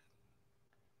do.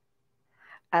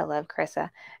 I love Carissa.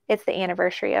 It's the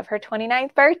anniversary of her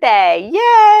 29th birthday.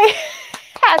 Yay!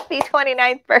 Happy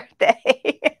 29th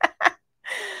birthday.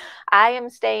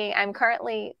 I'm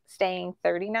currently staying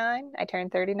 39. I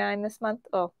turned 39 this month,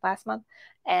 last month.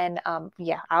 And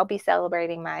yeah, I'll be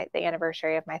celebrating the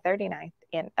anniversary of my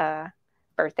 39th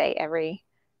birthday every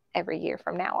year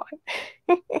from now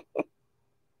on.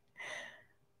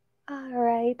 All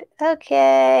right.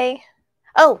 Okay.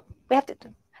 Oh, we have to.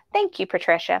 Thank you,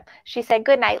 Patricia. She said,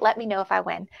 good night. Let me know if I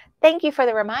win. Thank you for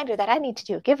the reminder that I need to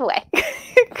do a giveaway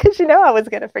because you know I was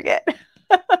going to forget.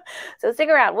 So stick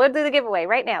around. We'll do the giveaway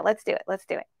right now. Let's do it. Let's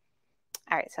do it.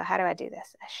 All right. So how do I do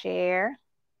this? A share,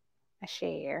 a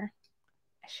share,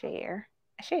 a share,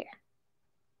 a share,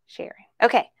 sharing.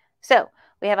 Okay. So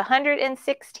we have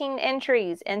 116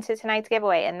 entries into tonight's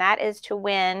giveaway, and that is to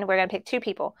win. We're going to pick 2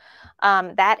 people.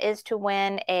 That is to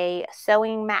win a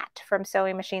sewing mat from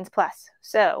Sewing Machines Plus.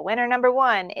 So winner number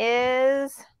 1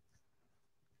 is,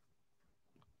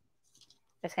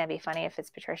 it's going to be funny if it's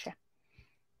Patricia.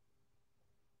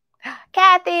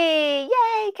 Kathy!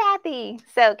 Yay, Kathy!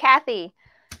 So Kathy,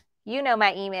 you know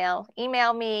my email.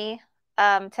 Email me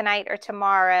tonight or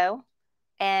tomorrow,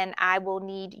 and I will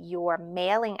need your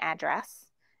mailing address,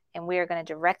 and we are going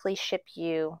to directly ship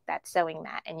you that sewing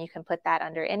mat, and you can put that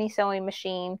under any sewing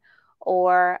machine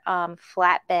or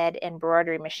flatbed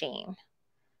embroidery machine.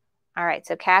 All right,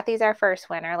 so Kathy's our first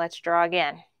winner. Let's draw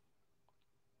again.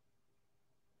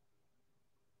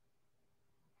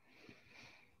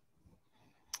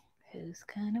 Who's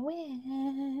gonna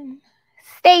win?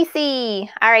 Stacy.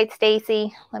 All right,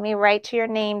 Stacy. Let me write your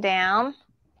name down.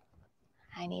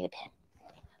 I need a pen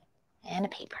and a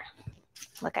paper.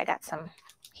 Look, I got some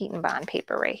Heat and Bond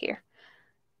paper right here.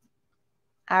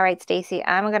 All right, Stacy.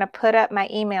 I'm going to put up my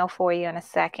email for you in a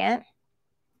second.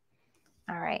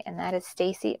 All right, and that is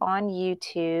Stacy on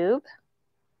YouTube.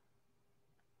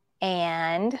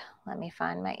 And let me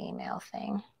find my email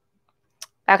thing.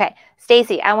 Okay,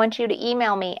 Stacy, I want you to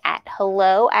email me at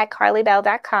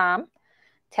hello@carlybell.com.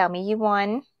 Tell me you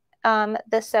won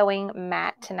the sewing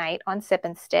mat tonight on Sip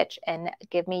and Stitch and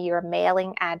give me your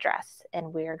mailing address,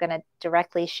 and we're going to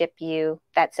directly ship you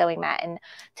that sewing mat. And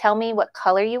tell me what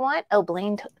color you want. Oh,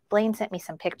 Blaine sent me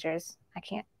some pictures.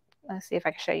 Let's see if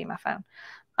I can show you my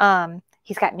phone.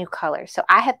 He's got new colors. So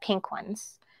I have pink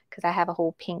ones because I have a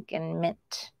whole pink and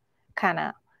mint kind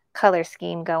of color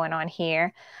scheme going on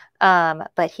here.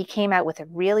 But he came out with a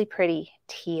really pretty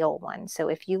teal one. So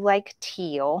if you like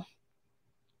teal,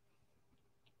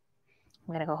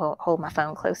 I'm going to go hold my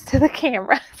phone close to the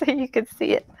camera so you can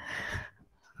see it.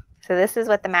 So this is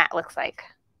what the mat looks like.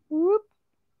 Whoop.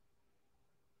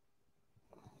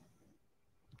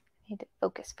 Need to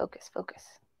focus, focus, focus.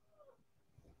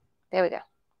 There we go.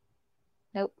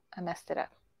 Nope, I messed it up.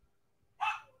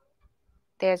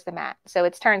 There's the mat. So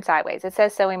it's turned sideways. It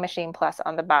says Sewing Machine Plus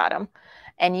on the bottom.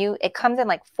 And it comes in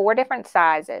like 4 different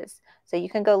sizes. So you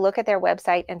can go look at their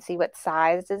website and see what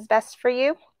size is best for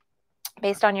you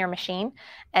based on your machine.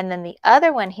 And then the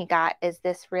other one he got is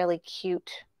this really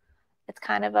cute. It's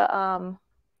kind of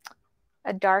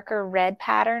a darker red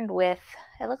pattern with,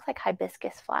 it looks like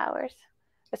hibiscus flowers.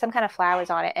 There's some kind of flowers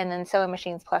on it. And then Sewing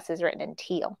Machines Plus is written in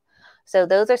teal. So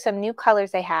those are some new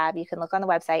colors they have. You can look on the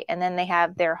website. And then they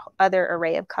have their other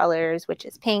array of colors, which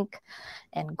is pink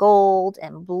and gold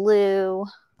and blue.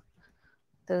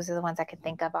 Those are the ones I could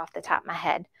think of off the top of my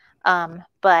head.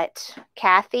 But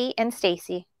Kathy and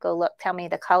Stacy, go look. Tell me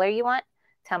the color you want.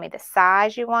 Tell me the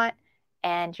size you want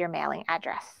and your mailing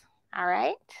address. All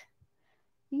right?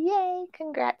 Yay.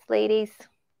 Congrats, ladies.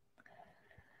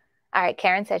 All right.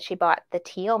 Karen said she bought the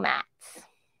teal mats.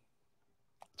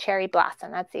 Cherry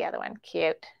Blossom. That's the other one.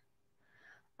 Cute.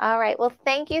 All right. Well,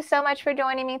 thank you so much for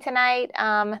joining me tonight.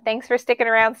 Thanks for sticking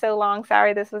around so long.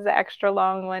 Sorry, this was an extra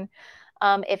long one.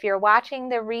 If you're watching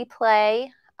the replay,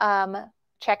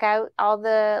 check out all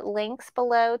the links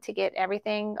below to get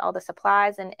everything, all the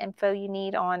supplies and info you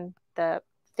need on the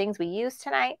things we used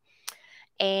tonight.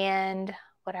 And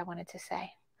what I wanted to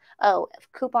say. Oh,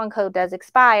 coupon code does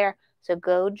expire. So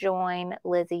go join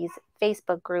Lizzie's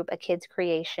Facebook group, A Kids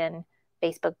Creation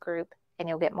Facebook group, and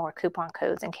you'll get more coupon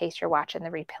codes in case you're watching the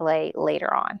replay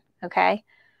later on. Okay.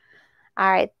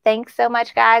 All right. Thanks so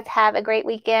much, guys. Have a great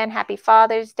weekend. Happy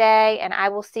Father's Day. And I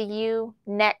will see you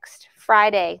next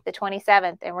Friday, the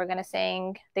 27th. And we're going to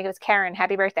sing, I think it was Karen,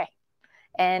 happy birthday.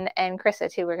 And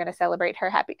Krista, too. We're going to celebrate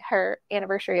her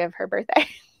anniversary of her birthday.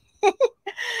 All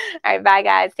right. Bye,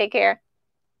 guys. Take care.